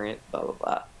the current, blah, blah,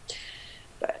 blah.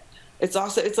 But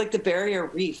it's like the barrier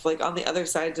reef. Like on the other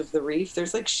sides of the reef,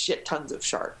 there's like shit tons of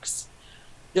sharks.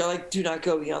 They're like, do not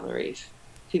go beyond the reef.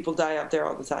 People die out there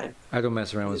all the time. I don't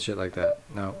mess around with shit like that.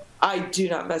 No. I do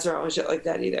not mess around with shit like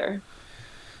that either.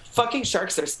 Fucking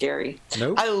sharks are scary.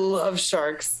 Nope. I love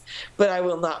sharks, but I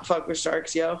will not fuck with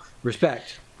sharks, yo.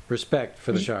 Respect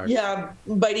for the sharks. Yeah,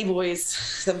 bitey boys.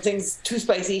 Something's too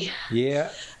spicy. Yeah,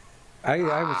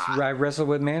 I wrestled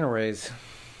with manta rays.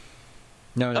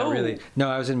 No, not really. No,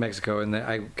 I was in Mexico and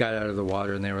I got out of the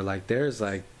water and they were like, "There's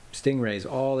like stingrays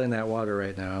all in that water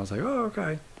right now." I was like, "Oh,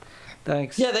 okay,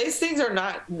 thanks." Yeah, these things are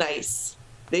not nice.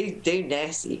 They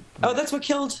nasty. Oh, that's what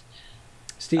killed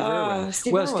Steve Irwin.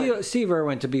 Irwin. Steve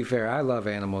Irwin, to be fair, I love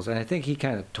animals, and I think he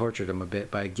kind of tortured them a bit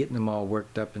by getting them all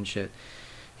worked up and shit.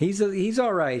 He's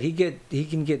all right. He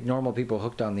can get normal people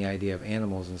hooked on the idea of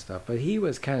animals and stuff, but he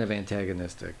was kind of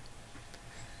antagonistic.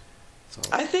 So.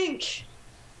 I think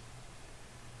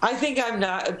I'm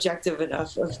not objective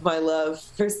enough of my love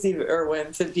for Steve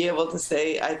Irwin to be able to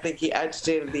say I think he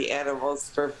agitated the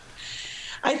animals for.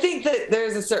 I think that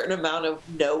there's a certain amount of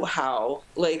know-how.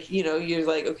 Like, you're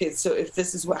like, okay, so if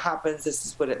this is what happens, this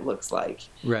is what it looks like.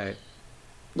 Right.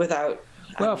 Without.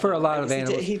 Well, for a lot of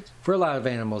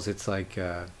animals, it's like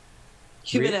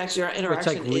human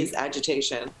interaction is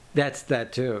agitation. That's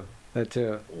that too. That's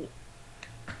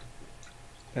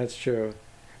true.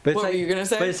 But what were you gonna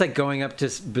say? But it's like going up to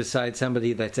beside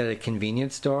somebody that's at a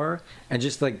convenience store and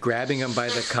just like grabbing them by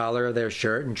the collar of their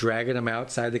shirt and dragging them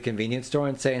outside the convenience store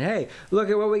and saying, "Hey, look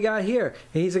at what we got here.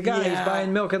 He's a guy. He's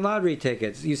buying milk and lottery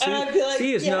tickets. You see? Like,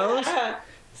 see his nose?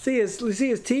 See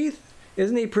his teeth?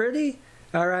 Isn't he pretty?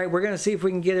 All right, we're gonna see if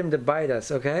we can get him to bite us.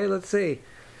 Okay, let's see.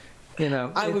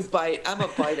 I would bite. I'm a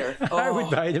biter. Oh, I would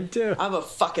bite him too. I'm a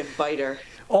fucking biter.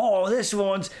 Oh, this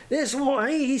one.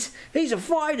 He's a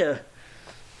fighter."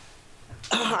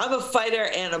 I'm a fighter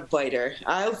and a biter.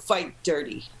 I'll fight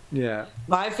dirty. Yeah.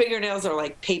 My fingernails are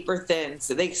like paper thin,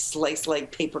 so they slice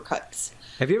like paper cuts.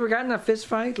 Have you ever gotten a fist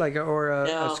fight,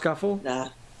 a scuffle? Nah.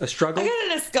 A struggle? I got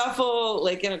in a scuffle,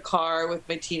 like in a car with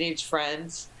my teenage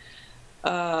friends.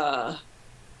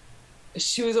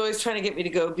 She was always trying to get me to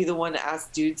go be the one to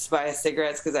ask dudes to buy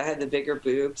cigarettes because I had the bigger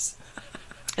boobs.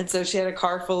 And so she had a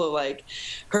car full of like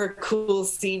her cool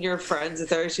senior friends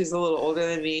with her. She was a little older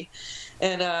than me.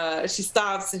 And she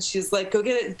stops and she's like,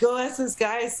 go ask those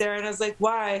guys, Sarah. And I was like,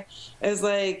 why? I was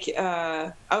like,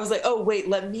 oh, wait,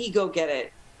 let me go get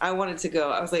it. I wanted to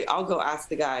go. I was like, I'll go ask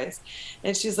the guys.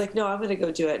 And she's like, no, I'm going to go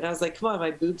do it. And I was like, come on,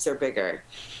 my boobs are bigger.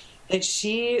 And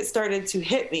she started to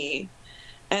hit me.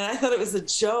 And I thought it was a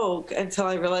joke until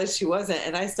I realized she wasn't.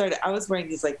 And I was wearing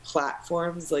these like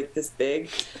platforms like this big.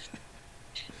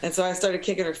 And so I started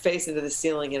kicking her face into the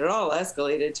ceiling, and it all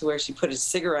escalated to where she put a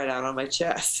cigarette out on my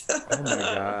chest. Oh, my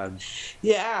God.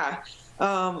 Yeah.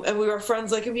 And we were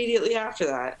friends, like, immediately after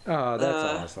that. Oh,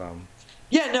 that's awesome.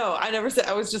 Yeah, no, I never said.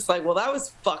 I was just like, well, that was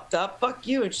fucked up. Fuck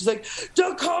you. And she's like,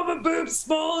 don't call my boobs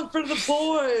small in front of the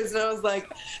boys. And I was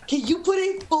like, can you put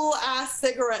a full-ass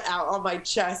cigarette out on my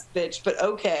chest, bitch? But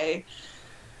okay.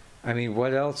 I mean,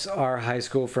 what else are high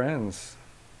school friends?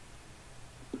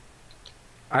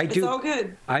 It's all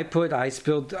good. I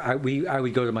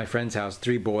would go to my friend's house,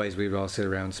 3 boys, we would all sit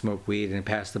around, smoke weed, and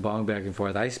pass the bong back and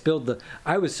forth.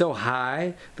 I was so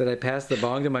high that I passed the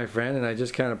bong to my friend, and I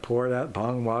just kind of poured out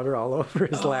bong water all over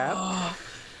his lap.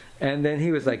 And then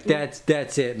he was like,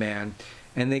 that's it, man.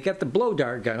 And they got the blow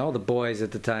dart gun. All the boys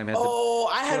at the time had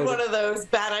I had one of those.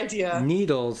 Bad idea.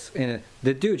 Needles in it.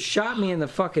 The dude shot me in the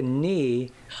fucking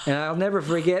knee, and I'll never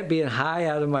forget being high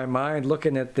out of my mind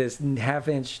looking at this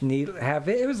half-inch needle.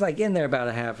 It was like in there about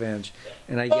a half-inch,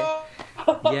 and I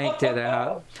yanked it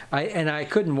out. I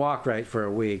couldn't walk right for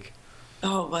a week.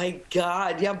 Oh my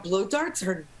God! Yeah, blow darts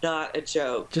are not a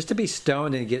joke. Just to be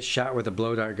stoned and get shot with a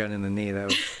blow dart gun in the knee,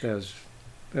 that was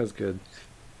good.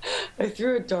 I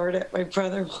threw a dart at my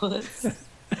brother once.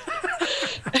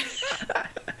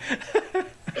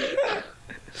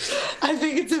 I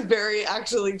think it's a very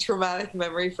actually traumatic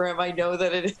memory for him. I know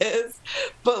that it is,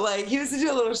 But like he was to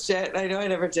do a little shit, and I know I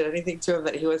never did anything to him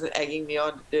that he wasn't egging me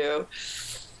on to do.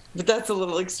 But that's a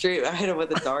little extreme. I hit him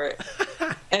with a dart,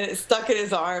 and it stuck in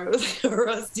his arm. It was like a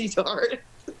rusty dart.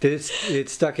 Did it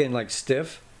stuck in like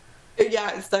stiff?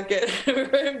 Yeah, it stuck in. I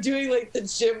remember him doing like the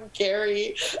Jim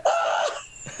Carrey.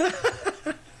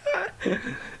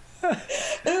 And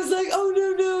I was like,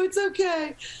 oh no, it's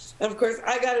okay. And of course,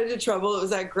 I got into trouble. It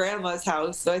was at Grandma's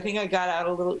house, so I think I got out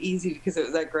a little easy because it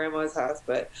was at Grandma's house.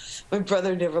 But my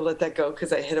brother never let that go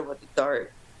because I hit him with the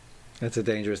dart. That's a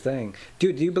dangerous thing.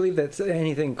 Dude, do you believe that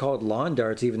anything called lawn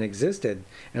darts even existed?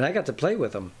 And I got to play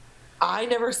with them. I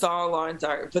never saw a lawn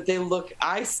dart, but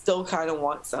I still kind of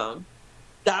want some.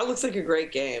 That looks like a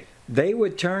great game. They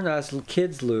would turn us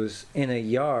kids loose in a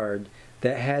yard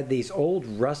that had these old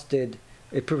rusted...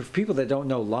 For people that don't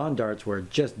know, lawn darts were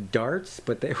just darts,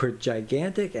 but they were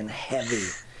gigantic and heavy.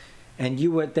 And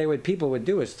people would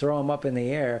do is throw them up in the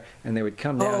air, and they would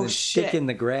come down and stick in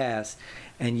the grass,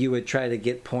 and you would try to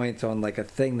get points on like a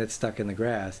thing that's stuck in the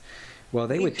grass. Well,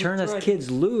 they would turn us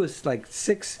kids loose, like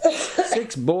six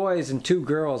boys and 2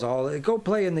 girls, all go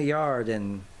play in the yard,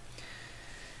 and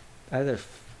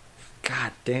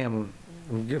God damn.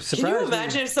 Can you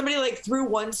imagine if somebody like threw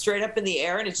one straight up in the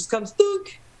air and it just comes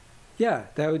thunk? Yeah,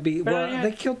 that would be... Well,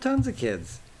 they killed tons of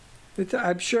kids.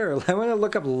 I'm sure. I want to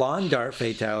look up lawn dart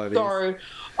fatalities. Sorry,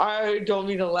 I don't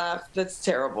mean to laugh. That's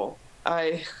terrible.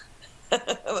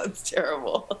 That's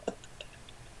terrible.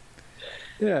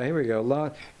 Yeah, here we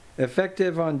go.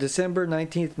 Effective on December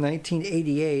 19th,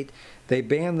 1988, they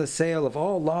banned the sale of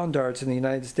all lawn darts in the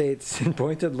United States and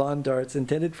pointed lawn darts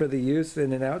intended for the use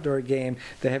in an outdoor game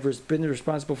that have been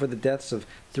responsible for the deaths of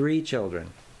 3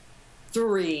 children.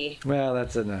 3. Well,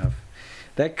 that's enough.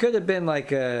 That could have been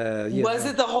like a... Was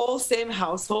it the whole same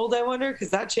household, I wonder? Because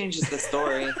that changes the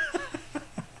story.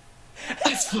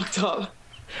 That's fucked up.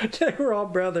 They were all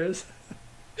brothers.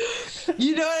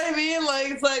 You know what I mean?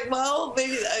 Like, it's like, well,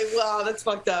 maybe... Wow, that's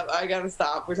fucked up. I gotta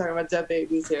stop. We're talking about dead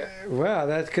babies here. Wow,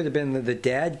 that could have been the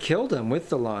dad killed him with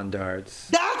the lawn darts.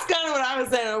 That's kind of what I was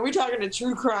saying. Are we talking a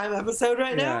true crime episode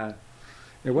right now? Yeah.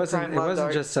 It wasn't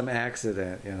just some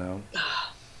accident, you know.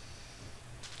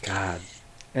 God.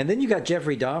 And then you got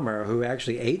Jeffrey Dahmer, who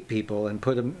actually ate people and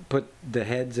put the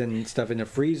heads and stuff in a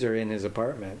freezer in his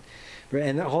apartment.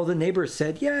 And all the neighbors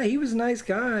said, yeah, he was a nice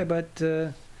guy, but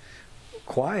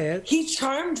quiet. He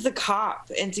charmed the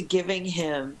cop into giving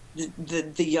him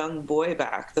the young boy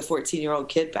back, the 14-year-old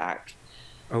kid back.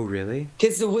 Oh, really?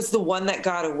 Because it was the one that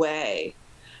got away.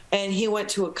 And he went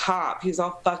to a cop. He was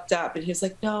all fucked up. And he was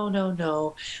like,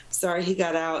 no. Sorry, he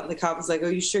got out. And the cop was like, are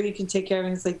you sure you can take care of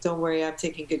him? He's like, don't worry, I'm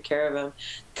taking good care of him.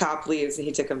 Cop leaves, and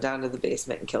he took him down to the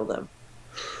basement and killed him.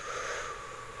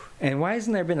 And why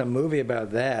hasn't there been a movie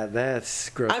about that? That's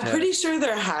grotesque. I'm pretty sure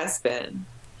there has been.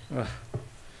 Ugh.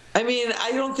 I mean,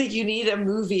 I don't think you need a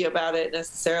movie about it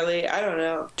necessarily. I don't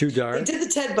know. Too dark? They did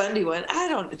the Ted Bundy one.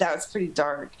 That was pretty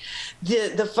dark.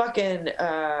 The fucking...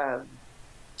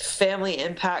 family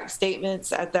impact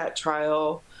statements at that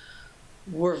trial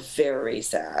were very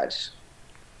sad.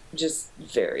 Just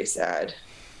very sad.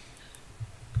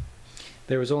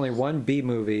 There was only one B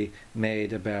movie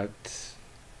made about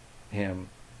him.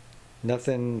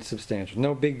 Nothing substantial.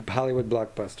 No big Hollywood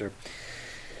blockbuster.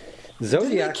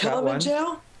 Zodiac. Didn't they kill him in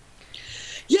jail?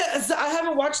 Yes, I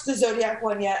haven't watched the Zodiac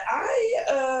one yet.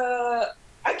 I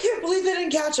can't believe they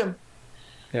didn't catch him.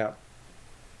 Yeah.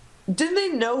 Didn't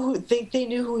they think they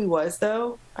knew who he was,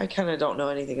 though? I kind of don't know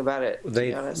anything about it, to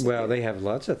be honest. Well, they have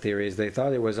lots of theories. They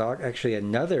thought it was actually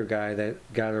another guy that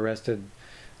got arrested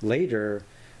later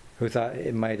who thought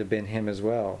it might have been him as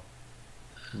well.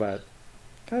 But,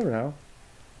 I don't know.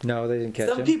 No, they didn't catch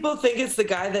him. Some people think it's the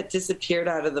guy that disappeared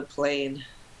out of the plane.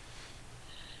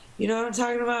 You know what I'm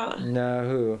talking about? No,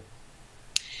 who?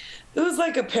 It was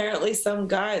like apparently some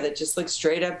guy that just like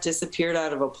straight up disappeared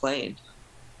out of a plane.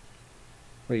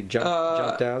 He jumped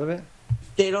out of it?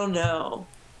 They don't know.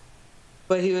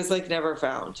 But he was like never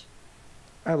found.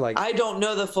 I don't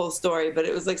know the full story, but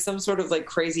it was like some sort of like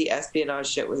crazy espionage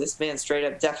shit where this man straight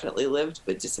up definitely lived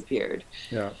but disappeared.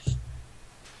 Yeah.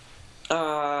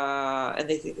 And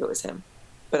they think it was him.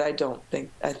 But I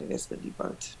think it's been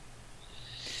debunked.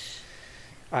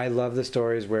 I love the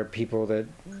stories where people that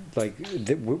like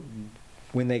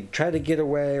when they try to get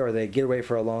away or they get away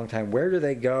for a long time, where do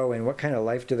they go and what kind of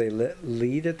life do they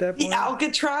lead at that point? The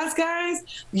Alcatraz guys?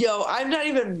 Yo, I'm not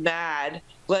even mad.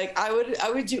 Like, I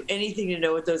would do anything to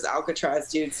know what those Alcatraz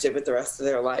dudes did with the rest of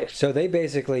their life. So they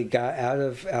basically got out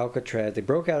of Alcatraz. They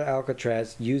broke out of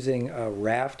Alcatraz using a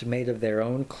raft made of their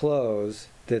own clothes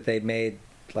that they made,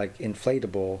 like,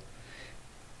 inflatable.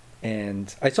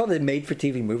 And I saw the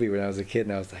made-for-TV movie when I was a kid,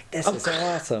 and I was like, this is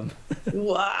awesome.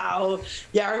 Wow.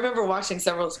 Yeah, I remember watching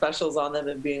several specials on them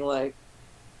and being like,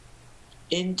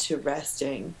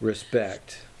 interesting.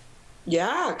 Respect.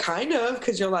 Yeah, kind of,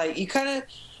 because you're like, you kind of,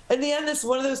 in the end, this is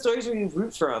one of those stories where you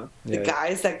root for them. The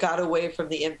guys that got away from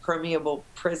the impermeable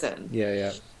prison.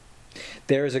 Yeah.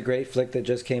 There is a great flick that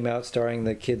just came out starring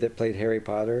the kid that played Harry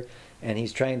Potter, and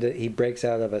he breaks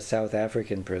out of a South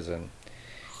African prison.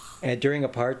 And during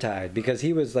apartheid, because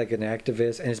he was like an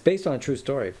activist, and it's based on a true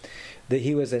story, that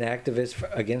he was an activist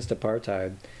against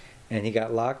apartheid, and he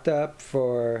got locked up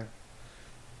for,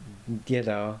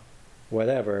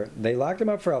 whatever. They locked him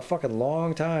up for a fucking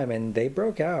long time, and they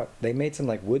broke out. They made some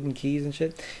like wooden keys and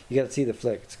shit. You got to see the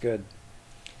flick; it's good.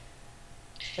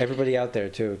 Everybody out there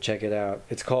too, check it out.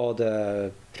 It's called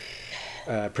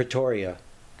Pretoria,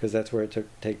 because that's where it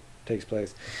takes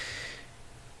place.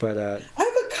 But I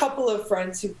have a couple of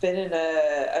friends who've been in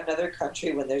another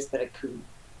country when there's been a coup.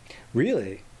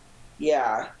 Really?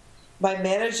 Yeah. My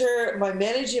management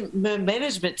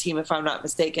team, if I'm not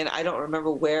mistaken, I don't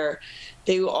remember where,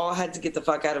 they all had to get the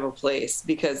fuck out of a place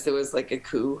because there was like a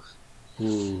coup.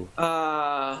 Ooh.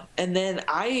 And then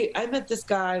I met this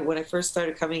guy when I first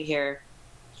started coming here.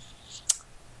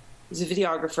 He's a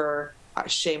videographer.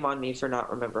 Shame on me for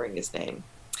not remembering his name.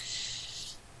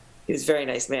 He was a very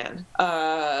nice man.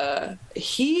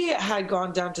 He had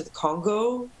gone down to the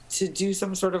Congo to do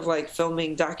some sort of like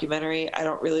filming documentary. I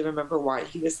don't really remember why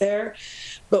he was there.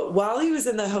 But while he was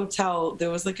in the hotel, there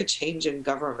was like a change in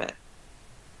government.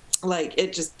 Like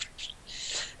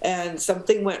and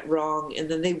something went wrong, and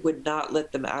then they would not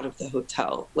let them out of the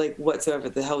hotel, like whatsoever.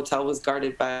 The hotel was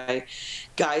guarded by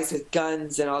guys with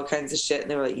guns and all kinds of shit.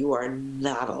 And they were like, you are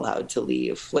not allowed to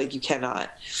leave. Like, you cannot.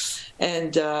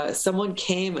 And someone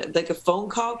came, like a phone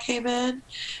call came in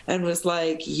and was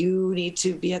like, you need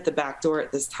to be at the back door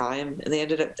at this time. And they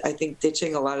ended up, I think,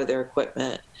 ditching a lot of their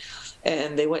equipment.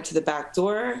 And they went to the back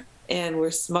door and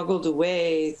were smuggled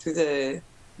away through the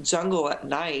jungle at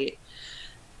night.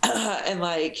 And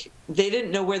like, they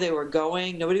didn't know where they were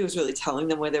going. Nobody was really telling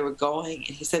them where they were going.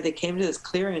 And he said they came to this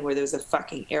clearing where there was a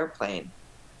fucking airplane.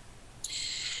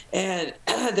 And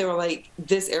they were like,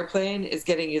 this airplane is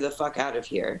getting you the fuck out of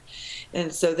here.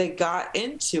 And so they got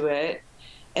into it.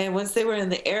 And once they were in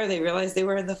the air, they realized they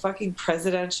were in the fucking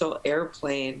presidential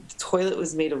airplane. The toilet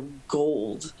was made of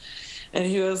gold. And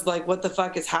he was like, what the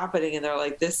fuck is happening? And they're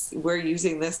like, we're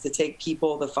using this to take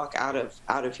people the fuck out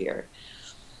of here.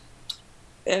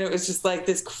 And it was just like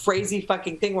this crazy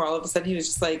fucking thing where all of a sudden he was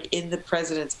just like in the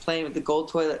president's plane with the gold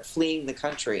toilet fleeing the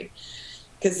country.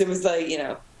 Because it was like,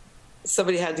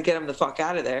 somebody had to get him the fuck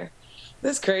out of there.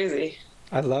 That's crazy.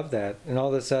 I love that. And all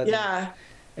of a sudden,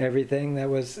 everything that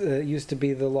was used to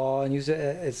be the law and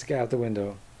it's out the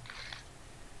window.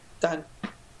 Done.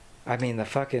 I mean,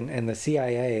 the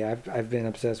CIA. I've been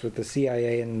obsessed with the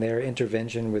CIA and their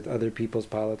intervention with other people's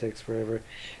politics forever.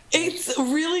 It's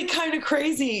really kind of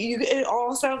crazy. It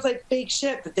all sounds like fake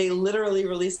shit, but they literally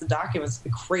released the documents, the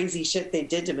crazy shit they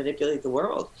did to manipulate the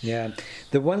world. Yeah.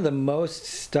 One of the most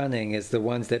stunning is the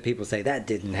ones that people say, that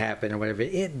didn't happen or whatever.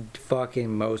 It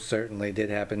fucking most certainly did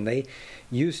happen. They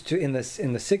used to, in the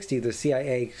 60s, the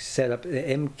CIA set up the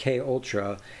MK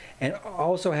Ultra and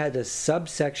also had a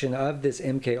subsection of this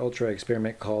MK Ultra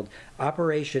experiment called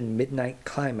Operation Midnight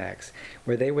Climax,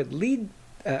 where they would lead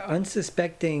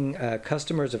unsuspecting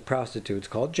customers of prostitutes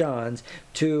called Johns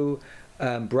to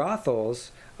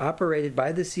brothels operated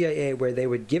by the CIA, where they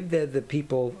would give the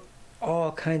people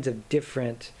all kinds of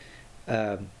different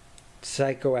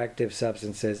psychoactive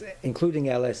substances, including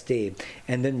LSD,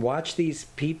 and then watch these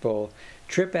people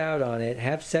trip out on it,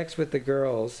 have sex with the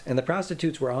girls, and the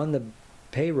prostitutes were on the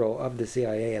payroll of the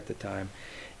CIA at the time,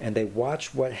 and they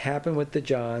watched what happened with the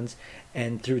Johns,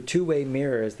 and through two-way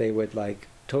mirrors they would like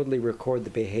totally record the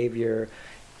behavior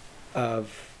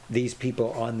of these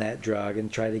people on that drug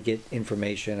and try to get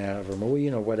information out of them,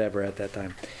 or whatever at that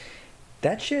time.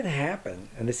 That shit happened,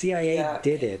 and the CIA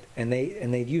did it, and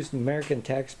they used American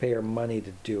taxpayer money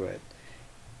to do it.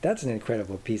 That's an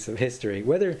incredible piece of history.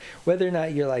 Whether or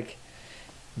not you're like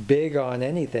big on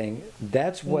anything,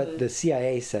 that's what the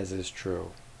CIA says is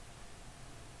true.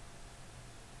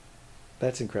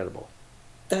 That's incredible.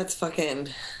 That's fucking...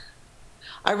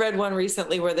 I read one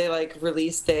recently where they like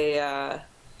released a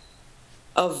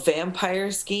vampire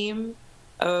scheme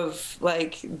of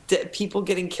like people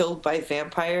getting killed by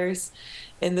vampires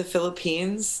in the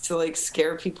Philippines to like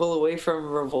scare people away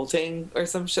from revolting or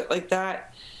some shit like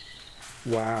that.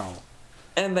 Wow.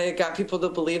 And they got people to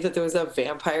believe that there was a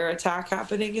vampire attack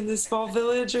happening in this small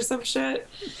village or some shit.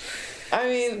 I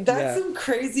mean, that's Yeah. some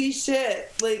crazy shit.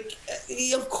 Like,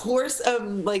 of course,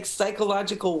 like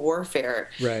psychological warfare.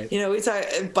 Right. You know, we talk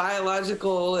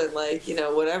biological and like, you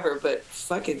know, whatever, but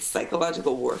fucking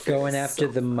psychological warfare. Going is after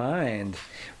so the mind.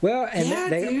 Well, and Yeah,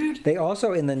 dude. they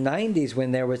also, in the 90s,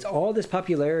 when there was all this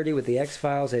popularity with the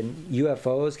X-Files and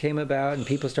UFOs came about and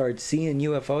people started seeing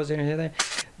UFOs and everything,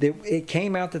 it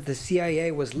came out that the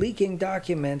CIA was leaking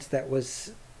documents that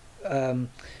was...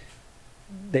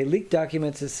 they leaked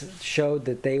documents that showed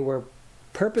that they were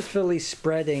purposefully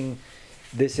spreading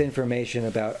this information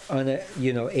about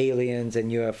aliens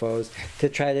and UFOs to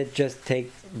try to just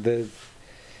take the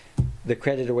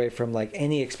credit away from like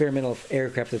any experimental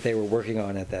aircraft that they were working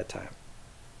on at that time,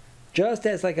 just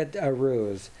as like a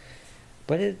ruse.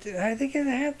 But I think it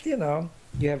had,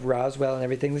 you have Roswell and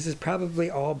everything. This is probably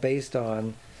all based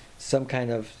on some kind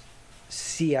of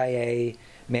CIA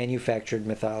manufactured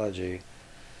mythology.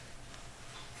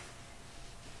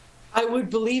 I would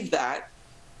believe that.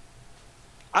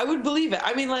 I would believe it.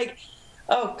 I mean, like,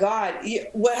 oh God,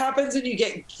 what happens when you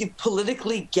get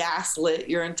politically gaslit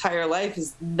your entire life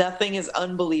is nothing is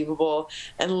unbelievable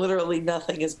and literally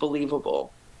nothing is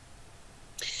believable.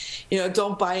 You know,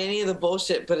 don't buy any of the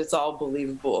bullshit, but it's all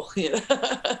believable. You know?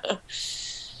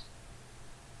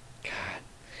 God.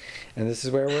 And this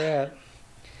is where we're at.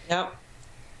 Yep.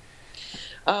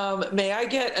 May I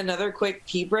get another quick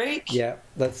pee break? Yeah,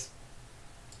 let's...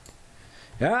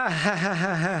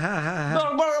 I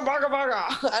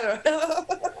don't know.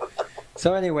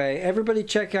 So anyway, everybody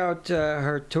check out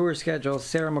her tour schedule.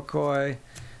 Sarah McCoy.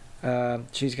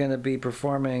 She's going to be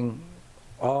performing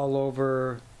all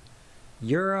over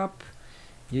Europe.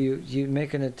 You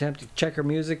make an attempt to check her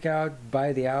music out,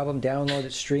 buy the album, download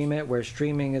it, stream it where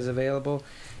streaming is available.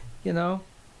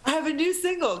 I have a new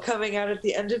single coming out at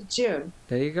the end of June.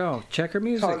 There you go. Check her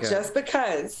music Called out. Just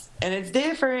Because. And it's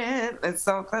different. It's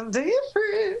something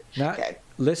different. Okay.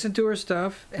 Listen to her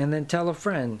stuff and then tell a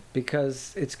friend,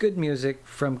 because it's good music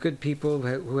from good people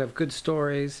who have good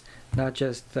stories, not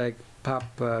just like pop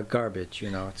garbage.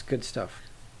 It's good stuff.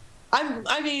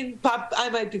 I mean, pop.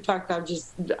 I might be pop garbage.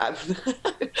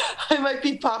 I might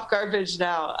be pop garbage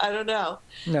now. I don't know.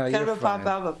 No, kind you're of a fine. pop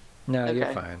album. No, Okay.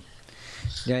 you're fine.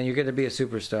 Yeah, you're going to be a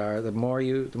superstar. The more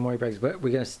you practice. But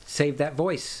we're going to save that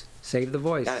voice. Save the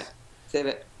voice. Got it. Save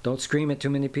it. Don't scream at too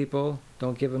many people.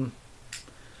 Don't give them.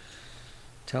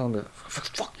 Tell them to.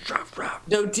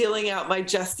 No dealing out my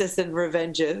justice and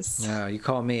revenges. No, you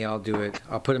call me. I'll do it.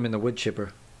 I'll put them in the wood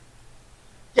chipper.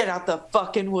 Get out the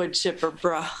fucking wood chipper,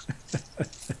 bruh.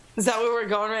 Is that where we're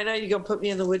going right now? You gonna put me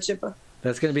in the wood chipper?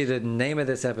 That's going to be the name of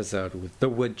this episode, with the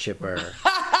wood chipper.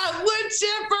 Wood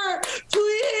chipper,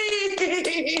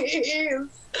 please.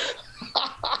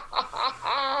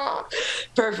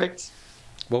 Perfect.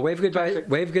 Well, wave goodbye. Perfect.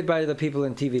 Wave goodbye to the people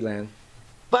in TV land.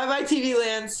 Bye bye, TV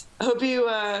lands. Hope you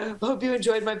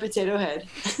enjoyed my potato head.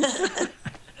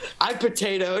 I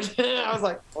potatoed. I was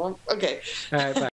like, oh, okay. All right, bye.